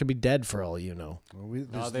murderer could be dead for all you know. Well,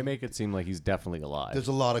 No, they make it seem like he's definitely alive. there's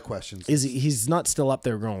a lot of questions. He's not still up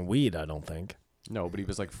there growing weed, I don't think. No, but he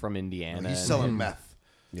was like from Indiana. He's and- selling meth.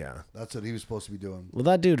 Yeah. That's what he was supposed to be doing. Well,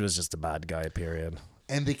 that dude was just a bad guy, period.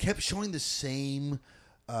 And they kept showing the same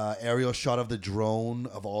aerial shot of the drone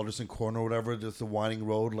of Alderson Corner or whatever, just the winding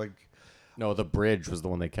road. Like, No, the bridge was the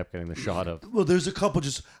one they kept getting the shot of. well, there's a couple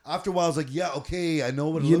just after a while. I was like, yeah, okay, I know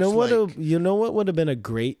what it You know looks what? like. You know what would have been a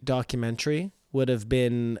great documentary? Would have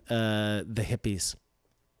been the hippies.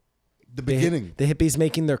 The beginning. The hippies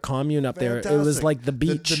making their commune up there. It was Fantastic. like the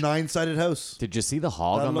beach. The nine-sided house. Did you see the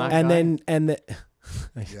hog That on long- that guy?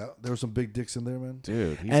 Yeah, there were some big dicks in there, man.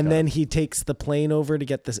 Dude, and then he takes the plane over to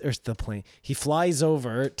get this, or the plane. He flies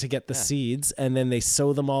over to get the seeds, and then they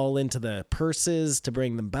sew them all into the purses to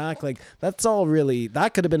bring them back. Like that's all really.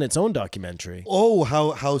 That could have been its own documentary. Oh,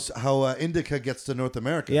 how Indica gets to North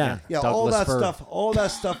America. Yeah. yeah. All Douglas that fir. stuff. All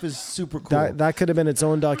that stuff is super cool. That could have been its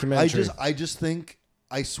own documentary. I just think,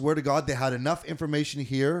 I swear to God, they had enough information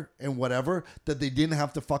here and whatever that they didn't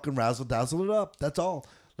have to fucking razzle dazzle it up. That's all.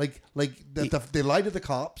 They lied to the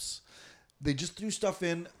cops. They just threw stuff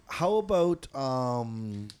in. How about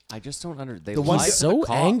I just don't understand. They The one- lied to so the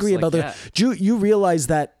cops. angry Like, about yeah. you realize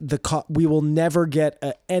that we will never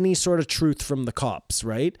get any sort of truth from the cops,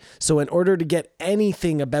 right? So in order to get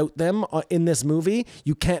anything about them in this movie,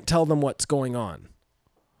 you can't tell them what's going on.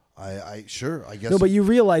 I guess No, but you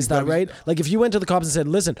realize that, gotta be- right? Like if you went to the cops and said,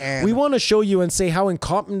 "Listen, And- we want to show you and say how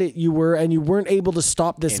incompetent you were, and you weren't able to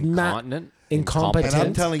stop this Incontinent? incompetent." and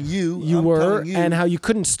I'm telling you, you I'm were, telling you, and how you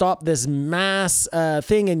couldn't stop this mass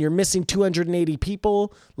thing, and you're missing 280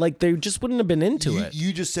 people. Like they just wouldn't have been into it.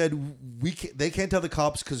 You just said they can't tell the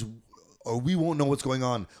cops or we won't know what's going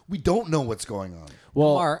on. We don't know what's going on.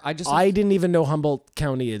 Well, Lamar, I I didn't even know Humboldt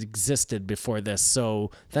County existed before this.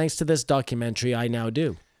 So thanks to this documentary, I now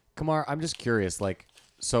do. Kamar, I'm just curious. Like,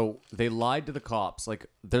 so they lied to the cops. Like,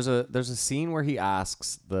 there's a scene where he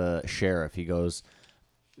asks the sheriff. He goes,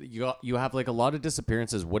 "You have like a lot of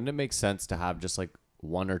disappearances. Wouldn't it make sense to have just like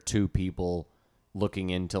one or two people looking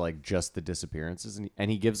into like just the disappearances?"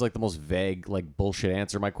 And he gives like the most vague like bullshit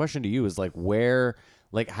answer. My question to you is like,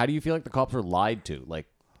 how do you feel like the cops were lied to? Like,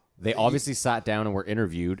 They obviously sat down and were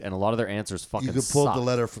interviewed, and a lot of their answers fucking You could pull up sucked. the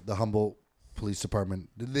letter from the Humboldt Police Department.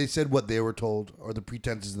 They said what they were told, or the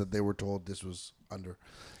pretenses that they were told this was under.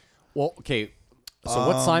 Well, okay. So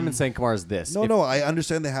what Simon's saying, Kamar, is this. No, If- no, I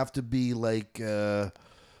understand they have to be like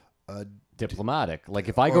diplomatic. Like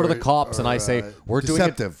if I go to the cops and I say we're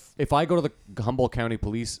deceptive. doing if I go to the Humboldt County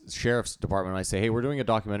Police Sheriff's Department and I say, hey, we're doing a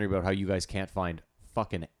documentary about how you guys can't find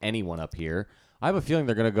fucking anyone up here, I have a feeling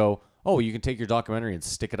they're gonna go, oh, you can take your documentary and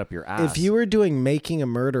stick it up your ass. If you were doing Making a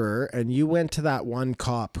Murderer and you went to that one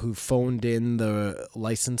cop who phoned in the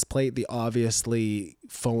license plate, the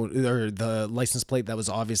license plate that was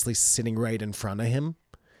obviously sitting right in front of him,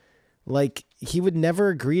 like he would never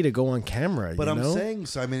agree to go on camera. But you I'm know? saying,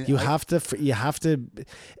 Simon, You have to.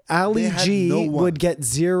 Ali They had G no one. would get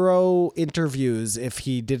 0 interviews if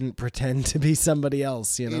he didn't pretend to be somebody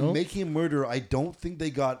else. You know, in Making a Murder, I don't think they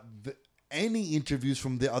got any interviews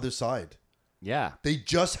from the other side. yeah. They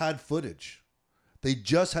just had footage. They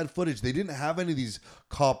didn't have any of these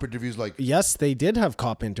cop interviews like. yes, they did have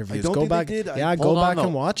cop interviews. don't Go think they back, did. yeah, Hold go on, back though.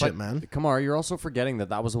 and watch But, it, man. Kamar, you're also forgetting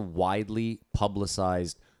that was a widely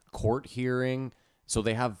publicized court hearing. So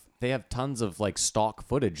they have tons of like stock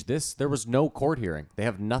footage. There was no court hearing. They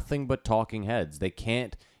have nothing but talking heads. They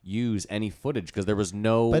can't use any footage because there was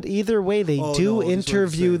no. But either way, they Oh, do no, this is what I'm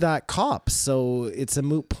interview saying. that cop, so it's a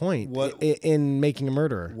moot point in Making a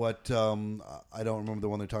Murderer. What I don't remember the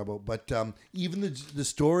one they're talking about, but even the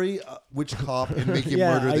story, which cop in Making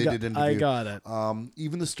Yeah, Murder I they got- did interview. I got it.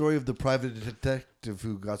 Even the story of the private detective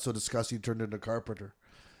who got so disgusted he turned into a carpenter.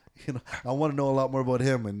 You know, I want to know a lot more about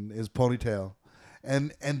him and his ponytail,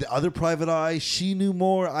 and the other private eye. She knew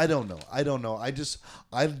more. I don't know. I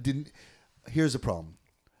didn't. Here's the problem.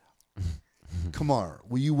 Kamar,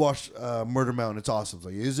 will you watch Murder Mountain? It's awesome. It's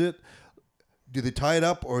like, is it? Do they tie it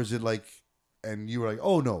up, or is it like? And you were like,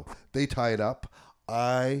 oh no, they tie it up.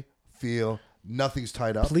 I feel nothing's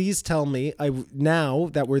tied up. Please tell me, now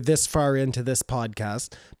that we're this far into this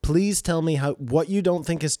podcast, please tell me what you don't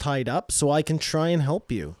think is tied up, so I can try and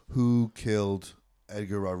help you. Who killed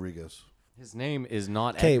Edgar Rodriguez? His name is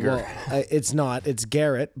not Okay, Edgar. well, it's not. It's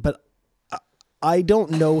Garrett, but I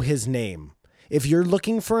don't know his name. If you're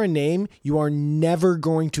looking for a name, you are never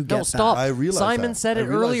going to get No, stop. I realize Simon that. said I it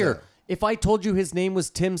realize earlier. that. If I told you his name was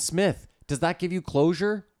Tim Smith, does that give you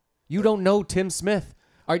closure? You don't know Tim Smith.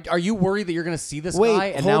 Are you worried that you're going to see this that. Wait, guy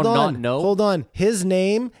and now hold on. not know? Hold on. His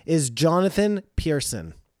name is Jonathan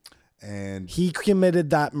Pearson. And He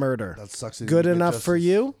committed that murder. that sucks. that he Good didn't get enough for justice.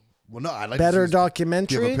 you? Well, no, I'd like Better to see. Do you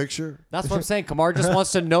documentary? have a picture? That's what I'm saying. Kamar just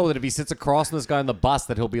wants to know that if he sits across from this guy on the bus,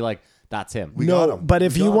 that he'll be like, that's him. We got No, him. but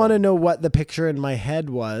if We you got want to him. know what the picture in my head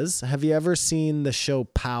was, have you ever seen the show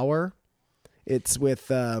Power? It's with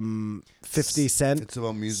 50 Cent. It's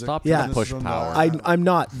about music. Stop Yeah. trying to push This is power. I'm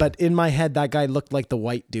not, but in my head, that guy looked like the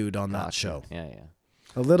white dude on that show. Yeah, yeah.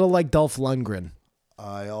 A little like Dolph Lundgren.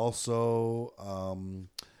 I also,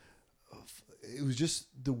 it was just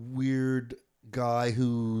the weird guy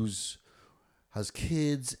has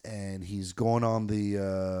kids and he's going on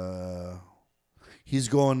he's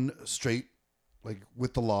going straight, like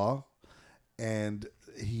with the law, and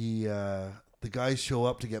the guys show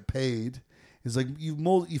up to get paid. He's like, you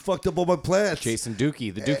fucked up all my plans. Jason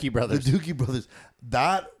Dookie, the Dookie brothers. The Dookie brothers.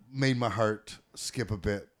 That made my heart skip a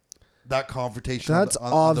bit. That confrontation. That's on the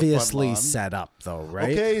front obviously lawn. set up, though,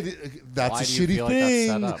 right? Okay, that's Why a do you shitty feel like that's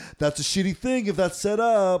set thing. up? That's a shitty thing if that's set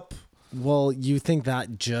up. Well, you think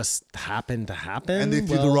that just happened to happen? And they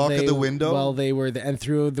threw the rock at the window? Well, they were and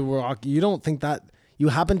threw the rock. You don't think that? You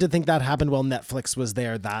happen to think that happened while Netflix was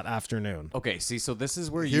there that afternoon? Okay, see, so this is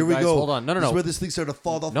where Here you we guys go. hold on. No, This no, is no. where this thing started to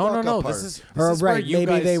fall the No, fuck no, no. apart. This is Or where right, you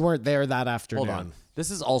maybe guys, they weren't there that afternoon. Hold on. This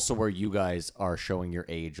is also where you guys are showing your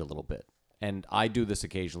age a little bit. And I do this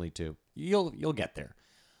occasionally too. You'll get there.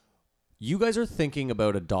 You guys are thinking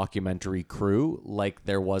about a documentary crew like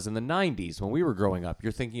there was in the 90s when we were growing up.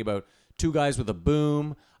 You're thinking about two guys with a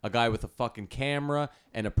boom, a guy with a fucking camera,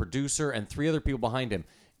 and a producer, and three other people behind him.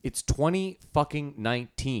 It's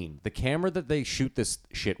 2019. The camera that they shoot this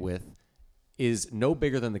shit with is no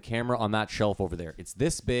bigger than the camera on that shelf over there. It's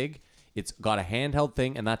this big. It's got a handheld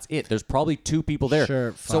thing, and that's it. There's probably two people there.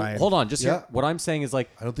 Sure, So fine. hold on. Just Yeah. here. What I'm saying is like,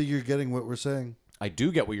 I don't think you're getting what we're saying. I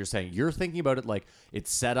do get what you're saying. You're thinking about it like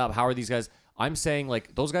it's set up. How are these guys? I'm saying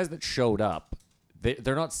like those guys that showed up,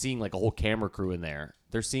 they're not seeing like a whole camera crew in there.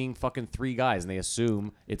 They're seeing fucking three guys, and they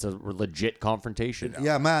assume it's a legit confrontation.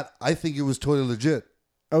 Yeah, Matt, I think it was totally legit.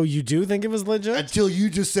 Oh, you do think it was legit? Until you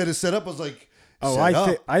just said it's set up, I was like, Oh, set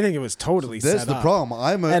up. I think it was totally That's set the up.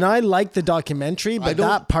 problem. And I like the documentary, but don't-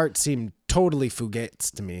 that part seemed totally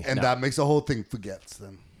fugates to me. and that makes the whole thing forgets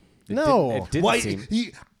then. No. It didn't Why? seem.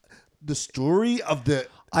 The story of the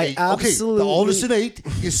I absolutely. Okay, the Alderson 8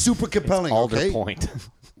 is super compelling. Alder okay? Point.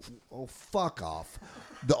 Oh, fuck off.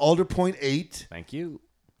 The Alder Point 8 Thank you.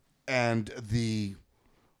 and the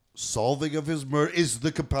solving of his murder is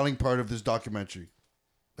the compelling part of this documentary.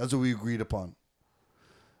 That's what we agreed upon.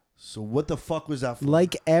 So what the fuck was that for?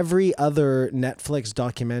 Like every other Netflix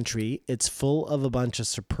documentary, it's full of a bunch of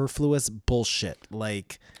superfluous bullshit.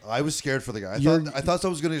 Like, I was scared for the guy. I thought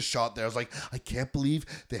someone was going to get shot there. I was like, I can't believe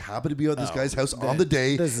they happened to be at this guy's house on the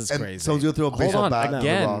day. This is and crazy. someone's going to throw a Hold baseball on, bat on the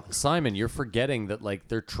again, rock. Simon, you're forgetting that like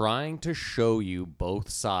they're trying to show you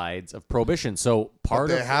both sides of prohibition. So But part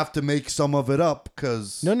they of have to make some of it up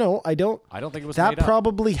because... no, I don't. I don't think it was That made up.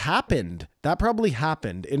 probably happened. That probably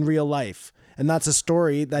happened in real life. And that's a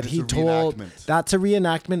story that It's he a told. reenactment. That's a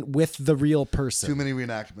reenactment with the real person. Too many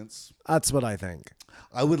reenactments. That's what I think.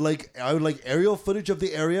 I would like aerial footage of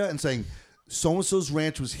the area and saying so and so's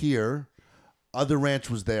ranch was here, other ranch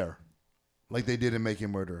was there, like they did in Making a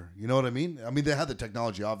Murderer. You know what I mean? I mean they had the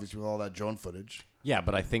technology obviously with all that drone footage. Yeah,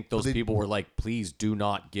 but I think those people were like, please do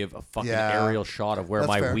not give a fucking Yeah. aerial shot of where That's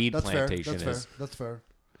my fair. weed That's fair. plantation That's is. Fair. That's fair.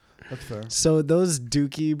 That's fair. So those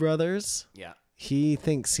Dookie brothers, Yeah. he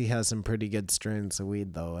thinks he has some pretty good strains of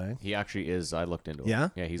weed, though, eh? He actually is. I looked into him. Yeah?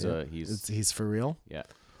 Yeah, He's for real? yeah.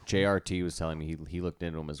 JRT was telling me he looked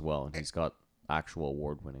into him as well, and he's got actual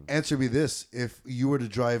award winning. Answer me this: if you were to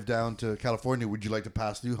drive down to California, would you like to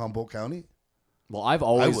pass through Humboldt County? Well, I've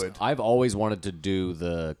always wanted to do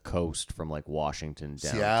the coast from like Washington down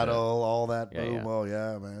Seattle, to, all that. Yeah, boom. yeah. Oh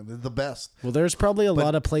yeah, man, they're the best. Well, there's probably a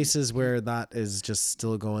lot of places where that is just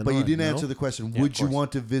still going on. But you didn't no? answer the question. Yeah, Would of you course.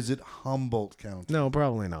 want to visit Humboldt County? No,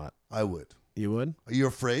 probably not. I would. You would? Are you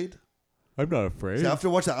afraid? I'm not afraid. See, after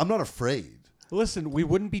watching that, I'm not afraid. Listen, we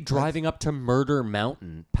wouldn't be driving up to Murder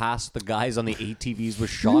Mountain past the guys on the ATVs with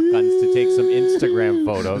shotguns to take some Instagram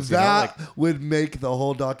photos. You know, That like, would make the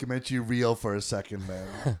whole documentary real for a second,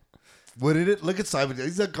 man. Wouldn't it? Look at Simon.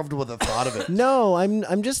 He's uncomfortable with the thought of it. No,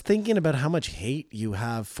 I'm just thinking about how much hate you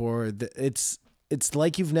have for the. It's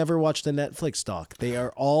like you've never watched a Netflix doc. They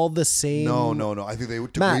are all the same. No. I think they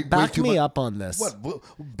took Matt, way back too me much. up on this. What?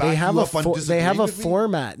 They have a they have a with me?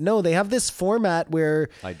 format. No, they have this format where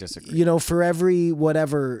I disagree. You know, for every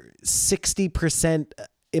whatever 60%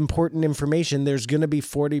 important information, there's going to be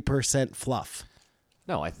 40% fluff.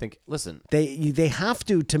 no, I think. Listen, They have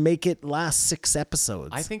to make it last 6 episodes.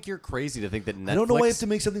 I think you're crazy to think that Netflix. I don't know why you have to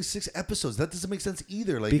make something 6 episodes. That doesn't make sense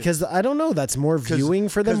either. Like because I don't know, that's more viewing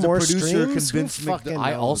for them, 'cause the more producer streams. Who convinced me fucking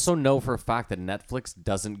I knows? also know for a fact that Netflix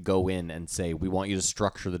doesn't go in and say we want you to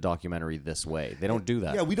structure the documentary this way. They don't do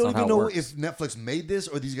that. yeah, we That's don't not how even it know works. if Netflix made this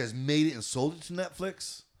or these guys made it and sold it to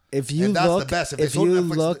Netflix. If you And that's the look, best. If they if sold you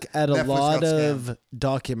Netflix, look at a Netflix lot got of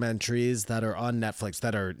documentaries that are on Netflix,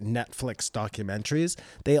 that are Netflix documentaries,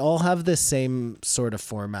 they all have the same sort of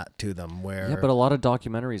format to them. Where Yeah, but a lot of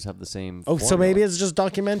documentaries have the same. oh, so formula. maybe it's just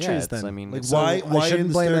documentaries Yeah, it's- then. I mean, Like it's- why? I Why shouldn't in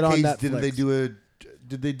the blame it on Staircase didn't they Netflix. do a?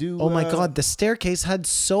 Did they do? Oh my God, the staircase had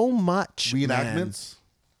so much man. reenactments.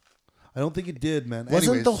 I don't think it did, man. Wasn't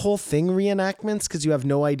Anyways, the whole thing reenactments because you have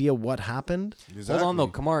no idea what happened? Hold on though,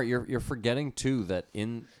 Kamar, you're forgetting too that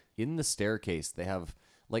in the Staircase they have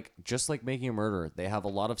like just like Making a Murderer, they have a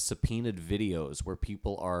lot of subpoenaed videos where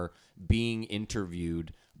people are being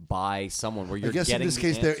interviewed by someone where I you're guess in getting this the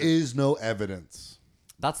case there answer. is no evidence.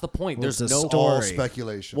 That's the point. Well, There's it's a no story. All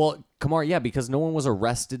speculation. Well, Kamar, yeah, because no one was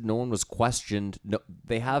arrested, no one was questioned. No,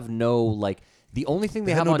 they have no like the only thing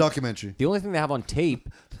they had have no on documentary. The only thing they have on tape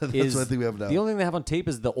is what I think we have now. the only thing they have on tape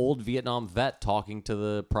is the old Vietnam vet talking to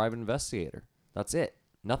the private investigator. That's it.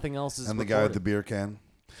 Nothing else is. And the guy with the beer can.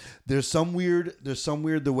 There's some weird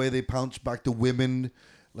the way they punch back the women.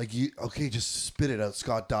 Like you, okay, just spit it out.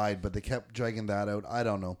 Scott died, but they kept dragging that out. I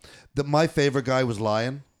don't know. My favorite guy was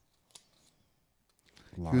Lion.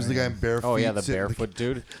 He was the guy in barefoot. Oh yeah, the barefoot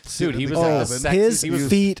dude. Dude, he in was the like cabin. the sexiest. His He was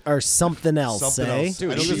feet are something else, Something eh? else.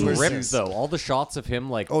 Dude, I don't he was think he ripped was- though. All the shots of him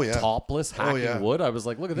like Oh, yeah. topless hacking yeah. wood. I was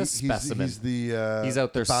like, look at this specimen. He's the He's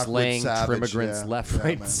out there backwoods slaying savage, trimmigrants yeah. left, Yeah,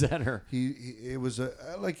 right, man. center. It was a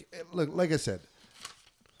like I said,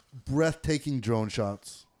 breathtaking drone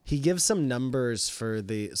shots. He gives some numbers for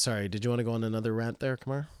the. Sorry, did you want to go on another rant there,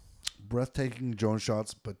 Kamar? Breathtaking drone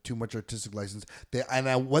shots, but too much artistic license. They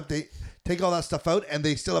take all that stuff out, and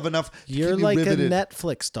they still have enough. To You're keep me like a riveted.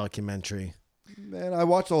 Netflix documentary. Man, I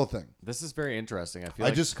watched the whole thing. This is very interesting. I feel I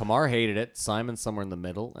like just- Kamar hated it, Simon somewhere in the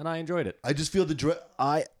middle, and I enjoyed it. I just feel the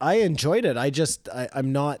I enjoyed it.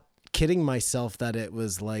 I'm not kidding myself that it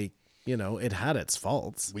was like it had its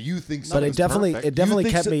faults. Well, you think But it definitely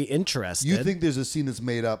perfect. kept me interested. You think there's a scene that's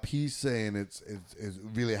made up? He's saying it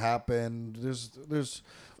really happened.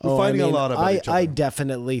 We're finding a lot about each other. I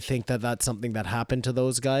definitely think that that's something that happened to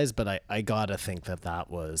those guys, but I gotta think that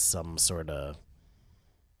was some sort of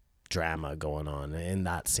drama going on in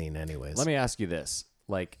that scene anyways. Let me ask you this.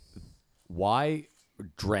 Like, why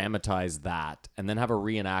dramatize that and then have a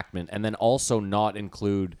reenactment and then also not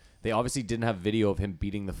include... They obviously didn't have video of him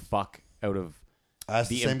beating the fuck out of I asked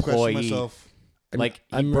the the same employee. question myself. Like,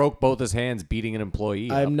 he broke both his hands beating an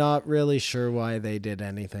employee up. I'm not really sure why they did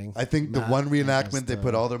anything. I think the one reenactment they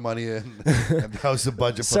put all their money in, and that was the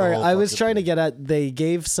budget. For Sorry, the whole I was fucking trying to thing. get at. They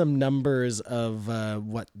gave some numbers of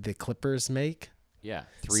what the clippers make. Yeah.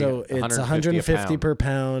 So it's 150 per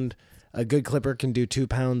pound. A good clipper can do 2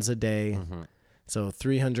 pounds a day. Mm-hmm. So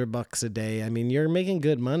 $300 a day. I mean, you're making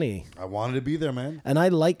good money. I wanted to be there, man. And I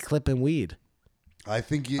like clipping weed. I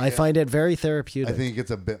think I find it very therapeutic. I think it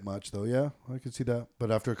gets a bit much, though. Yeah, I can see that.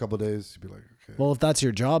 But after a couple of days, you'd be like, okay. Well, if that's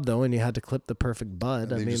your job, though, and you had to clip the perfect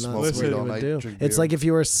bud, And I then mean, just that's smoke what weed you all would night, do. drink It's beer. like if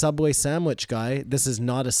you were a Subway sandwich guy. This is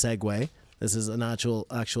not a segue. This is an actual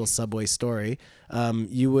Subway story.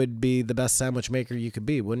 You would be the best sandwich maker you could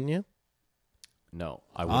be, wouldn't you? No,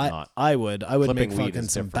 I would not. I would. I would Clipping make weed fucking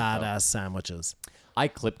is some different, though. badass sandwiches. I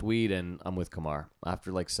clipped weed and I'm with Kamar.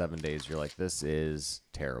 After like 7 days, you're like, this is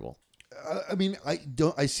terrible. I mean,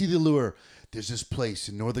 I see the lure. There's this place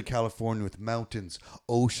in Northern California with mountains,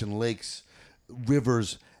 ocean, lakes,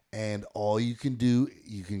 rivers, and all you can do,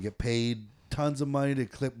 you can get paid tons of money to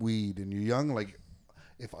clip weed, and you're young. Like,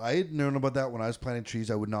 if I had known about that when I was planting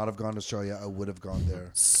trees, I would not have gone to Australia. I would have gone there.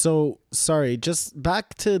 So sorry, just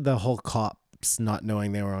back to the whole cops not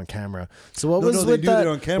knowing they were on camera. So what No, was no, they with knew they that?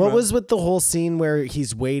 were on camera. What was with the whole scene where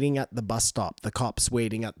he's waiting at the bus stop? The cops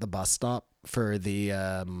waiting at the bus stop for the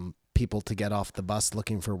people to get off the bus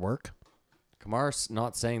looking for work. Kamar's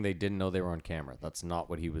not saying they didn't know they were on camera. That's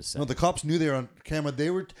not what he was saying. No, the cops knew they were on camera.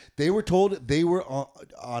 They were told they were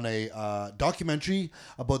on a documentary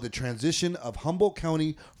about the transition of Humboldt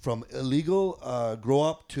County from illegal grow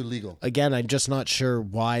up to legal. Again, I'm just not sure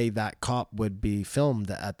why that cop would be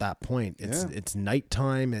filmed at that point. Yeah. It's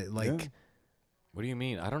nighttime. Yeah. What do you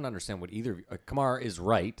mean? I don't understand what either. Kamar is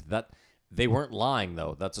right that they weren't lying,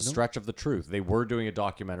 though. That's a stretch of the truth. They were doing a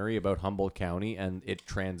documentary about Humboldt County and it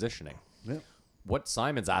transitioning. Yeah. What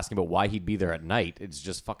Simon's asking about why he'd be there at night, it's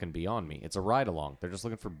just fucking beyond me. It's a ride along. They're just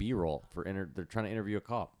looking for B-roll. They're trying to interview a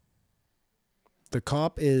cop. The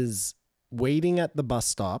cop is waiting at the bus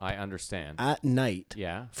stop I understand. at night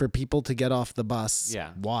Yeah. for people to get off the bus.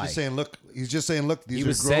 Yeah. Why? He's just saying, look, these He are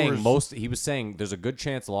was growers. saying He was saying there's a good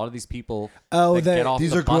chance a lot of these people Oh, that they- get off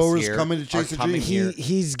These the are bus growers here coming to chase are a coming dream. here.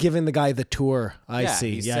 He's giving the guy the tour. I Yeah,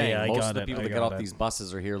 see. He's Yeah, saying yeah, I most got of the it. people I that get got off it. these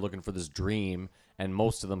buses are here looking for this dream, and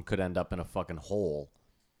most of them could end up in a fucking hole.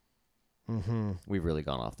 Mm-hmm. We've really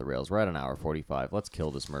gone off the rails. We're at an hour 45. Let's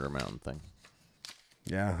kill this Murder Mountain thing.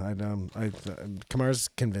 Yeah, Kamar's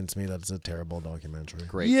convinced me that it's a terrible documentary.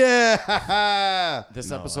 Great. Yeah.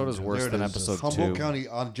 This episode is There worse it than is. episode Humboldt 2. County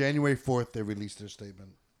on January 4th, they released their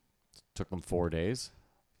statement. Took them 4 days.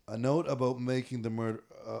 A note about making the murder.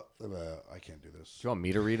 I can't do this. Do you want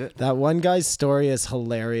me to read it? That one guy's story is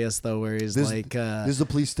hilarious, though, where he's This, like, this is the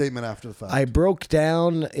police statement after the fact. I broke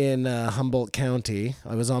down in Humboldt County.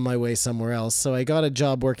 I was on my way somewhere else, so I got a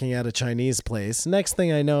job working at a Chinese place. Next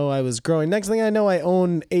thing I know, I was growing. Next thing I know, I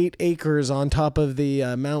own 8 acres on top of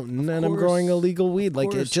the mountain, and I'm course. growing illegal weed. Like,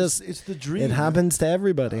 it course, just, it's the dream. it happens to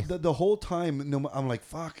everybody. The whole time, I'm like,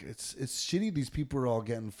 fuck, it's shitty. These people are all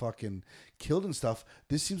getting fucking killed and stuff.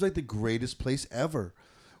 This seems like the greatest place ever,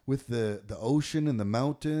 with the ocean and the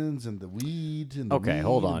mountains and the weed and the Okay, weed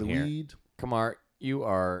hold and on the here. weed. Kamar, you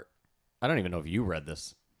are... I don't even know if you read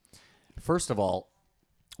this. First of all,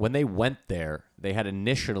 when they went there, they had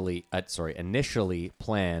initially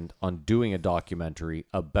planned on doing a documentary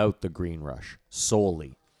about the Green Rush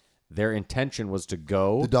solely. Their intention was to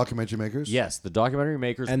go... The documentary makers. Yes, the documentary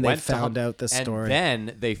makers And they went found to, out the story. And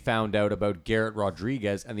then they found out about Garrett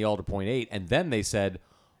Rodriguez and the Alder Point 8, and then they said,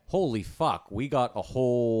 holy fuck, we got a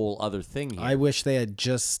whole other thing here. I wish they had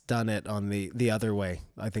just done it on the other way.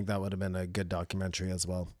 I think that would have been a good documentary as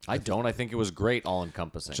well. I don't. I think it was great,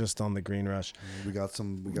 all-encompassing. Just on the Green Rush. We got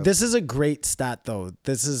some. This is a great stat, though.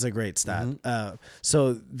 This is a great stat. Mm-hmm.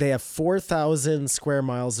 So they have 4,000 square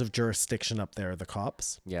miles of jurisdiction up there, the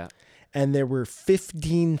cops. Yeah. And there were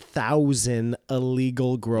 15,000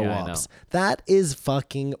 illegal grow-ups. know. That is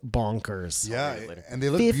fucking bonkers. Yeah, later. and they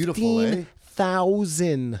look beautiful, eh?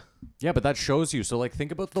 15,000. Yeah, but that shows you. So, like,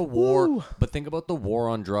 think about the war, but think about the war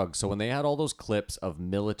on drugs. So when they had all those clips of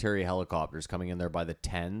military helicopters coming in there by the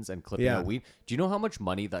tens and clipping out weed, do you know how much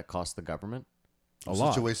money that cost the government?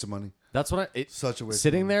 Such a waste of money. That's what Such a waste.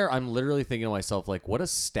 Sitting there, I'm literally thinking to myself, like, what a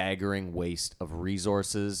staggering waste of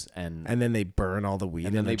resources and then they burn all the weed.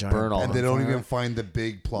 And then in they a giant burn all And the they don't bonfire. even find the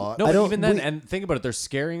big plot. no, I but don't- even then, we- and think about it, they're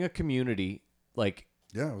scaring a community. Like,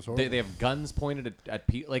 Yeah, it was horrible. they have guns pointed at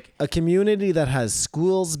people. Like, A community that has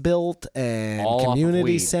schools built and All off of community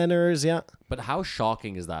weed. centers. Yeah, but how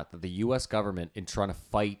shocking is that the U.S. government, in trying to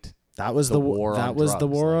fight that was the the war that on was drugs, the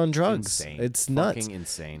war like, on drugs. insane. It's nuts. Fucking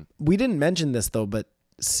insane. We didn't mention this though, but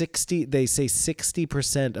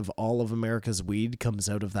 60% of all of America's weed comes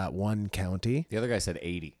out of that one county. The other guy said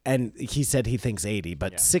 80. And he said he thinks 80,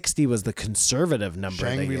 but 60 was the conservative number.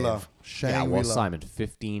 they Shangri-La. gave. Yeah, well, Shangri-La. Simon,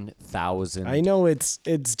 15,000. I know it's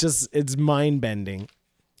mind bending.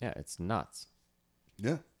 Yeah, it's nuts.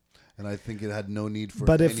 Yeah. And I think it had no need for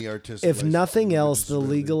But any artistic if license nothing or else, the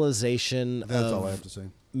disability. legalization That's all I have to say.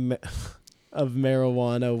 of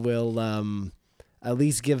marijuana will at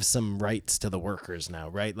least give some rights to the workers now,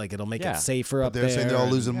 right? Like it'll make Yeah. it safer up They're there. saying they're all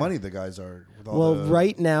and- losing money, the guys are. With all Well, the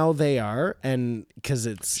right now they are, and because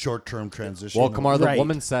it's short-term transition. Well, Kamar, the right.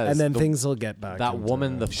 woman says. and then the- things will get back. That into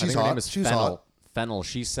woman, that. I She's think her name hot. is She's Fennel. hot. Fennel.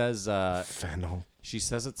 She says. Fennel. She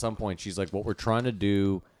says at some point, she's like, "What we're trying to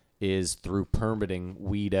do is through permitting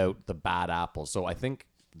weed out the bad apples." So I think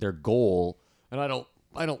their goal, and I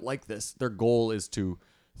don't like this. Their goal is to,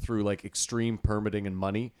 through like extreme permitting and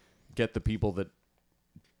money, get the people that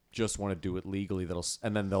just want to do it legally.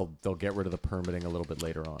 And then they'll get rid of the permitting a little bit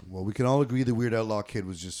later on. Well, we can all agree the Weird Outlaw Kid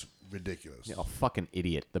was just ridiculous. A fucking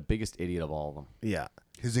idiot, the biggest idiot of all of them. Yeah,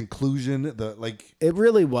 His inclusion, it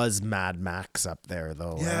really was Mad Max up there,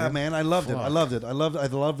 though. yeah, right? man, I loved it. I loved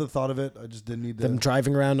the thought of it. I just didn't need Them to.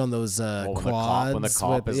 driving around on those Well, quads. when the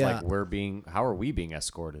cop with- is yeah, like, how are we being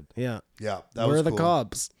escorted? yeah. Yeah, that Where was are the cool.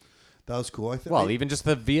 cops? That was cool. I think. Well, even just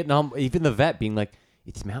the vet being like,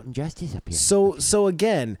 it's mountain justice up here. So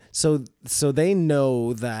again, so they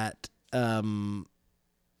know that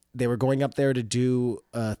they were going up there to do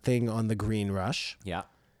a thing on the Green Rush. Yeah.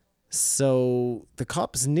 So the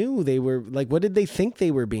cops knew they were like, what did they think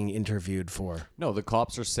they were being interviewed for? No, the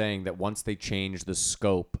cops are saying that once they changed the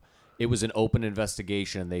scope, it was an open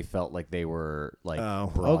investigation, and they felt like they were like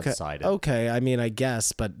broadsided. Okay. I mean, I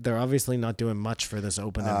guess, but they're obviously not doing much for this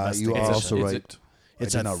open you investigation. are also Is right. it- I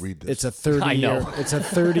did not read this. It's a 30 I know. year. It's a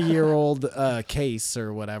 30-year-old case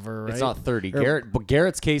or whatever. Right? It's not 30. Or-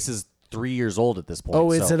 Garrett's case is 3 years old at this point.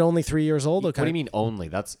 Oh, is so- it only 3 years old? Okay. What do you mean only?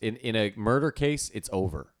 That's in a murder case, it's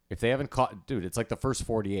over. If they haven't caught, dude, it's like the first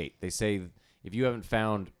 48. They say if you haven't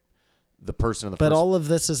found the person in the But first, all of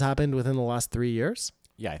this has happened within the last 3 years.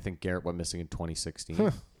 yeah, I think Garrett went missing in 2016.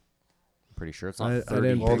 I'm pretty sure it's not I 30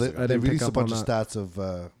 didn't Well, years they, ago. I they didn't released pick a up bunch on of stats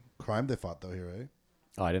of crime they fought though here, eh?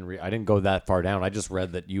 Oh, I didn't go that far down. I just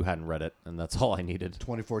read that you hadn't read it, and that's all I needed.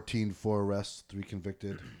 2014, 4 arrests, 3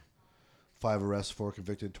 convicted. 5 arrests, 4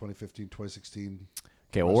 convicted. 2015, 2016.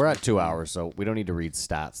 Okay, well, we're at 2 hours, so we don't need to read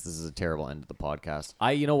stats. This is a terrible end to the podcast.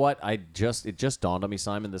 You know what? It just dawned on me,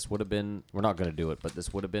 Simon. This would have been, we're not going to do it, but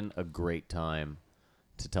this would have been a great time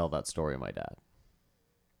to tell that story of my dad.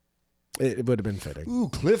 It would have been fitting. Ooh,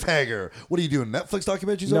 cliffhanger. What are you doing? Netflix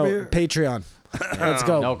documentaries No, over here? Patreon. Let's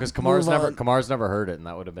go. No, because Kamar's Move on. never heard it, and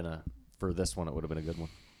that would have been for this one, it would have been a good one.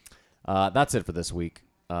 That's it for this week.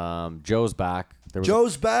 Joe's back.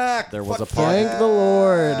 Joe's back. there was Fuck a pod- yeah. Thank the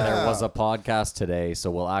Lord. There was a podcast today,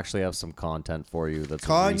 so we'll actually have some content for you. That's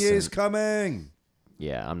Kanye's recent. coming.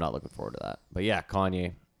 Yeah, I'm not looking forward to that. But yeah,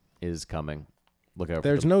 Kanye is coming. Look out.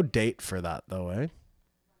 There's for no date for that, though, eh?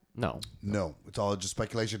 no. No, it's all just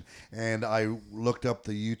speculation. And I looked up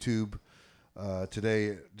the YouTube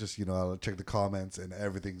today. Just I'll check the comments, and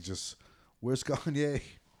everything's just, "Where's Kanye?"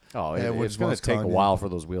 Oh, Everyone it's going wants to take a Kanye. while for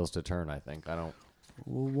those wheels to turn. I think. I don't.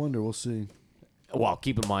 We'll wonder. We'll see. Well,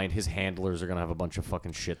 keep in mind his handlers are going to have a bunch of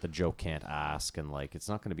fucking shit that Joe can't ask, and like it's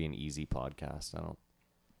not going to be an easy podcast. I don't.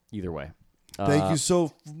 Either way. Thank you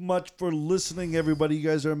so much for listening, everybody. You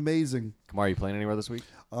guys are amazing. Kamar, are you playing anywhere this week?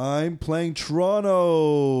 I'm playing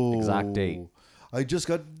Toronto. Exact date. I just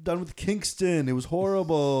got done with Kingston. It was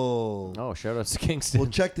horrible. Oh, shout out to Kingston. Well,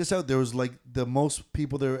 check this out. There was like the most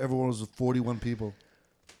people there. Everyone was 41 people.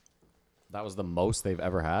 That was the most they've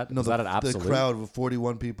ever had. No, Was that an absolute? The crowd with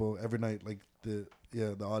 41 people every night. Like the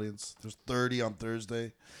audience. There's 30 on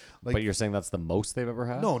Thursday. Like But you're saying that's the most they've ever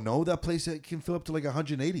had? no, that place can fill up to like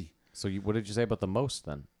 180. So what did you say about the most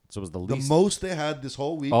then? So it was the The least. most they had this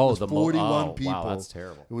whole week Oh, was the 41 oh, people. Wow, that's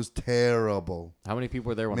terrible. It was terrible. How many people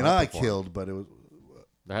were there I when mean, that I performed? killed, but it was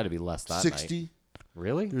There had to be less that 60. night.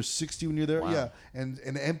 Really? There's 60 when you're there. Wow. Yeah, and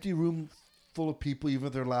an empty room full of people, even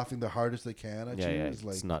if they're laughing the hardest they can at Yeah, you. yeah. Is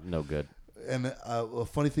like, It's no good. and a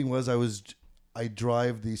funny thing was, I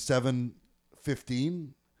drive the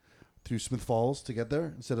 715 through Smith Falls to get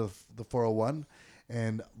there instead of the 401.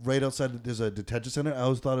 And right outside there's a detention center. I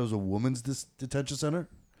always thought it was a woman's detention center.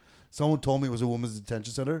 Someone told me it was a woman's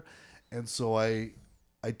detention center, and so I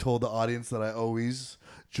told the audience that I always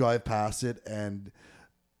drive past it and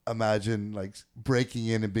imagine like breaking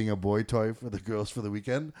in and being a boy toy for the girls for the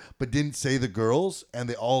weekend, but didn't say the girls, and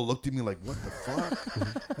they all looked at me like, "What the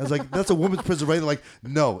fuck?" I was like, "That's a woman's prison, right?" They're like,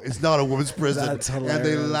 "No, it's not a woman's prison," That's and they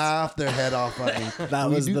hilarious. laughed their head off at me. That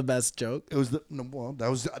We was do- the best joke. It was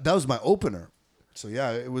that was my opener. So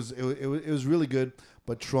yeah, it was really good.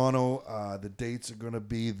 But Toronto, the dates are going to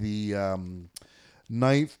be the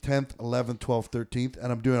 9th, 10th, 11th, 12th, 13th,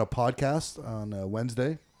 and I'm doing a podcast on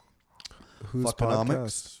Wednesday. Who's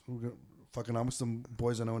Fuckonomics. Fuckonomics, some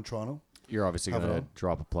boys I know in Toronto. You're obviously Have it going to on.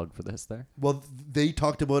 drop a plug for this there. Well, they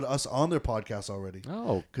talked about us on their podcast already.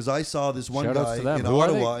 Oh, Because I saw this one Shout-outs guy to them. in Who are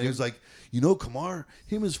Ottawa, they? and he was like, you know, Kamar,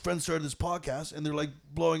 him and his friends started this podcast, and they're like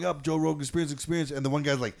blowing up Joe Rogan Experience. And the one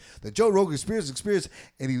guy's like, the Joe Rogan Experience.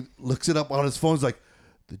 And he looks it up on his phone. He's like,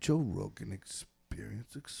 the Joe Rogan Experience.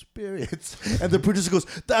 And the producer goes,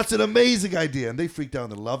 that's an amazing idea. And they freaked out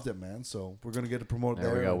and they loved it, man. So we're going to get to promote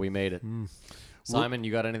there we go. We made it. Simon,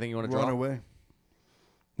 you got anything you want to We're on our drop? way.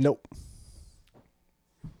 Nope.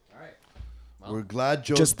 We're glad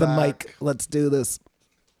Joe's Just the back. mic. Let's do this.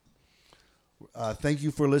 Thank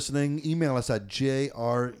you for listening. Email us at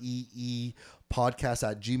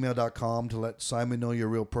jreepodcast@gmail.com to let Simon know you're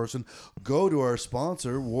a real person. Go to our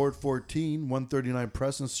sponsor, Ward 14, 139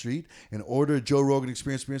 Preston Street, and order Joe Rogan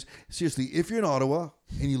Experience. Seriously, if you're in Ottawa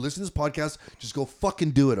and you listen to this podcast, just go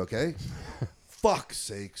fucking do it, okay? Fuck's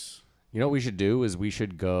sakes. You know what we should do is we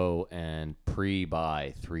should go and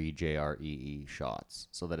pre-buy 3 JREE shots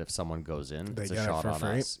so that if someone goes in, They it's a get it shot for on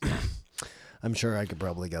free? us. Yeah. I'm sure I could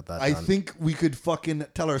probably get that I done. think we could fucking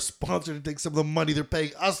tell our sponsor to take some of the money they're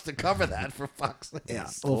paying us to cover that, for fuck's sake. Yeah,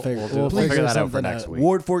 we'll figure, do it. we'll We'll figure figure that out for something next out. week.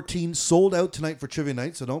 Ward 14 sold out tonight for trivia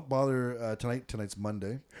night, so don't bother tonight. Tonight's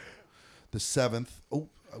Monday, the 7th. Oh,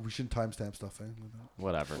 we shouldn't timestamp stuff, eh?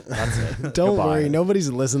 Whatever. That's it. Don't Goodbye. worry, nobody's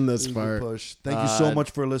listened this Good far. push. Thank you so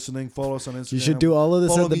much for listening. Follow us on Instagram. You should do all of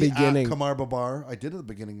this Follow at the me beginning. Kamar Babar. I did at the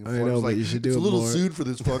beginning. I know, but you should do it's it a little more. soon for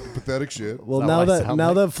this fucking pathetic shit. Well, Is that now what I that sound now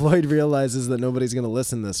like? that Floyd realizes that nobody's going to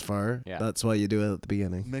listen this far, Yeah. that's why you do it at the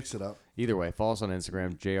beginning. Mix it up. Either way, follow us on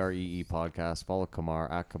Instagram, JREE Podcast. Follow Kamar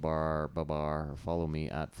at Kabar Babar. Or follow me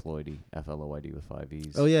at Floydy, FLOID with 5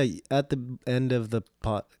 E's. Oh yeah, at the end of the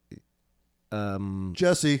pot.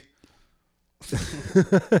 Jesse.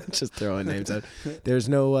 Just throwing names out. There's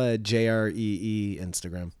no JREE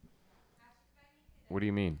Instagram. What do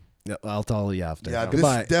you mean? Yeah, I'll tell you after. Yeah,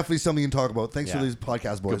 Goodbye. this is definitely something you can talk about. Thanks Yeah. for these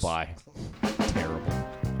podcast, boys. Goodbye. Terrible.